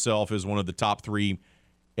establish himself as one of the top 3,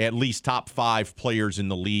 at least top 5 players in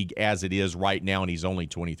the league as it is right now, and he's only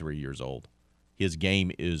 23 years old. His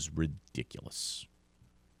game is ridiculous.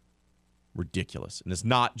 Ridiculous. And it's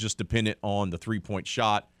not just dependent on the three-point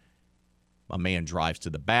shot. My man drives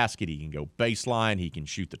to the basket. He can go baseline. He can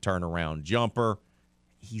shoot the turnaround jumper.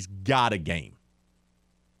 He's got a game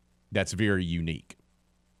that's very unique.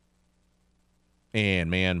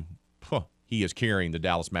 And, man, he is carrying the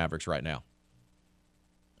Dallas Mavericks right now.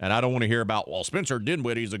 And I don't want to hear about, well, Spencer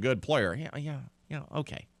Dinwiddie's a good player. Yeah,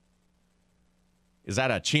 okay. Is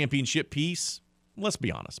that a championship piece? Let's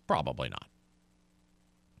be honest, probably not.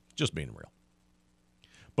 Just being real.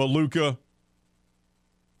 But Luka,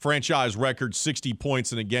 franchise record, 60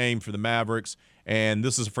 points in a game for the Mavericks. And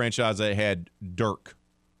this is a franchise that had Dirk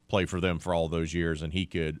play for them for all those years, and he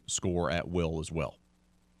could score at will as well.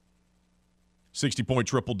 60-point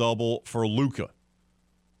triple-double for Luka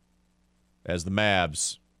as the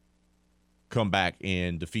Mavs come back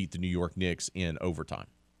and defeat the New York Knicks in overtime.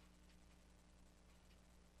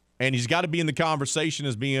 And he's got to be in the conversation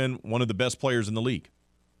as being one of the best players in the league.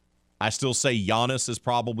 I still say Giannis is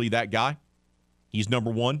probably that guy. He's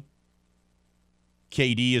number 1.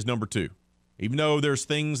 KD is number 2. Even though there's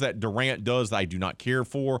things that Durant does that I do not care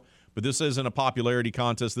for, but this isn't a popularity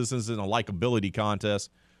contest. This isn't a likability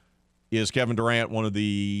contest. Is Kevin Durant one of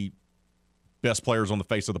the best players on the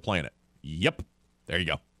face of the planet? Yep. There you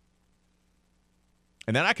go.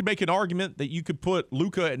 And then I could make an argument that you could put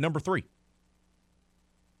Luka at number 3.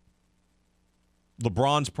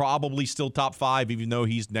 LeBron's probably still top 5, even though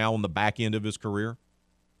he's now on the back end of his career.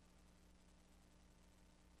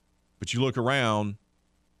 But you look around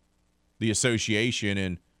the association,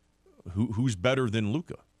 and who's better than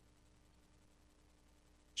Luka?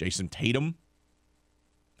 Jason Tatum?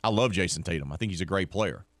 I love Jason Tatum. I think he's a great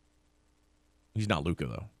player. He's not Luka,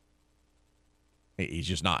 though. He's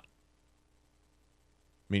just not.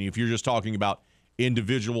 I mean, if you're just talking about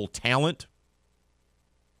individual talent,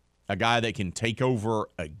 a guy that can take over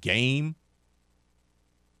a game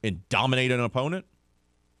and dominate an opponent,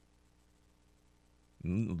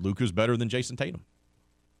 Luka's better than Jason Tatum.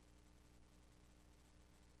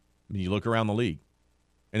 I mean, you look around the league.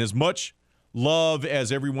 And as much love as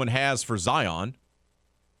everyone has for Zion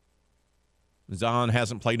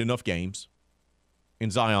hasn't played enough games, and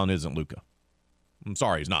Zion isn't Luka. I'm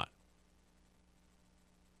sorry, he's not.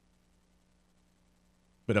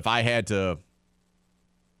 But if I had to,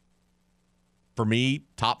 for me,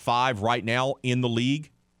 top 5 right now in the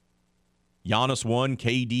league, Giannis 1,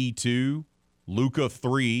 KD 2, Luka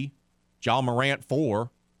 3, Ja Morant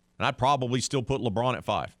 4, and I'd probably still put LeBron at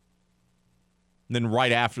 5. And then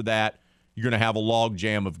right after that, you're going to have a log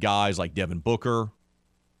jam of guys like Devin Booker,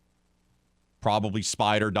 probably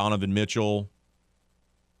Spider, Donovan Mitchell,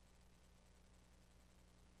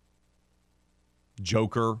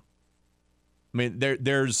 Joker. I mean,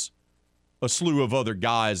 there's a slew of other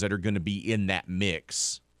guys that are going to be in that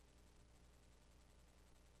mix.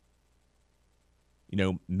 You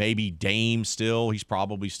know, maybe Dame still. He's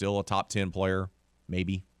probably still a top 10 player.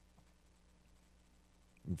 Maybe.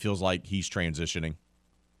 It feels like he's transitioning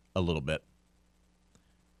a little bit.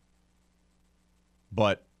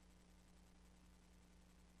 But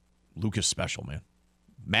Luka's special, man.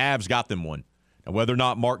 Mavs got them one. Now, whether or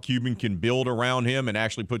not Mark Cuban can build around him and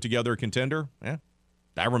actually put together a contender,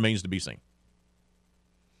 that remains to be seen.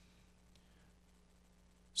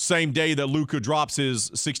 Same day that Luka drops his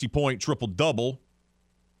 60-point triple-double,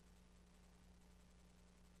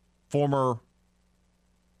 former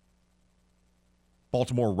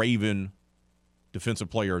Baltimore Raven Defensive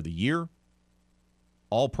Player of the Year,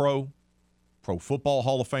 All-Pro, Pro Football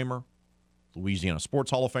Hall of Famer, Louisiana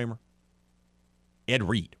Sports Hall of Famer. Ed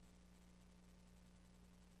Reed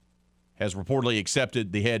has reportedly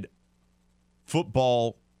accepted the head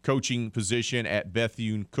football coaching position at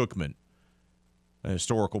Bethune-Cookman, a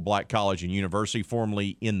historical black college and university,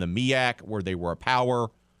 formerly in the MEAC, where they were a power.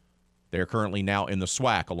 They're currently now in the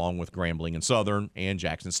SWAC, along with Grambling and Southern and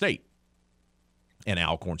Jackson State and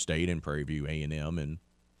Alcorn State and Prairie View A&M and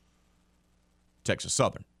Texas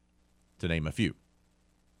Southern, to name a few.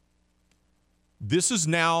 This has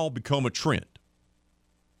now become a trend.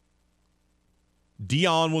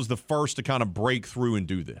 Deion was the first to kind of break through and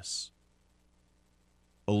do this.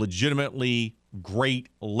 A legitimately great,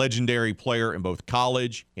 legendary player in both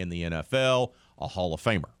college and the NFL, a Hall of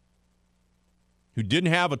Famer, who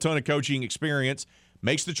didn't have a ton of coaching experience,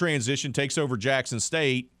 makes the transition, takes over Jackson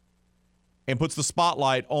State, and puts the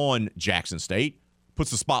spotlight on Jackson State,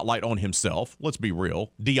 puts the spotlight on himself. Let's be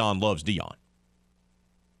real. Deion loves Deion.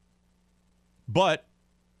 But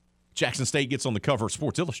Jackson State gets on the cover of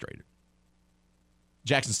Sports Illustrated.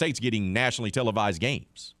 Jackson State's getting nationally televised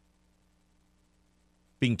games,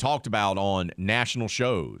 being talked about on national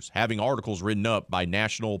shows, having articles written up by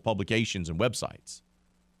national publications and websites.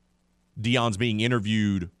 Deion's being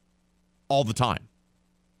interviewed all the time.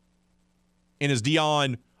 And is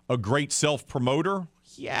Deion a great self-promoter?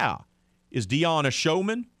 Yeah. Is Deion a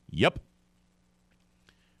showman? Yep.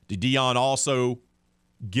 Did Deion also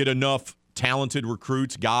get enough talented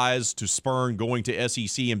recruits, guys, to spurn going to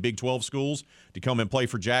SEC and Big 12 schools to come and play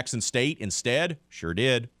for Jackson State instead? Sure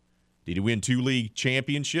did. Did he win 2 league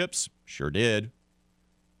championships? Sure did.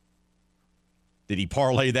 Did he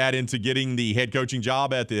parlay that into getting the head coaching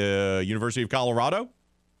job at the University of Colorado?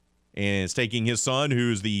 And is taking his son,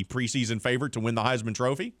 who's the preseason favorite, to win the Heisman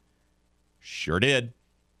Trophy? Sure did.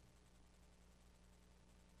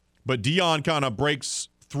 But Deion kind of breaks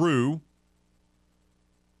through.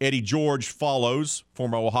 Eddie George follows,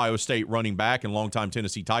 former Ohio State running back and longtime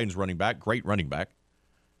Tennessee Titans running back, great running back.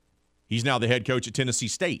 He's now the head coach at Tennessee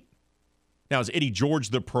State. Now, is Eddie George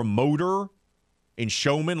the promoter and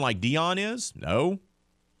showman like Deion is? No.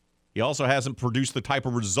 He also hasn't produced the type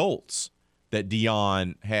of results that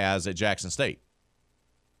Deion has at Jackson State.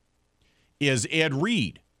 Is Ed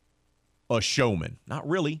Reed a showman? Not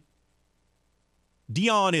really.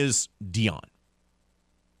 Deion is Deion,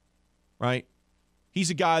 right? He's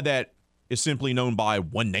a guy that is simply known by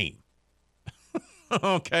one name.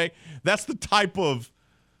 Okay? That's the type of,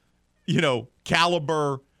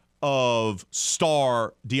 caliber of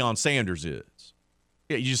star Deion Sanders is.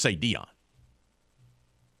 Yeah, you just say Deion.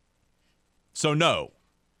 So no.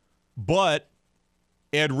 But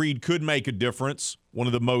Ed Reed could make a difference. One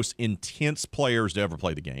of the most intense players to ever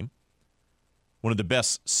play the game. One of the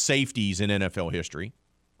best safeties in NFL history.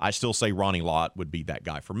 I still say Ronnie Lott would be that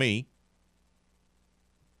guy for me.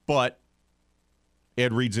 But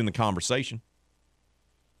Ed Reed's in the conversation.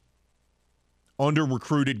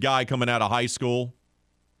 Under-recruited guy coming out of high school.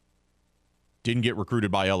 Didn't get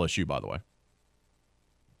recruited by LSU, by the way.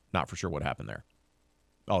 Not for sure what happened there.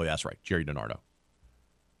 Oh, that's right. Jerry DiNardo.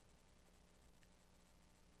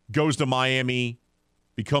 Goes to Miami,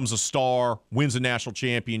 becomes a star, wins a national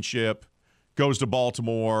championship, goes to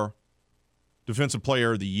Baltimore, Defensive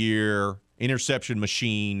Player of the Year, interception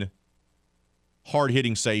machine,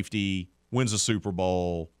 hard-hitting safety, wins a Super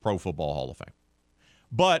Bowl, Pro Football Hall of Fame.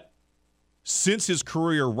 But since his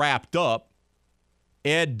career wrapped up,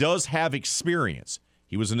 Ed does have experience.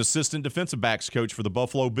 He was an assistant defensive backs coach for the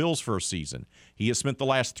Buffalo Bills for a season. He has spent the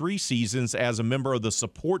last 3 seasons as a member of the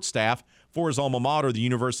support staff for his alma mater, the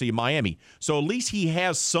University of Miami. So at least he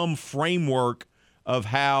has some framework of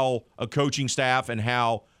how a coaching staff and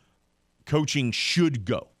how coaching should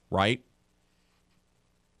go, right?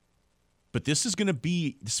 But this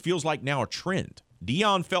feels like now a trend.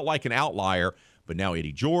 Deion felt like an outlier, but now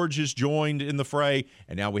Eddie George has joined in the fray,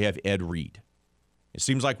 and now we have Ed Reed. It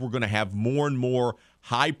seems like we're going to have more and more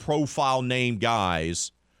high-profile name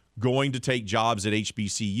guys going to take jobs at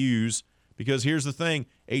HBCUs because here's the thing,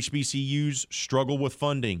 HBCUs struggle with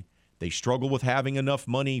funding. They struggle with having enough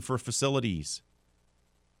money for facilities.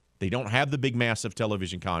 They don't have the big, massive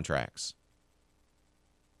television contracts.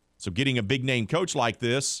 So getting a big-name coach like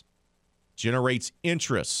this generates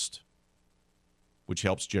interest, which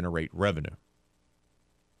helps generate revenue.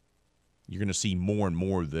 You're going to see more and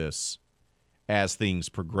more of this as things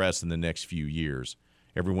progress in the next few years.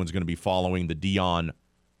 Everyone's going to be following the Deion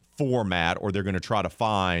format, or they're going to try to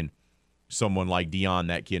find someone like Deion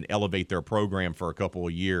that can elevate their program for a couple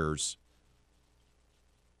of years.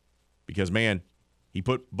 Because, man, he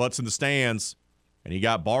put butts in the stands and he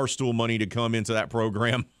got Barstool money to come into that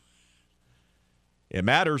program, it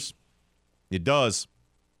matters. It does,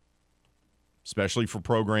 especially for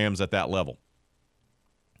programs at that level.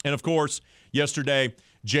 And, of course, yesterday,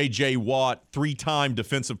 J.J. Watt, 3-time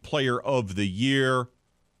Defensive Player of the Year,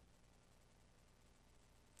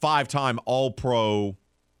 5-time All-Pro,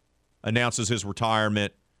 announces his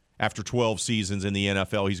retirement after 12 seasons in the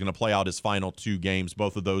NFL. He's going to play out his final 2 games.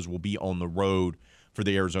 Both of those will be on the road for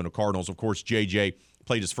the Arizona Cardinals. Of course, J.J.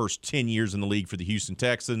 played his first 10 years in the league for the Houston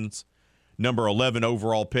Texans. Number 11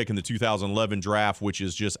 overall pick in the 2011 draft, which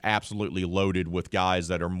is just absolutely loaded with guys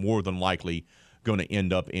that are more than likely going to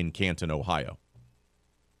end up in Canton, Ohio.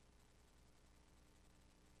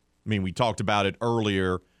 I mean, we talked about it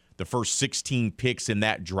earlier. The first 16 picks in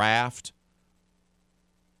that draft,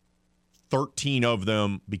 13 of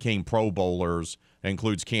them became Pro Bowlers. That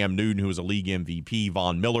includes Cam Newton, who was a league MVP,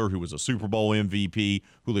 Von Miller, who was a Super Bowl MVP,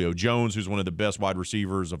 Julio Jones, who's one of the best wide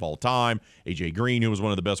receivers of all time, A.J. Green, who was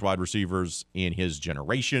one of the best wide receivers in his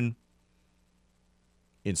generation,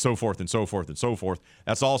 and so forth and so forth and so forth.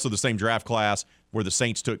 That's also the same draft class where the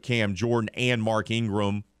Saints took Cam Jordan and Mark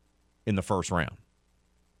Ingram in the first round.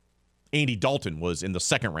 Andy Dalton was in the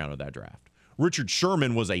second round of that draft. Richard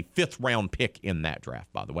Sherman was a 5th-round pick in that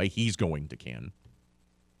draft, by the way. He's going to Canton.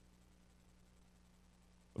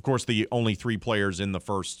 Of course, the only 3 players in the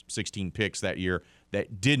first 16 picks that year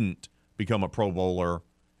that didn't become a Pro Bowler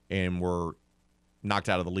and were knocked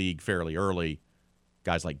out of the league fairly early,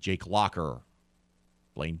 guys like Jake Locker,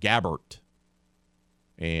 Blaine Gabbert,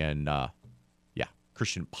 and,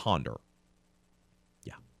 Christian Ponder.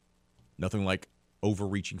 Yeah. Nothing like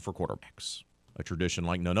overreaching for quarterbacks, a tradition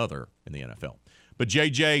like none other in the NFL. But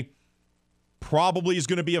JJ probably is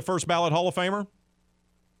going to be a first-ballot Hall of Famer.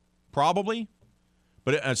 Probably.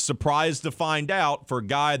 But a surprise to find out for a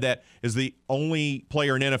guy that is the only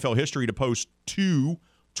player in NFL history to post 2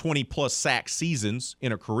 20-plus sack seasons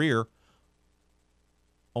in a career,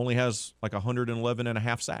 only has like 111 and a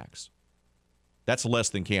half sacks. That's less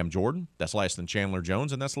than Cam Jordan. That's less than Chandler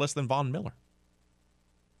Jones, and that's less than Von Miller.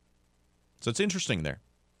 So it's interesting there.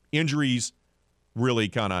 Injuries really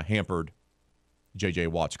kind of hampered J.J.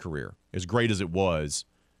 Watt's career. As great as it was,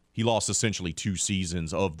 he lost essentially 2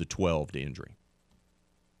 seasons of the 12 to injury.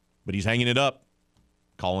 But he's hanging it up,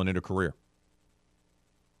 calling it a career.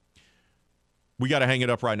 We got to hang it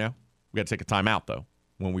up right now. We got to take a timeout, though.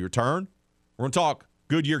 When we return, we're going to talk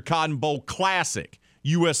Goodyear Cotton Bowl Classic,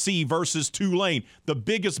 USC versus Tulane, the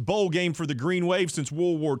biggest bowl game for the Green Wave since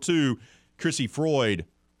World War II. Chrissy Freud,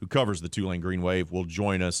 who covers the Tulane Green Wave, will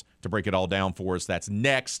join us to break it all down for us. That's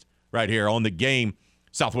next, right here on The Game,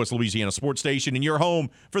 Southwest Louisiana Sports Station, and your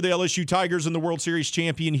home for the LSU Tigers and the World Series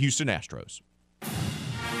champion Houston Astros.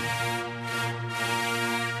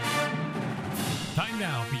 Time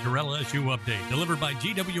now for your LSU update, delivered by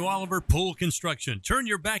G.W. Oliver Pool Construction. Turn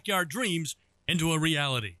your backyard dreams into a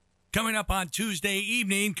reality. Coming up on Tuesday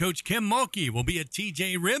evening, Coach Kim Mulkey will be at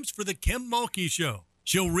TJ Ribs for the Kim Mulkey Show.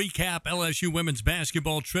 She'll recap LSU women's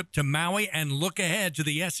basketball trip to Maui and look ahead to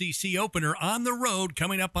the SEC opener on the road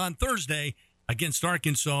coming up on Thursday against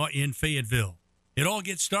Arkansas in Fayetteville. It all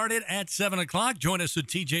gets started at 7 o'clock. Join us at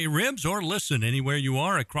TJ Ribs or listen anywhere you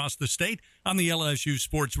are across the state on the LSU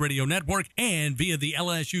Sports Radio Network and via the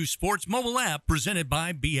LSU Sports mobile app presented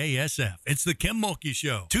by BASF. It's the Kim Mulkey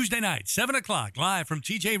Show. Tuesday night, 7 o'clock, live from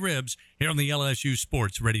TJ Ribs here on the LSU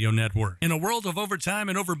Sports Radio Network. In a world of overtime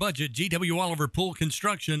and over budget, G.W. Oliver Pool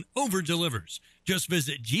Construction over-delivers. Just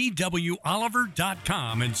visit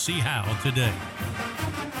GWOliver.com and see how today.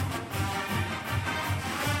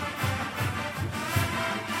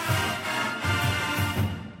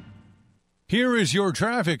 Here is your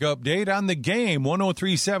traffic update on The Game,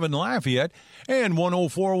 103.7 Lafayette and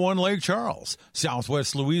 104.1 Lake Charles,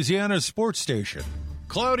 Southwest Louisiana Sports Station.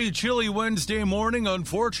 Cloudy, chilly Wednesday morning.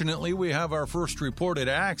 Unfortunately, we have our first reported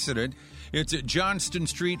accident. It's at Johnston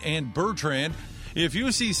Street and Bertrand. If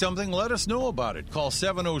you see something, let us know about it. Call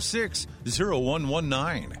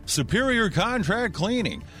 706-0119. Superior Contract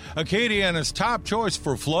Cleaning, Acadiana's top choice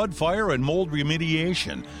for flood, fire, and mold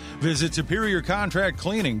remediation. Visit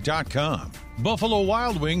SuperiorContractCleaning.com. Buffalo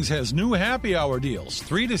Wild Wings has new happy hour deals,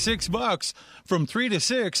 $3 to $6 from 3 to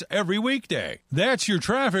 6 every weekday. That's your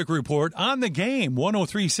traffic report on The Game,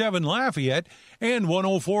 103.7 Lafayette and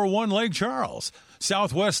 104.1 Lake Charles,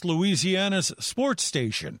 Southwest Louisiana's sports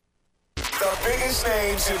station. The biggest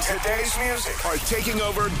names in today's music are taking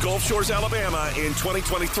over Gulf Shores, Alabama in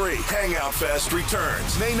 2023. Hangout Fest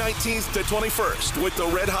returns May 19th to 21st with the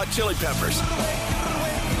Red Hot Chili Peppers,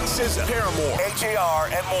 SZA, Paramore,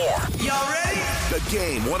 AJR, and more. Y'all ready? The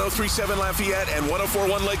Game, 103.7 Lafayette and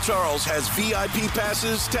 104.1 Lake Charles has VIP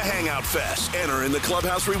passes to Hangout Fest. Enter in the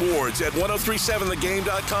Clubhouse Rewards at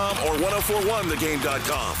 1037thegame.com or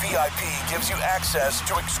 1041thegame.com. VIP gives you access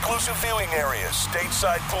to exclusive viewing areas,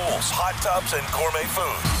 stateside pools, hot tubs, and gourmet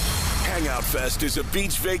food. Hangout Fest is a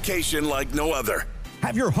beach vacation like no other.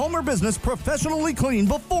 Have your home or business professionally cleaned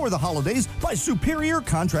before the holidays by Superior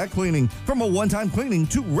Contract Cleaning. From a one-time cleaning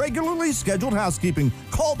to regularly scheduled housekeeping,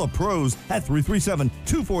 call the pros at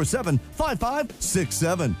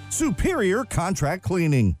 337-247-5567. Superior Contract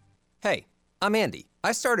Cleaning. Hey, I'm Andy.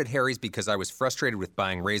 I started Harry's because I was frustrated with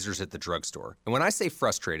buying razors at the drugstore. And when I say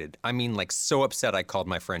frustrated, I mean like so upset I called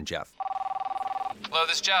my friend Jeff. Hello,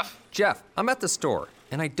 this is Jeff. Jeff, I'm at the store,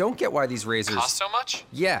 and I don't get why these razors cost so much?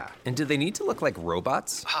 Yeah, and do they need to look like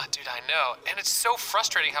robots? Dude, I know. And it's so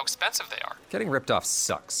frustrating how expensive they are. Getting ripped off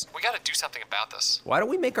sucks. We gotta do something about this. Why don't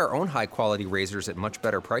we make our own high-quality razors at much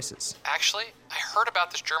better prices? Actually, I heard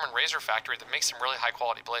about this German razor factory that makes some really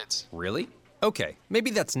high-quality blades. Really? Okay,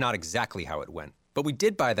 maybe that's not exactly how it went. But we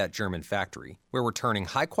did buy that German factory, where we're turning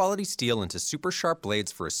high-quality steel into super sharp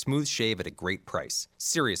blades for a smooth shave at a great price.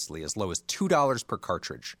 Seriously, as low as $2 per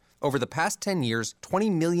cartridge. Over the past 10 years, 20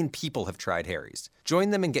 million people have tried Harry's. Join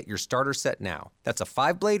them and get your starter set now. That's a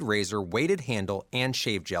 5-blade razor, weighted handle, and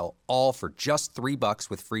shave gel, all for just $3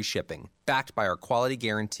 with free shipping, backed by our quality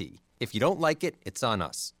guarantee. If you don't like it, it's on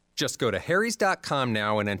us. Just go to harrys.com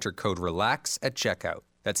now and enter code RELAX at checkout.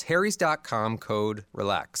 That's harrys.com, code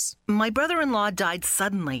RELAX. My brother-in-law died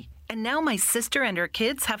suddenly, and now my sister and her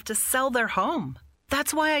kids have to sell their home.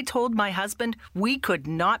 That's why I told my husband we could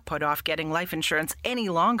not put off getting life insurance any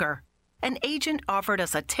longer. An agent offered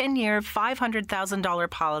us a 10-year, $500,000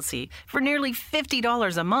 policy for nearly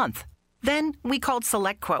 $50 a month. Then we called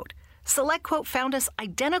SelectQuote. SelectQuote found us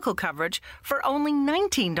identical coverage for only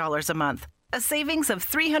 $19 a month, a savings of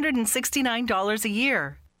 $369 a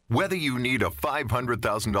year. Whether you need a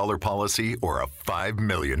 $500,000 policy or a $5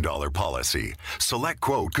 million policy,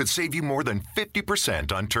 SelectQuote could save you more than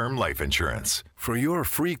 50% on term life insurance. For your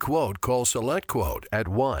free quote, call SelectQuote at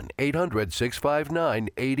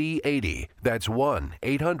 1-800-659-8080. That's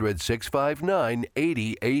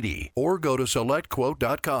 1-800-659-8080. Or go to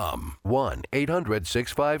SelectQuote.com.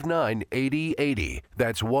 1-800-659-8080.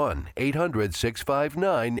 That's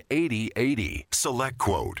 1-800-659-8080.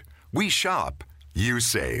 SelectQuote. We shop. You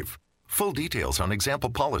save. Full details on example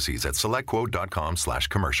policies at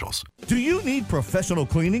selectquote.com/commercials. Do you need professional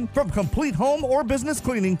cleaning? From complete home or business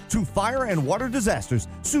cleaning to fire and water disasters,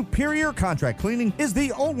 Superior Contract Cleaning is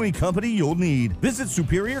the only company you'll need. Visit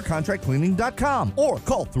superiorcontractcleaning.com or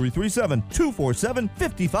call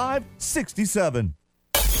 337-247-5567.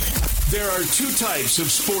 There are two types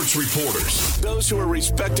of sports reporters. Those who are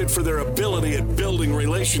respected for their ability at building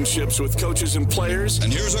relationships with coaches and players.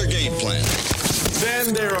 And here's our game plan.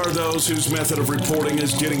 Then there are those whose method of reporting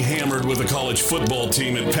is getting hammered with a college football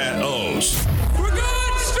team at Pat O's. We're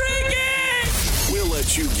going streaking! We'll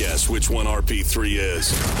let you guess which one RP3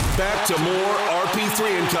 is. Back to more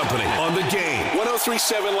RP3 and Company on The Game.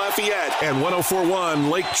 103.7 Lafayette and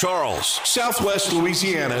 104.1 Lake Charles, Southwest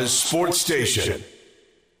Louisiana's sports station.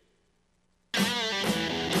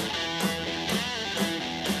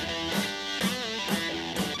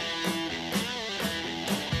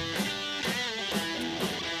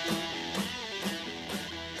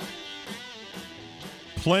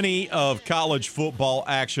 Plenty of college football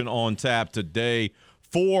action on tap today.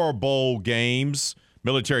 4 bowl games.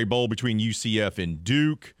 Military Bowl between UCF and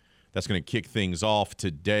Duke. That's going to kick things off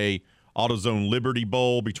today. AutoZone Liberty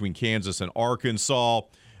Bowl between Kansas and Arkansas.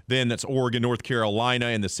 Then that's Oregon, North Carolina,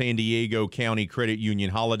 and the San Diego County Credit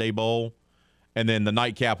Union Holiday Bowl. And then the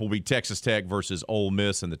nightcap will be Texas Tech versus Ole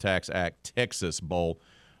Miss in the Tax Act Texas Bowl.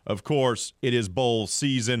 Of course, it is bowl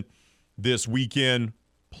season this weekend.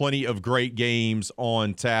 Plenty of great games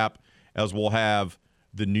on tap, as we'll have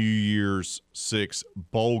the New Year's 6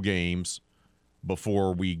 bowl games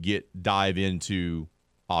before we dive into,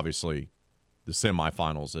 obviously, the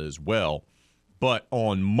semifinals as well. But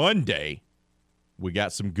on Monday, we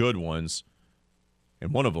got some good ones.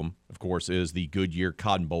 And one of them, of course, is the Goodyear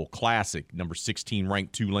Cotton Bowl Classic. Number 16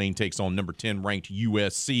 ranked Tulane takes on number 10 ranked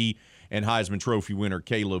USC and Heisman Trophy winner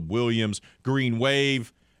Caleb Williams. Green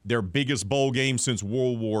Wave, their biggest bowl game since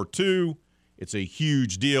World War II. It's a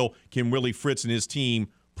huge deal. Can Willie Fritz and his team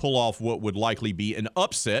pull off what would likely be an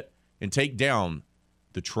upset and take down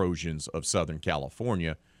the Trojans of Southern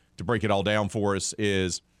California? To break it all down for us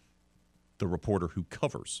is the reporter who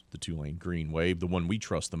covers the Tulane Green Wave, the one we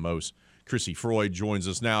trust the most. Chrissy Freud joins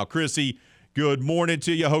us now. Chrissy, good morning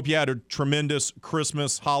to you. Hope you had a tremendous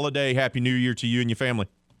Christmas holiday. Happy New Year to you and your family.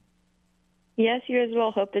 Yes, you as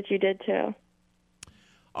well. Hope that you did too.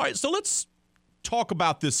 All right, so let's talk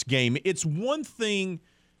about this game. It's one thing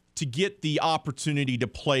to get the opportunity to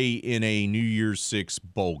play in a New Year's Six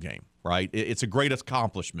bowl game, right? It's a great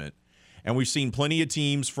accomplishment. And we've seen plenty of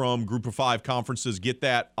teams from Group of Five conferences get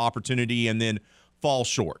that opportunity and then fall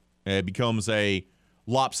short. It becomes a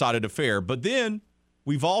lopsided affair. But then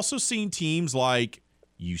we've also seen teams like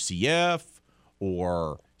UCF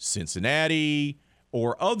or Cincinnati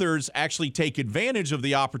or others actually take advantage of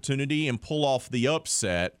the opportunity and pull off the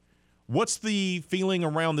upset. What's the feeling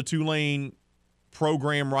around the Tulane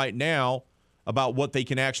program right now about what they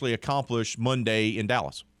can actually accomplish Monday in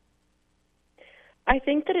Dallas? I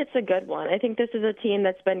think that it's a good one. I think this is a team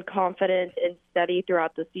that's been confident and steady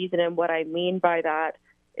throughout the season. And what I mean by that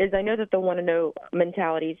is I know that the want-to-know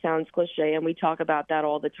mentality sounds cliche, and we talk about that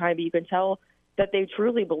all the time, but you can tell that they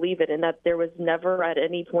truly believe it and that there was never at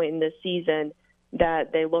any point in this season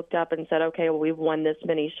that they looked up and said, okay, well, we've won this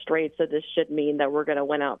many straight, so this should mean that we're going to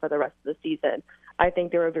win out for the rest of the season. I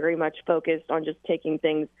think they were very much focused on just taking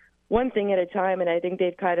things one thing at a time, and I think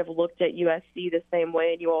they've kind of looked at USC the same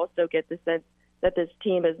way, and you also get the sense that this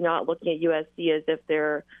team is not looking at USC as if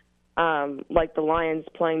they're like the Lions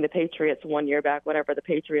playing the Patriots 1 year back, whenever the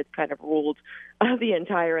Patriots kind of ruled the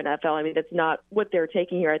entire NFL. I mean, that's not what they're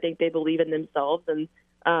taking here. I think they believe in themselves, and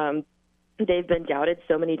they've been doubted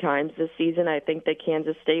so many times this season. I think that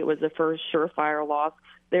Kansas State was the first surefire loss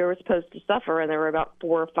they were supposed to suffer, and there were about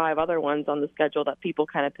 4 or 5 other ones on the schedule that people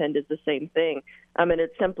kind of pinned as the same thing. And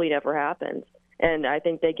it simply never happened. And I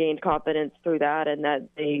think they gained confidence through that, and that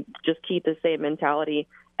they just keep the same mentality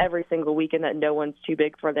every single week, and that no one's too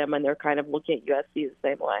big for them, and they're kind of looking at USC the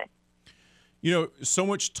same way. You know, so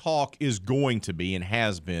much talk is going to be and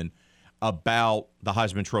has been about the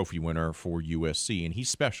Heisman Trophy winner for USC, and he's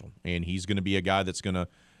special, and he's going to be a guy that's going to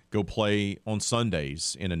go play on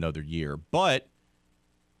Sundays in another year. But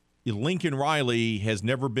Lincoln Riley has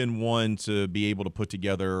never been one to be able to put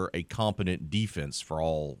together a competent defense for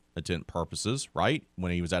all intent purposes, right?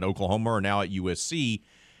 When he was at Oklahoma or now at USC.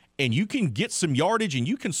 And you can get some yardage and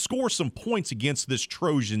you can score some points against this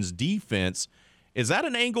Trojans defense. Is that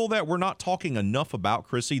an angle that we're not talking enough about,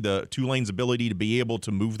 Chrissy, the Tulane's ability to be able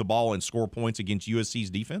to move the ball and score points against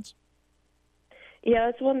USC's defense? Yeah,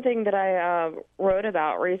 that's one thing that I wrote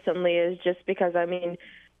about recently is just because, I mean,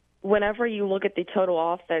 whenever you look at the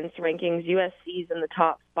total offense rankings, USC's in the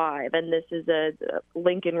top 5, and this is a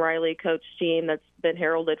Lincoln Riley coach team that's been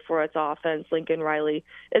heralded for its offense. Lincoln Riley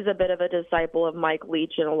is a bit of a disciple of Mike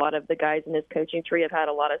Leach, and a lot of the guys in his coaching tree have had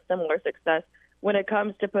a lot of similar success when it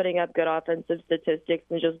comes to putting up good offensive statistics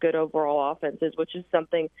and just good overall offenses, which is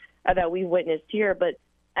something that we've witnessed here. But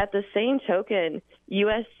at the same token,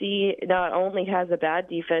 USC not only has a bad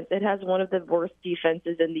defense, it has one of the worst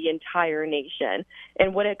defenses in the entire nation.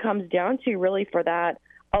 And what it comes down to really for that,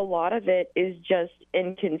 a lot of it is just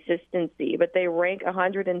inconsistency. But they rank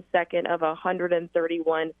 102nd of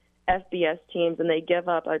 131 FBS teams, and they give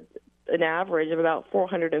up an average of about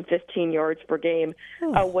 415 yards per game,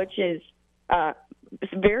 which is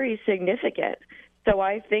very significant. So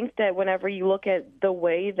I think that whenever you look at the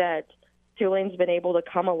way that Tulane's been able to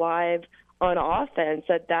come alive on offense,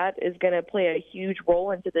 that is going to play a huge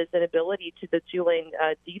role into this inability to the Tulane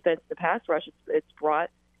defense, the pass rush it's brought,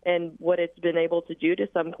 and what it's been able to do to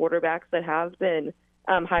some quarterbacks that have been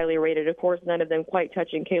highly rated. Of course, none of them quite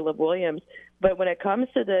touching Caleb Williams. But when it comes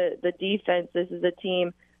to the defense, this is a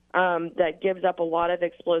team that gives up a lot of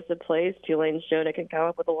explosive plays. Tulane's shown it can come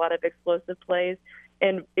up with a lot of explosive plays.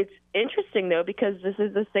 And it's interesting, though, because this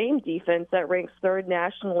is the same defense that ranks 3rd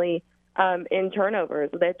nationally in turnovers.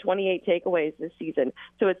 They had 28 takeaways this season.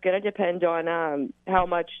 So it's going to depend on how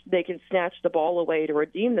much they can snatch the ball away to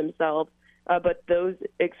redeem themselves. But those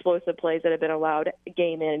explosive plays that have been allowed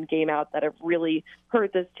game in, game out that have really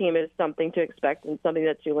hurt this team is something to expect and something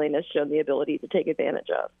that Tulane has shown the ability to take advantage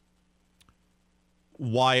of.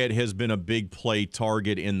 Wyatt has been a big play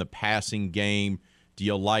target in the passing game. Do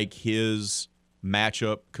you like his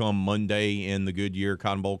matchup come Monday in the Goodyear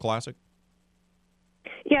Cotton Bowl Classic?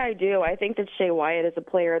 Yeah, I do. I think that Shea Wyatt is a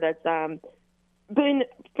player that's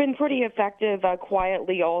been pretty effective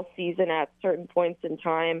quietly all season at certain points in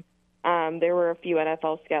time. There were a few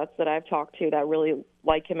NFL scouts that I've talked to that really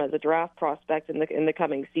like him as a draft prospect in the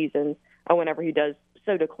coming seasons whenever he does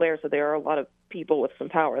so declare. So there are a lot of people with some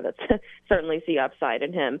power that certainly see upside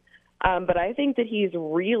in him. But I think that he's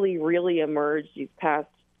really, really emerged these past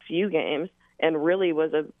few games and really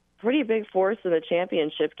was a pretty big force in the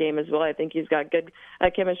championship game as well. I think he's got good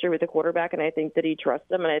chemistry with the quarterback, and I think that he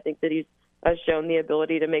trusts him, and I think that he's shown the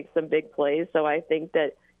ability to make some big plays. So I think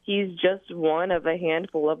that he's just one of a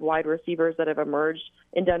handful of wide receivers that have emerged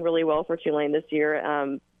and done really well for Tulane this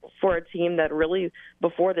year, for a team that really,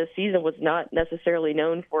 before this season, was not necessarily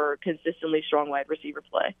known for consistently strong wide receiver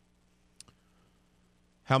play.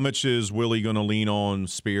 How much is Willie going to lean on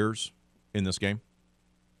Spears in this game?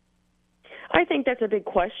 I think that's a big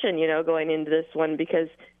question, going into this one because,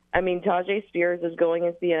 Tajay Spears is going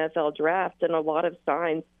into the NFL draft, and a lot of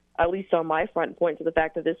signs, at least on my front, point to the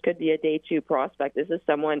fact that this could be a day 2 prospect. This is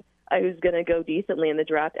someone who's going to go decently in the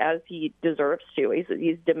draft as he deserves to.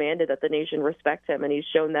 He's demanded that the nation respect him, and he's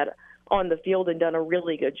shown that on the field and done a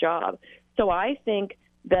really good job. So I think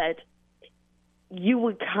that you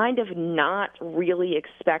would kind of not really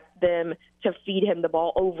expect them to feed him the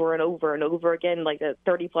ball over and over and over again, like the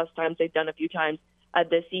 30-plus times they've done a few times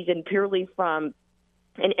this season, purely from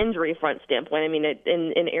an injury front standpoint.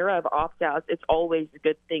 In an era of opt-outs, it's always a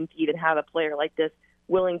good thing to even have a player like this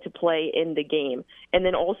willing to play in the game. And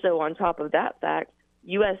then also on top of that fact,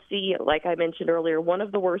 USC, like I mentioned earlier, one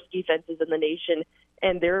of the worst defenses in the nation,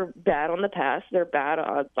 and they're bad on the pass. They're bad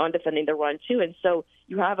on defending the run, too. And so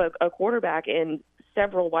you have a quarterback and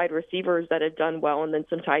several wide receivers that have done well, and then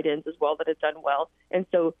some tight ends as well that have done well. And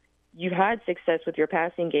so you've had success with your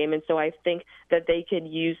passing game, and so I think that they can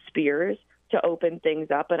use Spears to open things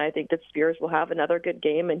up, and I think that Spears will have another good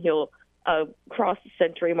game, and he'll cross the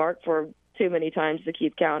century mark for too many times to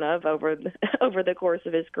keep count of over the course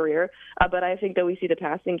of his career. But I think that we see the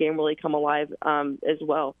passing game really come alive as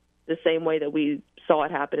well, the same way that we saw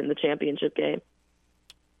it happen in the championship game.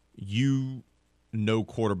 You know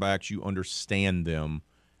quarterbacks, you understand them,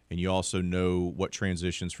 and you also know what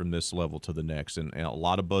transitions from this level to the next. And a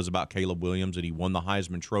lot of buzz about Caleb Williams, and he won the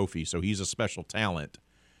Heisman Trophy, so he's a special talent.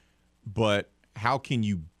 But how can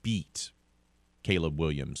you beat Caleb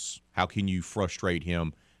Williams? How can you frustrate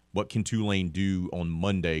him? What can Tulane do on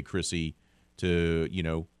Monday, Chrissy, to,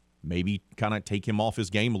 maybe kind of take him off his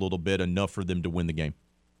game a little bit, enough for them to win the game?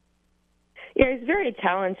 Yeah, he's very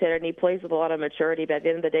talented, and he plays with a lot of maturity, but at the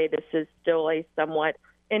end of the day, this is still a somewhat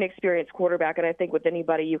inexperienced quarterback, and I think with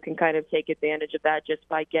anybody you can kind of take advantage of that just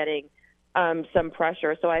by getting some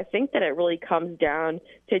pressure. So I think that it really comes down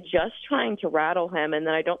to just trying to rattle him, and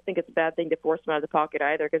then I don't think it's a bad thing to force him out of the pocket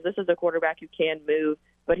either, because this is a quarterback who can move,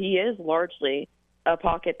 but he is largely a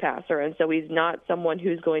pocket passer, and so he's not someone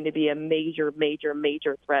who's going to be a major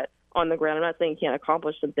threat on the ground. I'm not saying he can't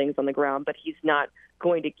accomplish some things on the ground, but he's not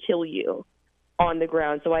going to kill you on the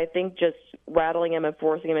ground. So I think just rattling him and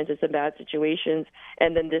forcing him into some bad situations,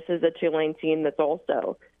 and then this is a Tulane team that's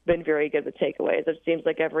also been very good with takeaways. It seems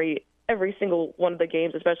like every single one of the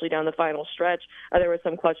games, especially down the final stretch, there was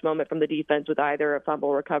some clutch moment from the defense with either a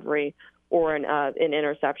fumble recovery or an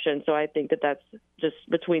interception. So I think that that's just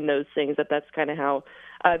between those things, that's kind of how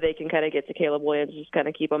they can kind of get to Caleb Williams, just kind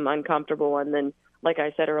of keep him uncomfortable. And then, like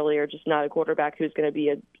I said earlier, just not a quarterback who's going to be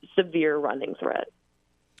a severe running threat.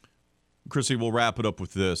 Chrissy, we'll wrap it up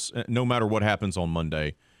with this. No matter what happens on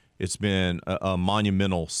Monday, it's been a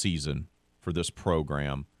monumental season for this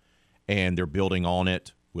program, and they're building on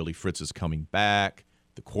it. Willie Fritz is coming back.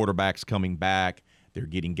 The quarterback's coming back. They're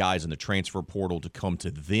getting guys in the transfer portal to come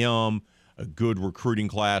to them, a good recruiting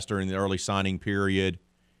class during the early signing period.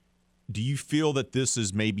 Do you feel that this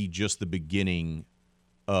is maybe just the beginning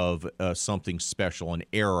of something special, an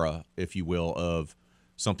era, if you will, of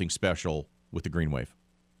something special with the Green Wave?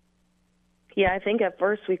 Yeah, I think at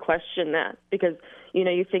first we questioned that because,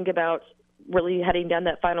 you think about really heading down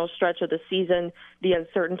that final stretch of the season, the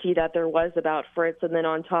uncertainty that there was about Fritz, and then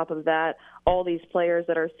on top of that, all these players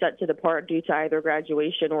that are set to depart due to either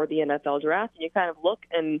graduation or the NFL draft. And you kind of look,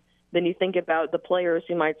 and then you think about the players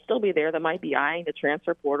who might still be there that might be eyeing the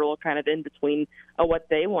transfer portal kind of in between what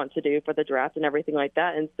they want to do for the draft and everything like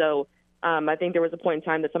that. And so I think there was a point in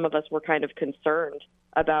time that some of us were kind of concerned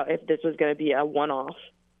about if this was going to be a one-off.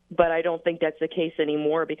 But I don't think that's the case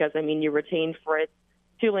anymore because, you retain Fritz.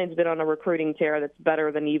 Tulane's been on a recruiting tear that's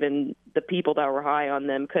better than even the people that were high on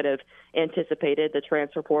them could have anticipated. The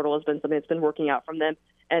transfer portal has been something that's been working out from them.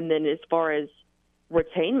 And then as far as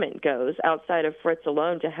retainment goes, outside of Fritz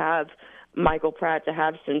alone, to have Michael Pratt, to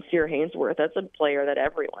have Sincere Haynesworth, that's a player that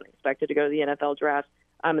everyone expected to go to the NFL draft.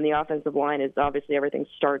 And the offensive line is obviously everything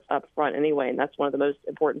starts up front anyway, and that's one of the most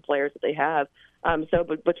important players that they have.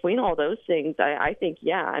 But between all those things, I think,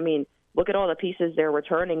 look at all the pieces they're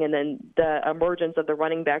returning, and then the emergence of the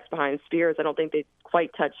running backs behind Spears. I don't think they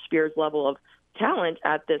quite touch Spears' level of talent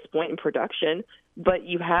at this point in production, but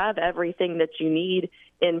you have everything that you need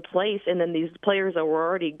in place, and then these players that were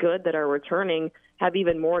already good that are returning have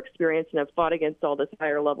even more experience and have fought against all this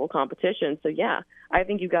higher-level competition. So, yeah, I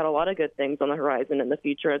think you've got a lot of good things on the horizon in the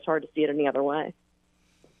future. It's hard to see it any other way.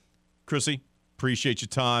 Chrissy, Appreciate your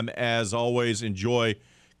time as always. Enjoy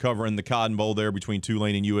covering the Cotton Bowl there between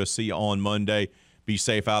Tulane and USC on Monday. Be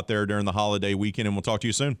safe out there during the holiday weekend, and we'll talk to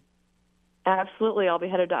you soon. Absolutely. I'll be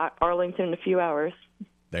headed to Arlington in a few hours.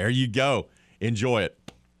 There you go. Enjoy it.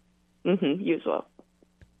 You as well.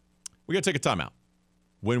 We got to take a timeout.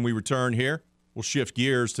 When we return here, we'll shift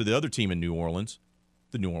gears to the other team in New Orleans,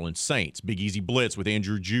 the New Orleans Saints. Big Easy Blitz with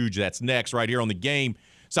Andrew Juge. That's next right here on The Game,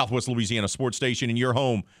 Southwest Louisiana Sports Station, and your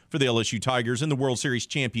home for the LSU Tigers and the World Series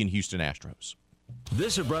champion Houston Astros.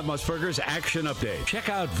 This is Brent Musburger's Action Update. Check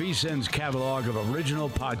out VSiN's catalog of original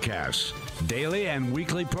podcasts, daily and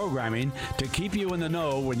weekly programming to keep you in the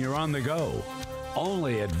know when you're on the go.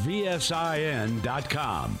 Only at VSIN.com.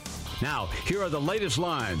 Now, here are the latest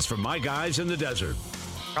lines from my guys in the desert.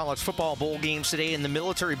 College football bowl games today in the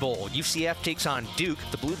Military Bowl. UCF takes on Duke.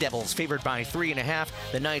 The Blue Devils favored by 3.5.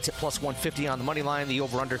 The Knights at plus 150 on the money line. The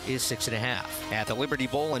over-under is 6.5. At the Liberty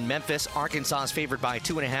Bowl in Memphis, Arkansas is favored by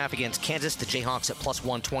 2.5 against Kansas. The Jayhawks at plus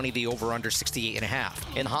 120. The over-under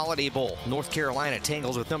 68.5. In the Holiday Bowl, North Carolina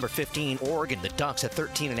tangles with number 15 Oregon. The Ducks at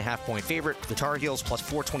 13.5-point favorite. The Tar Heels plus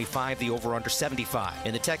 425. The over-under 75.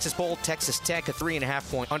 In the Texas Bowl, Texas Tech a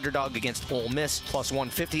 3.5-point underdog against Ole Miss. Plus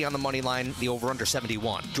 150 on the money line. The over-under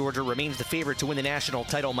 71. Georgia remains the favorite to win the national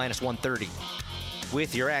title, minus 130.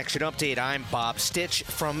 With your action update, I'm Bob Stitch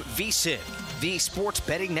from VSiN, the Sports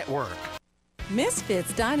Betting Network.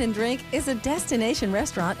 Misfits Dine and Drink is a destination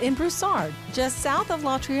restaurant in Broussard, just south of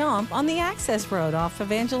La Triomphe on the access road off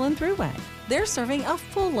Evangeline Thruway. They're serving a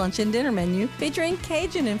full lunch and dinner menu featuring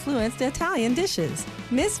Cajun-influenced Italian dishes.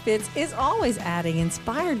 Misfits is always adding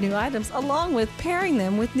inspired new items along with pairing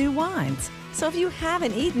them with new wines. So if you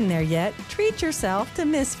haven't eaten there yet, treat yourself to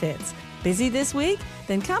Misfits. Busy this week?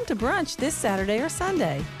 Then come to brunch this Saturday or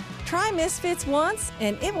Sunday. Try Misfits once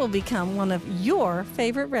and it will become one of your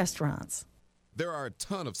favorite restaurants. There are a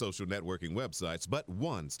ton of social networking websites, but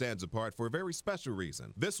one stands apart for a very special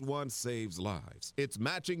reason. This one saves lives. It's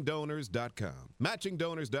MatchingDonors.com.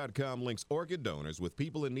 MatchingDonors.com links organ donors with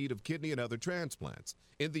people in need of kidney and other transplants.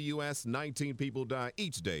 In the U.S., 19 people die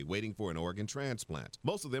each day waiting for an organ transplant,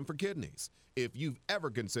 most of them for kidneys. If you've ever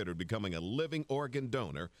considered becoming a living organ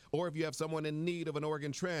donor, or if you have someone in need of an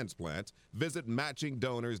organ transplant, visit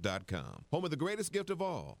MatchingDonors.com. Home of the greatest gift of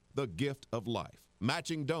all, the gift of life.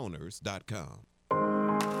 MatchingDonors.com.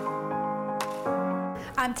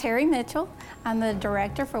 I'm Terry Mitchell. I'm the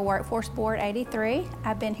director for Workforce Board 83.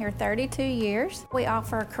 I've been here 32 years. We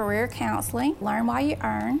offer career counseling, learn while you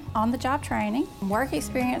earn, on-the-job training, work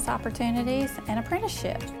experience opportunities, and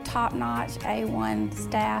apprenticeships. Top-notch A1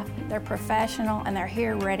 staff. They're professional and they're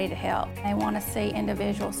here ready to help. They want to see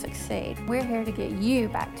individuals succeed. We're here to get you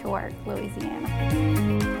back to work,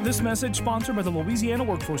 Louisiana. This message sponsored by the Louisiana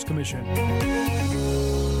Workforce Commission.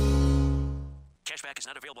 Cashback is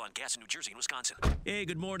not available on gas in New Jersey and Wisconsin. Hey,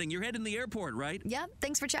 good morning. You're heading to the airport, right? Yep,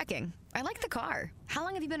 thanks for checking. I like the car. How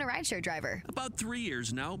long have you been a rideshare driver? About 3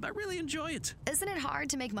 years now, but I really enjoy it. Isn't it hard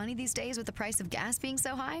to make money these days with the price of gas being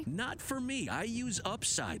so high? Not for me. I use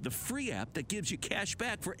Upside, the free app that gives you cash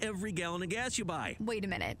back for every gallon of gas you buy. Wait a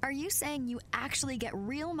minute. Are you saying you actually get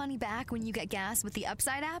real money back when you get gas with the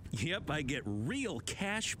Upside app? Yep, I get real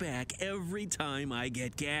cash back every time I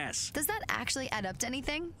get gas. Does that actually add up to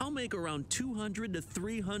anything? I'll make around $200 to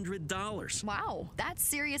 $300. Wow, that's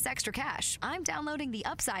serious extra cash. I'm downloading the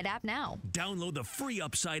Upside app now. Download the free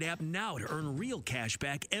Upside app now to earn real cash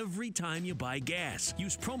back every time you buy gas.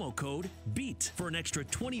 Use promo code BEAT for an extra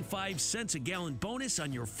 25 cents a gallon bonus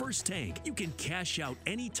on your first tank. You can cash out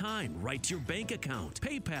anytime right to your bank account,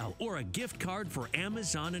 PayPal, or a gift card for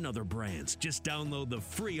Amazon and other brands. Just download the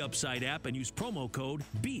free Upside app and use promo code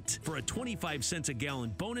BEAT for a 25 cents a gallon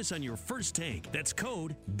bonus on your first tank. That's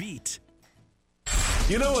code BEAT.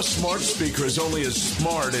 You know, a smart speaker is only as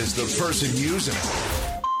smart as the person using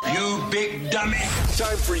it. You big dummy.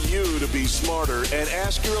 Time for you to be smarter and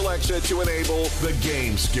ask your Alexa to enable the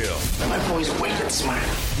game skill. My boy's wicked smart.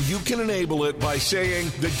 You can enable it by saying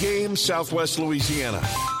the game Southwest Louisiana.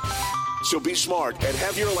 So be smart and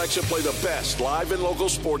have your Alexa play the best live and local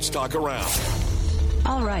sports talk around.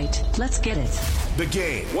 All right, let's get it. The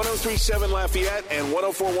Game, 103.7 Lafayette and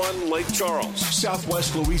 104.1 Lake Charles,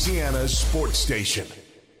 Southwest Louisiana's sports station.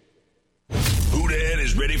 Houdan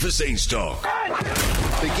is ready for Saints talk.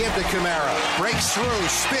 They give to Kamara. Breaks through,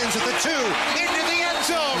 spins at the 2, into the end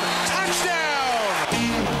zone.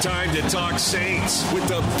 Touchdown! Time to talk Saints with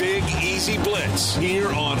the Big Easy Blitz here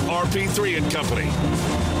on RP3 and Company.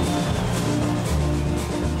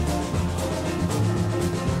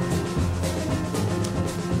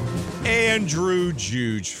 Andrew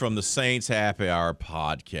Juge from the Saints Happy Hour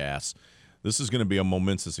podcast. This is going to be a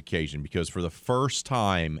momentous occasion because for the first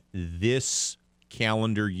time this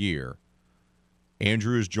calendar year,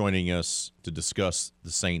 Andrew is joining us to discuss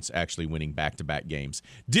the Saints actually winning back-to-back games.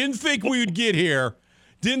 Didn't think we would get here.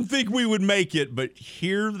 Didn't think we would make it, but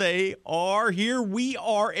here they are. Here we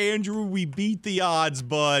are, Andrew. We beat the odds,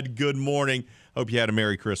 bud. Good morning. Hope you had a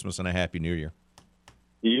Merry Christmas and a Happy New Year.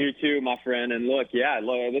 You too, my friend. And look,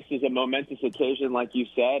 this is a momentous occasion, like you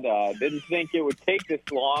said. Didn't think it would take this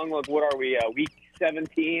long. Look, what are we, week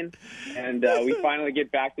 17? And we finally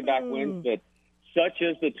get back-to-back wins, but such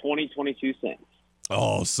is the 2022 Saints.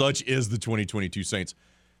 Oh, such is the 2022 Saints.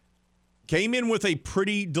 Came in with a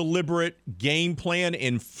pretty deliberate game plan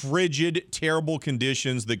in frigid, terrible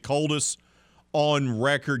conditions. The coldest on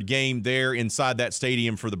record game there inside that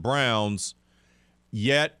stadium for the Browns.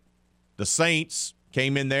 Yet the Saints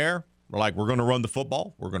came in there. We're like, we're going to run the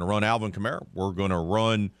football. We're going to run Alvin Kamara. We're going to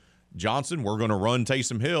run Johnson. We're going to run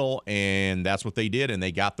Taysom Hill. And that's what they did, and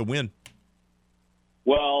they got the win.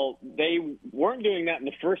 Well, they weren't doing that in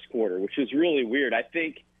the first quarter, which was really weird. I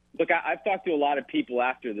think, look, I've talked to a lot of people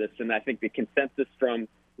after this, and I think the consensus from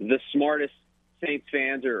the smartest Saints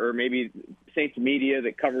fans or maybe Saints media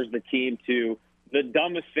that covers the team to the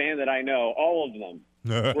dumbest fan that I know, all of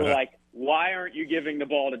them were like, why aren't you giving the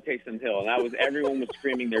ball to Taysom Hill? And that was everyone was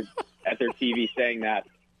screaming at their TV saying that.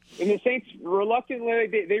 And the Saints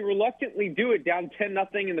reluctantly do it down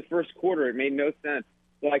 10-0 in the first quarter. It made no sense.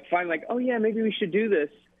 Finally, oh, yeah, maybe we should do this.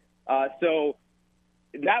 So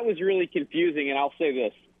that was really confusing, and I'll say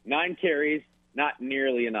this. 9 carries, not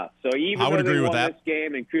nearly enough. So even though they won this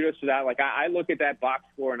game, and kudos to that, I look at that box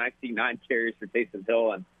score and I see 9 carries for Taysom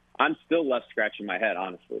Hill, and I'm still left scratching my head,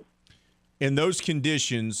 honestly. In those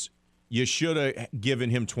conditions, you should have given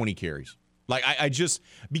him 20 carries.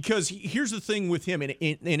 Because here's the thing with him, and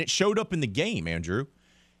it showed up in the game, Andrew.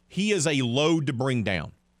 He is a load to bring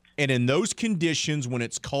down. And in those conditions, when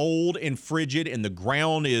it's cold and frigid and the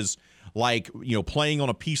ground is playing on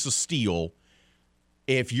a piece of steel,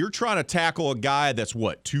 if you're trying to tackle a guy that's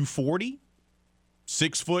 240,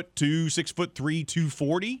 6'2", 6'3",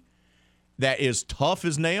 240, that is tough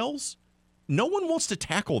as nails, no one wants to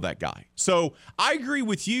tackle that guy. So I agree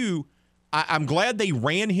with you. I'm glad they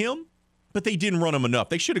ran him, but they didn't run him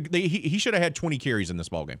enough. He should have had 20 carries in this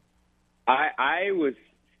ballgame. I was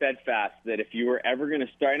steadfast that if you were ever going to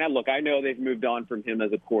start, and I know they've moved on from him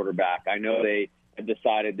as a quarterback. I know they have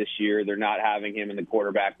decided this year they're not having him in the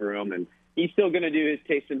quarterback room, and he's still going to do his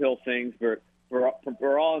Taysom Hill things.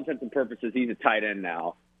 For all intents and purposes, he's a tight end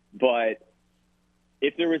now. But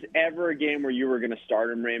if there was ever a game where you were going to start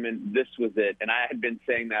him, Raymond, this was it. And I had been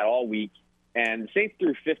saying that all week. And the Saints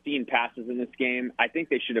threw 15 passes in this game. I think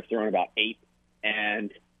they should have thrown about 8.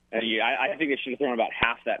 And I think they should have thrown about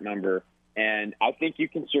half that number. And I think you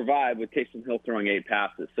can survive with Taysom Hill throwing 8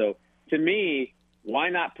 passes. So to me, why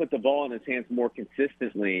not put the ball in his hands more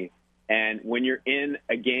consistently? And when you're in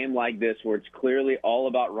a game like this where it's clearly all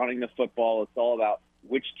about running the football, it's all about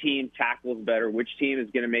which team tackles better, which team is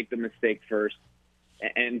going to make the mistake first.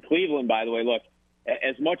 And Cleveland, by the way, look,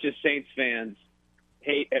 as much as Saints fans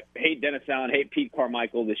hate Dennis Allen, hate Pete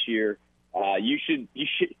Carmichael this year, you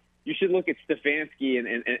should look at Stefanski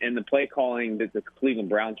and the play calling that the Cleveland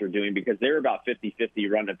Browns were doing, because they're about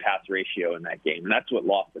 50-50 run-to-pass ratio in that game, and that's what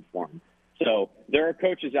lost it for them. So there are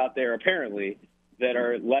coaches out there, apparently, that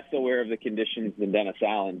are less aware of the conditions than Dennis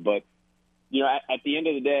Allen. But, at the end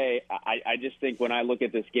of the day, I just think when I look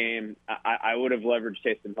at this game, I would have leveraged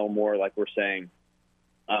Taysom Hill more, like we're saying.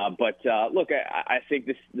 But I think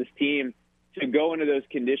this team, to go into those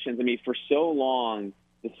conditions, for so long,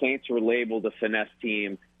 the Saints were labeled a finesse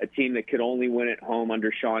team, a team that could only win at home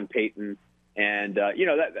under Sean Payton. And,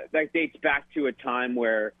 that dates back to a time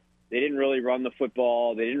where they didn't really run the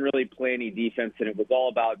football. They didn't really play any defense, and it was all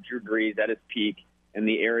about Drew Brees at his peak and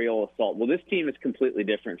the aerial assault. Well, this team is completely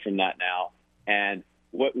different from that now. And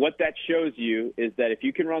what that shows you is that if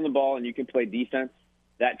you can run the ball and you can play defense,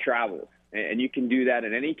 that travels. And you can do that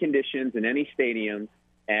in any conditions, in any stadium.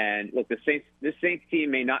 And look, this Saints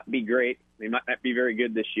team may not be great. They might not be very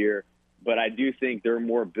good this year, but I do think they're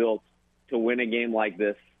more built to win a game like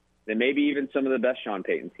this than maybe even some of the best Sean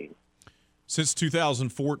Payton teams. Since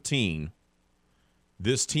 2014,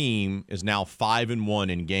 this team is now 5-1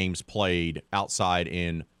 in games played outside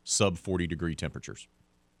in sub 40-degree temperatures.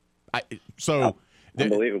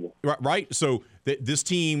 Unbelievable. Right? So this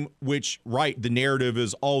team, the narrative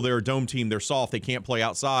is, they're a dome team, they're soft, they can't play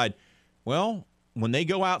outside. Well, when they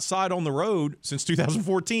go outside on the road since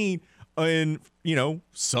 2014 in,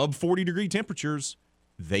 sub 40-degree temperatures,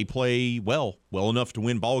 they play well enough to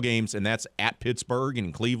win ball games, and that's at Pittsburgh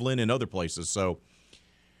and Cleveland and other places. So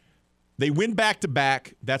they win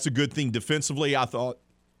back-to-back. That's a good thing defensively. I thought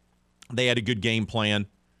they had a good game plan.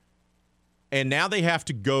 And now they have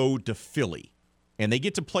to go to Philly. And they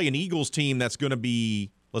get to play an Eagles team that's going to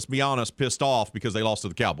be, let's be honest, pissed off because they lost to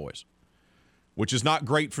the Cowboys, which is not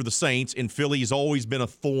great for the Saints. And Philly's always been a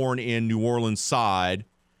thorn in New Orleans' side.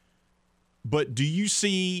 But do you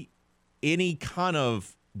see any kind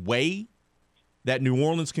of way that New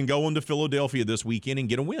Orleans can go into Philadelphia this weekend and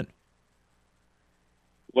get a win?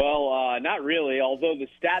 Well, not really, although the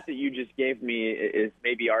stat that you just gave me is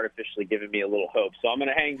maybe artificially giving me a little hope. So I'm going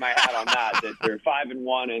to hang my hat on that they're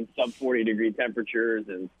 5-1 in sub 40-degree temperatures,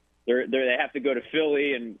 and they have to go to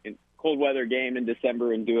Philly and cold weather game in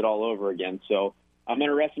December and do it all over again. So I'm going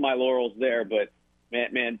to rest my laurels there. But,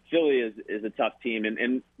 man, Philly is a tough team.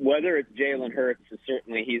 And whether it's Jalen Hurts,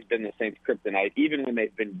 certainly he's been the Saints' kryptonite. Even when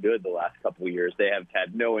they've been good the last couple of years, they have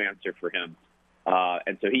had no answer for him.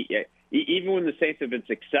 And so even when the Saints have been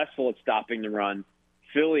successful at stopping the run,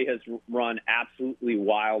 Philly has run absolutely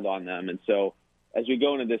wild on them. And so as we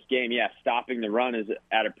go into this game, stopping the run is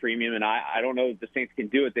at a premium. And I don't know if the Saints can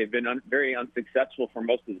do it. They've been very unsuccessful for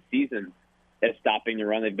most of the season at stopping the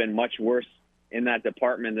run. They've been much worse in that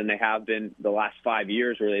department than they have been the last 5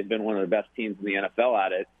 years, where they've been one of the best teams in the NFL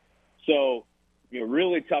at it. So,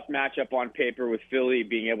 really tough matchup on paper with Philly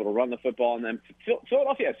being able to run the football. And then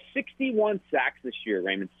Philadelphia has 61 sacks this year,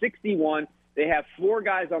 Raymond. 61. They have 4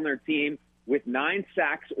 guys on their team with 9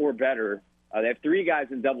 sacks or better. They have 3 guys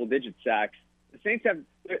in double-digit sacks. The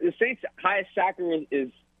Saints' highest sacker is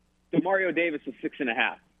Demario Davis with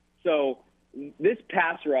 6.5. So this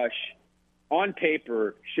pass rush on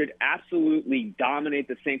paper should absolutely dominate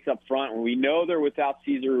the Saints up front. When we know they're without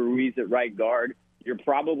Cesar Ruiz at right guard, you're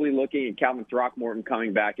probably looking at Calvin Throckmorton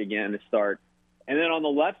coming back again to start. And then on the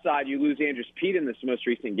left side, you lose Andrews Pete in this most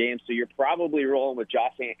recent game, so you're probably rolling with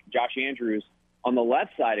Josh Andrews on the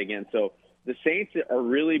left side again. So the Saints are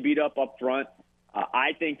really beat up front. I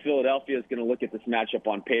think Philadelphia is going to look at this matchup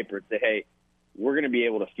on paper and say, hey, we're going to be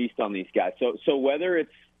able to feast on these guys. So whether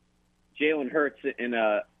it's Jalen Hurts in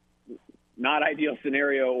a not ideal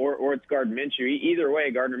scenario or it's Gardner Minshew, either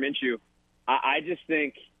way, Gardner Minshew, I just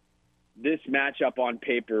think – this matchup on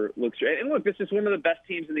paper looks – and look, this is one of the best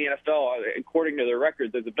teams in the NFL. According to their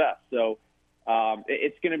record, they're the best. So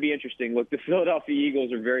it's going to be interesting. Look, the Philadelphia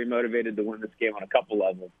Eagles are very motivated to win this game on a couple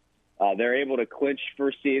levels. They're able to clinch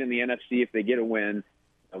first seed in the NFC if they get a win.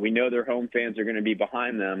 We know their home fans are going to be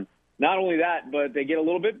behind them. Not only that, but they get a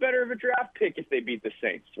little bit better of a draft pick if they beat the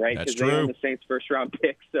Saints, right? That's true. Because they own the Saints' first-round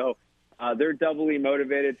pick. So they're doubly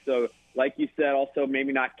motivated. So like you said, also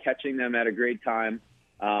maybe not catching them at a great time.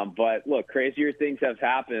 But, look, crazier things have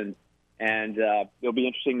happened, and it'll be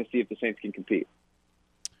interesting to see if the Saints can compete.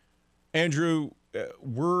 Andrew,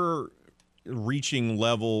 we're reaching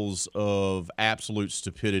levels of absolute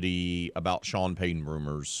stupidity about Sean Payton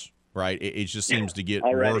rumors, right? It just seems to get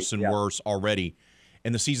worse and worse already,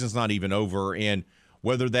 and the season's not even over. And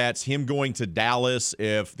whether that's him going to Dallas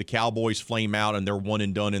if the Cowboys flame out and they're one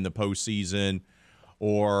and done in the postseason,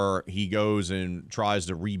 or he goes and tries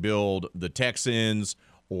to rebuild the Texans,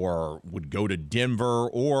 or would go to Denver,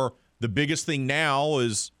 or the biggest thing now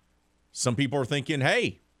is some people are thinking,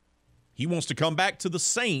 hey, he wants to come back to the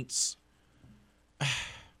Saints,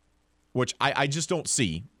 which I just don't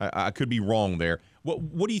see. I could be wrong there.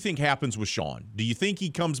 What do you think happens with Sean? Do you think he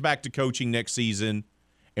comes back to coaching next season,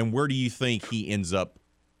 and where do you think he ends up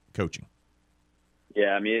coaching?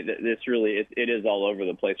 Yeah, I mean, this really it is all over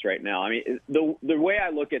the place right now. I mean, the way I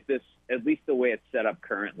look at this, at least the way it's set up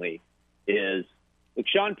currently, is look,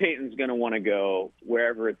 Sean Payton's going to want to go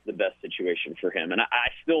wherever it's the best situation for him. And I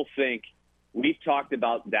still think we've talked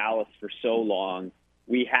about Dallas for so long,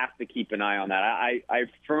 we have to keep an eye on that. I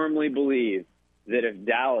firmly believe that if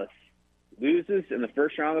Dallas loses in the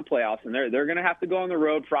first round of the playoffs, and they're going to have to go on the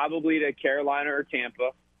road probably to Carolina or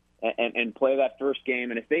Tampa and play that first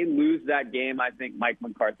game. And if they lose that game, I think Mike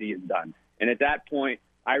McCarthy is done. And at that point,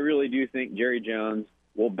 I really do think Jerry Jones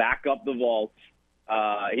will back up the vault.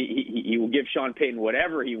 He will give Sean Payton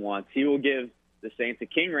whatever he wants. He will give the Saints a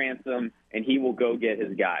king ransom, and he will go get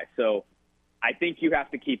his guy. So I think you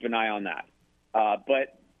have to keep an eye on that.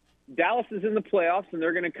 But Dallas is in the playoffs, and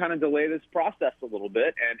they're going to kind of delay this process a little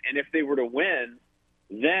bit. And if they were to win,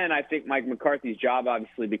 then I think Mike McCarthy's job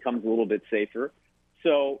obviously becomes a little bit safer.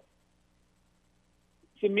 So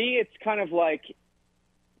to me, it's kind of like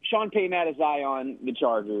Sean Payton had his eye on the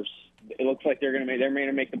Chargers. It looks like they're going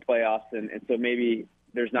to make the playoffs, and so maybe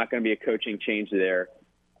there's not going to be a coaching change there.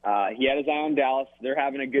 He had his eye on Dallas. They're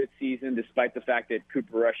having a good season, despite the fact that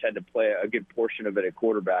Cooper Rush had to play a good portion of it at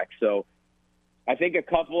quarterback. So I think a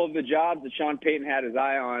couple of the jobs that Sean Payton had his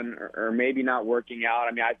eye on are maybe not working out.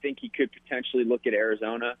 I mean, I think he could potentially look at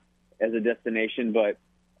Arizona as a destination, but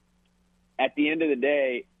at the end of the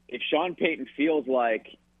day, if Sean Payton feels like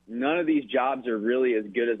none of these jobs are really as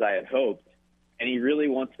good as I had hoped, and he really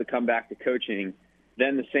wants to come back to coaching,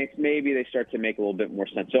 then the Saints, maybe they start to make a little bit more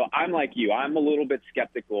sense. So I'm like you. I'm a little bit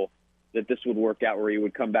skeptical that this would work out where he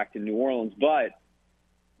would come back to New Orleans. But,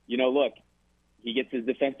 look, he gets his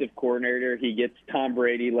defensive coordinator. He gets Tom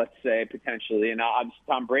Brady, let's say, potentially. And obviously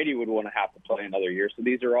Tom Brady would want to have to play another year. So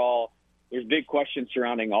there's big questions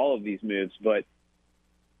surrounding all of these moves. But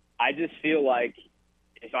I just feel like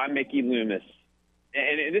if I'm Mickey Loomis,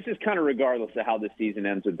 and this is kind of regardless of how the season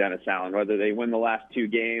ends with Dennis Allen, whether they win the last 2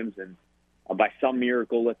 games and by some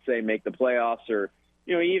miracle, let's say, make the playoffs, or,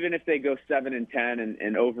 even if they go 7-10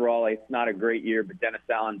 and overall it's not a great year, but Dennis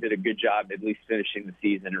Allen did a good job at least finishing the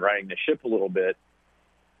season and riding the ship a little bit.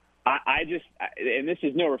 And this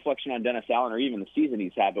is no reflection on Dennis Allen or even the season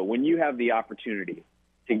he's had, but when you have the opportunity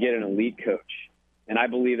to get an elite coach, and I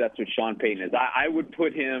believe that's what Sean Payton is, I would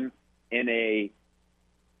put him in a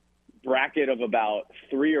bracket of about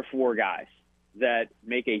 3 or 4 guys that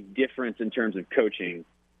make a difference in terms of coaching.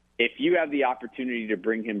 If you have the opportunity to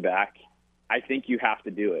bring him back, I think you have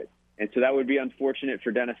to do it. And so that would be unfortunate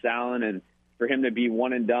for Dennis Allen and for him to be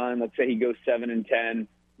one and done. Let's say he goes 7-10,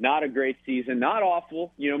 not a great season, not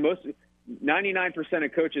awful. 99%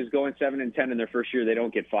 of coaches going 7-10 in their first year, they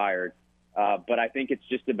don't get fired. But I think it's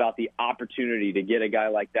just about the opportunity to get a guy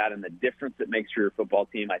like that and the difference it makes for your football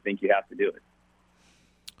team. I think you have to do it.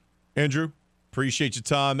 Andrew, appreciate your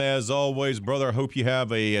time as always, brother. I hope you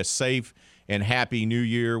have a safe and happy New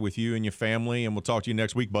Year with you and your family, and we'll talk to you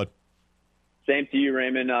next week, bud. Same to you,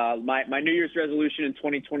 Raymond. My New Year's resolution in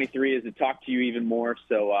 2023 is to talk to you even more,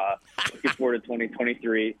 so looking forward to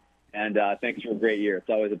 2023, and thanks for a great year. It's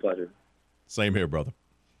always a pleasure. Same here, brother.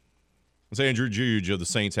 It's Andrew Juge of the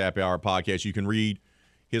Saints Happy Hour podcast. You can read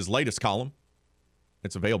his latest column.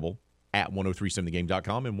 It's available at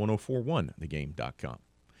 1037thegame.com and 1041thegame.com.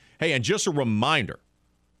 Hey, and just a reminder,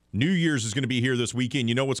 New Year's is going to be here this weekend.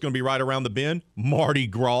 You know what's going to be right around the bend? Mardi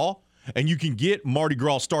Gras. And you can get Mardi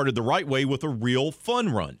Gras started the right way with a real fun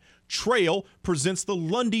run. Trail presents the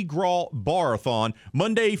Lundy Gras Bar-a-thon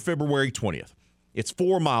Monday, February 20th. It's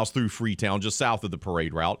 4 miles through Freetown, just south of the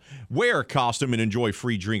parade route. Wear a costume and enjoy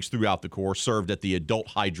free drinks throughout the course, served at the adult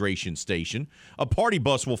hydration station. A party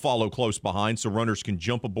bus will follow close behind so runners can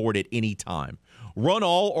jump aboard at any time. Run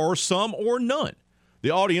all or some or none. The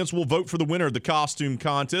audience will vote for the winner of the costume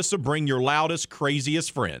contest, so bring your loudest,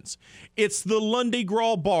 craziest friends. It's the Lundy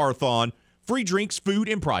Gras Bar-a-thon. Free drinks, food,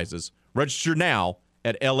 and prizes. Register now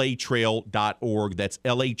at latrail.org. That's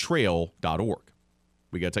latrail.org.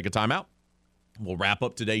 We got to take a time out. We'll wrap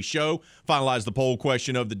up today's show, finalize the poll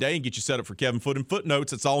question of the day, and get you set up for Kevin Foote and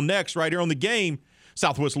Footnotes. It's all next right here on The Game,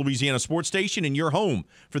 Southwest Louisiana Sports Station, and your home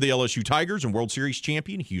for the LSU Tigers and World Series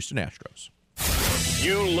champion Houston Astros.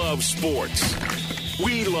 You love sports.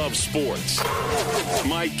 We love sports.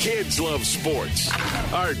 My kids love sports.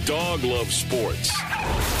 Our dog loves sports.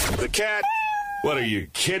 The cat, what are you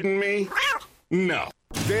kidding me? No.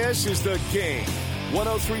 This is The Game.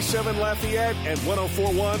 1037 Lafayette and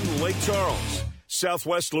 1041 Lake Charles,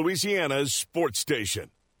 Southwest Louisiana's sports station.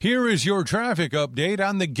 Here is your traffic update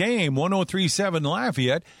on The Game, 1037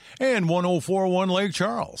 Lafayette and 1041 Lake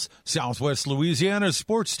Charles, Southwest Louisiana's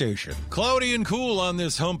sports station. Cloudy and cool on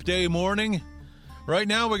this hump day morning. Right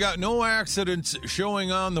now, we got no accidents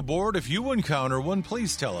showing on the board. If you encounter one,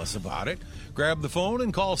 please tell us about it. Grab the phone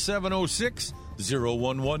and call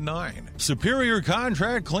 706-0119. Superior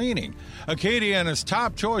Contract Cleaning, Acadiana's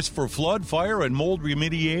top choice for flood, fire, and mold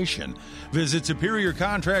remediation. Visit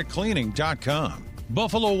SuperiorContractCleaning.com.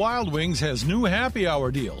 Buffalo Wild Wings has new happy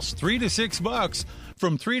hour deals, $3 to $6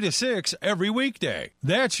 from 3 to 6 every weekday.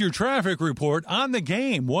 That's your traffic report on The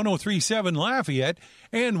Game, 1037 Lafayette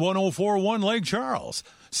and 1041 Lake Charles,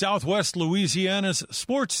 Southwest Louisiana's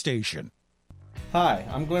sports station. Hi,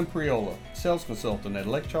 I'm Glenn Priola, sales consultant at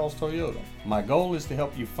Lake Charles Toyota. My goal is to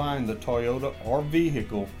help you find the Toyota or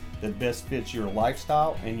vehicle that best fits your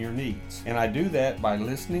lifestyle and your needs. And I do that by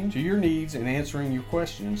listening to your needs and answering your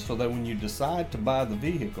questions so that when you decide to buy the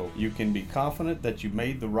vehicle, you can be confident that you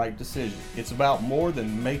made the right decision. It's about more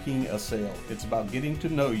than making a sale. It's about getting to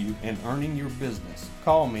know you and earning your business.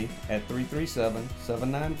 Call me at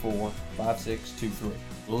 337-794-5623.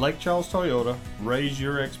 Lake Charles Toyota, raise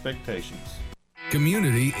your expectations.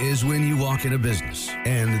 Community is when you walk in a business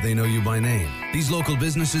and they know you by name. These local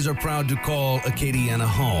businesses are proud to call Acadiana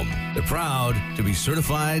home. They're proud to be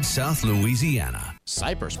certified South Louisiana.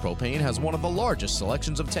 Cypress Propane has one of the largest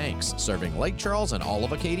selections of tanks, serving Lake Charles and all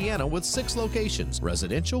of Acadiana with 6 locations.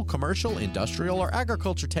 Residential, commercial, industrial, or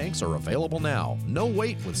agriculture tanks are available now. No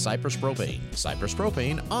wait with Cypress Propane. Cypress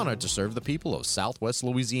Propane, honored to serve the people of Southwest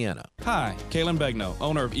Louisiana. Hi, Kalen Begno,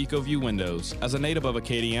 owner of EcoView Windows. As a native of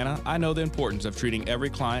Acadiana, I know the importance of treating every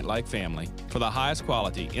client like family. For the highest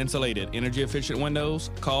quality, insulated, energy-efficient windows,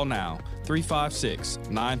 call now,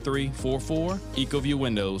 356-9344. EcoView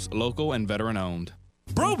Windows, local and veteran-owned.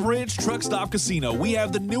 Bro Bridge Truck Stop Casino. We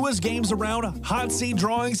have the newest games around, hot seat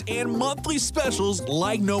drawings, and monthly specials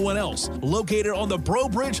like no one else. Located on the Bro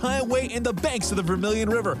Bridge Highway in the banks of the Vermilion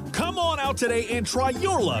River. Come on out today and try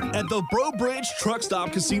your luck at the Bro Bridge Truck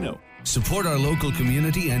Stop Casino. Support our local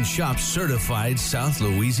community and shop certified South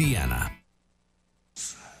Louisiana.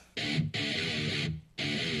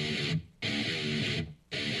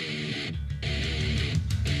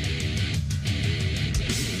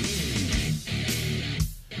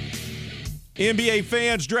 NBA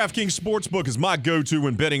fans, DraftKings Sportsbook is my go-to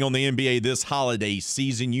when betting on the NBA this holiday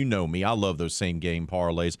season. You know me. I love those same-game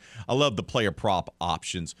parlays. I love the player prop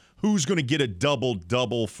options. Who's going to get a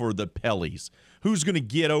double-double for the Pellies? Who's going to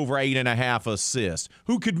get over 8.5 assists?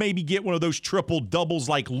 Who could maybe get one of those triple-doubles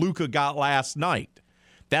like Luka got last night?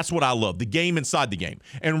 That's what I love, the game inside the game.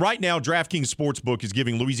 And right now, DraftKings Sportsbook is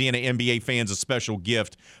giving Louisiana NBA fans a special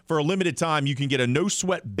gift. For a limited time, you can get a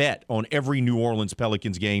no-sweat bet on every New Orleans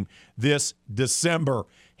Pelicans game this December.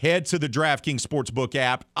 Head to the DraftKings Sportsbook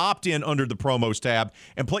app, opt in under the promos tab,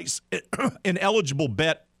 and place an eligible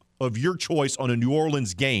bet of your choice on a New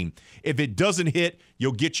Orleans game. If it doesn't hit,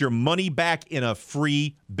 you'll get your money back in a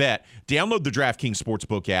free bet. Download the DraftKings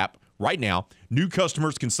Sportsbook app right now. New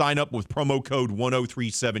customers can sign up with promo code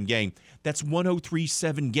 1037GAME. That's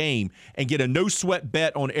 1037GAME, and get a no-sweat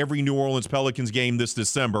bet on every New Orleans Pelicans game this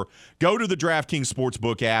December. Go to the DraftKings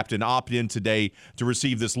Sportsbook app and opt in today to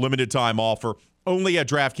receive this limited-time offer. Only at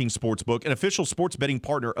DraftKings Sportsbook, an official sports betting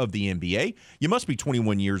partner of the NBA. You must be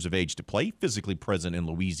 21 years of age to play, physically present in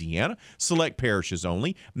Louisiana. Select parishes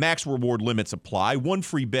only. Max reward limits apply. One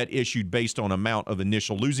free bet issued based on amount of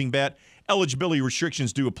initial losing bet. Eligibility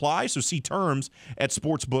restrictions do apply, so see terms at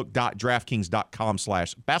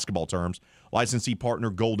sportsbook.draftkings.com/basketball terms. Licensee partner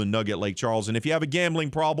Golden Nugget Lake Charles. And if you have a gambling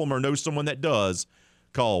problem or know someone that does,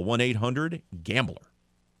 call 1-800-GAMBLER.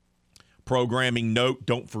 Programming note,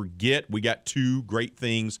 don't forget, we got two great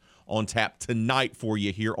things on tap tonight for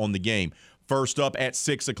you here on the game. First up at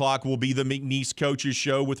 6 o'clock will be the McNeese Coaches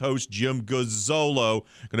Show with host Jim Gazzolo.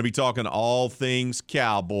 Going to be talking all things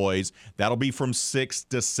Cowboys. That'll be from 6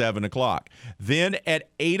 to 7 o'clock. Then at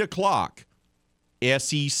 8 o'clock,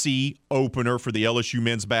 SEC opener for the LSU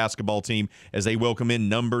men's basketball team as they welcome in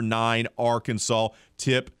number 9 Arkansas.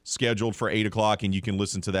 Tip scheduled for 8 o'clock, and you can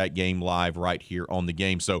listen to that game live right here on the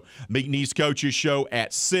game. So McNeese Coaches Show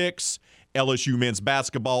at 6, LSU men's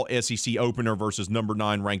basketball, SEC opener versus number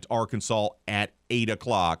 9 ranked Arkansas at 8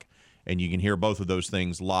 o'clock. And you can hear both of those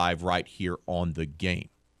things live right here on the game.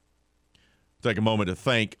 Take a moment to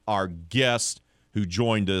thank our guest who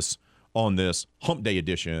joined us on this Hump Day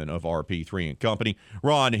edition of RP3 and Company.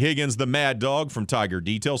 Ron Higgins, the Mad Dog from Tiger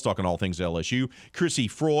Details, talking all things LSU. Chrissy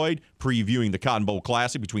Freud, previewing the Cotton Bowl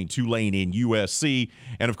Classic between Tulane and USC.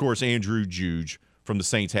 And, of course, Andrew Juge from the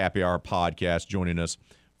Saints Happy Hour podcast joining us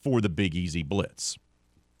for the Big Easy Blitz.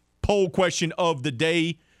 Poll question of the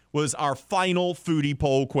day was our final foodie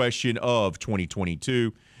poll question of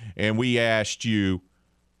 2022. And we asked you,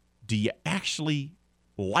 do you actually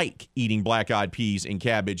like eating black-eyed peas and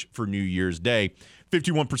cabbage for New Year's Day?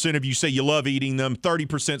 51% of you say you love eating them,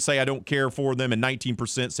 30% say I don't care for them, and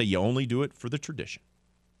 19% say you only do it for the tradition.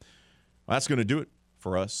 Well, that's going to do it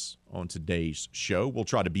for us on today's show. We'll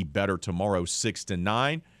try to be better tomorrow, 6 to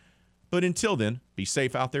 9. But until then, be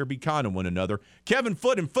safe out there, be kind to one another. Kevin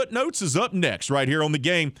Foote and Footnotes is up next right here on the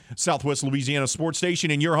game. Southwest Louisiana Sports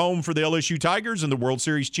Station, and your home for the LSU Tigers and the World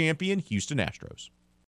Series champion Houston Astros.